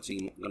is your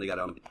team going to get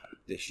on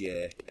this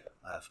year?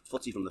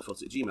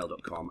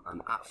 footyfromthefoot@gmail.com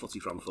and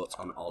 @footyfromfoot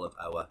on all of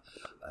our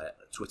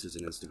Twitters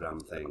and Instagram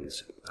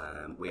things.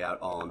 We are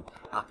on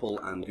Apple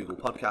and Google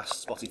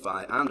Podcasts,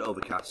 Spotify and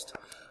Overcast.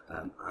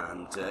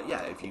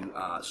 If you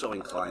are so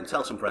inclined,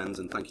 tell some friends,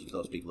 and thank you to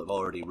those people who have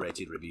already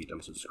rated, reviewed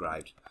and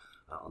subscribed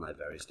on our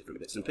various different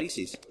bits and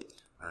pieces.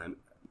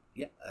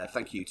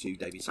 Thank you to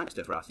David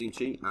Sangster for our theme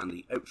tune and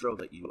the outro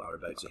that you are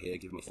about to hear.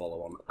 Give him a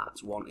follow on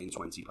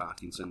 @1in20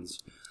 Parkinson's.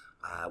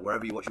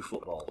 Wherever you watch your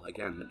football,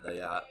 again,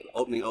 they are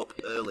opening up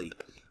early.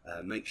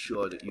 Make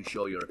sure that you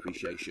show your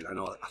appreciation.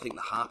 I think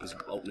the Harp is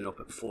opening up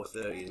at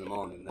 4:30 in the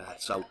morning there.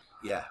 So,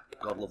 yeah,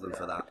 God love them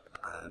for that.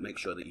 Make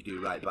sure that you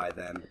do right by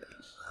them.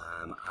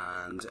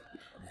 And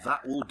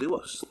that will do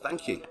us.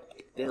 Thank you,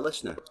 dear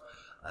listener.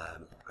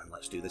 And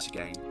let's do this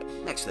again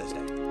next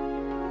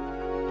Thursday.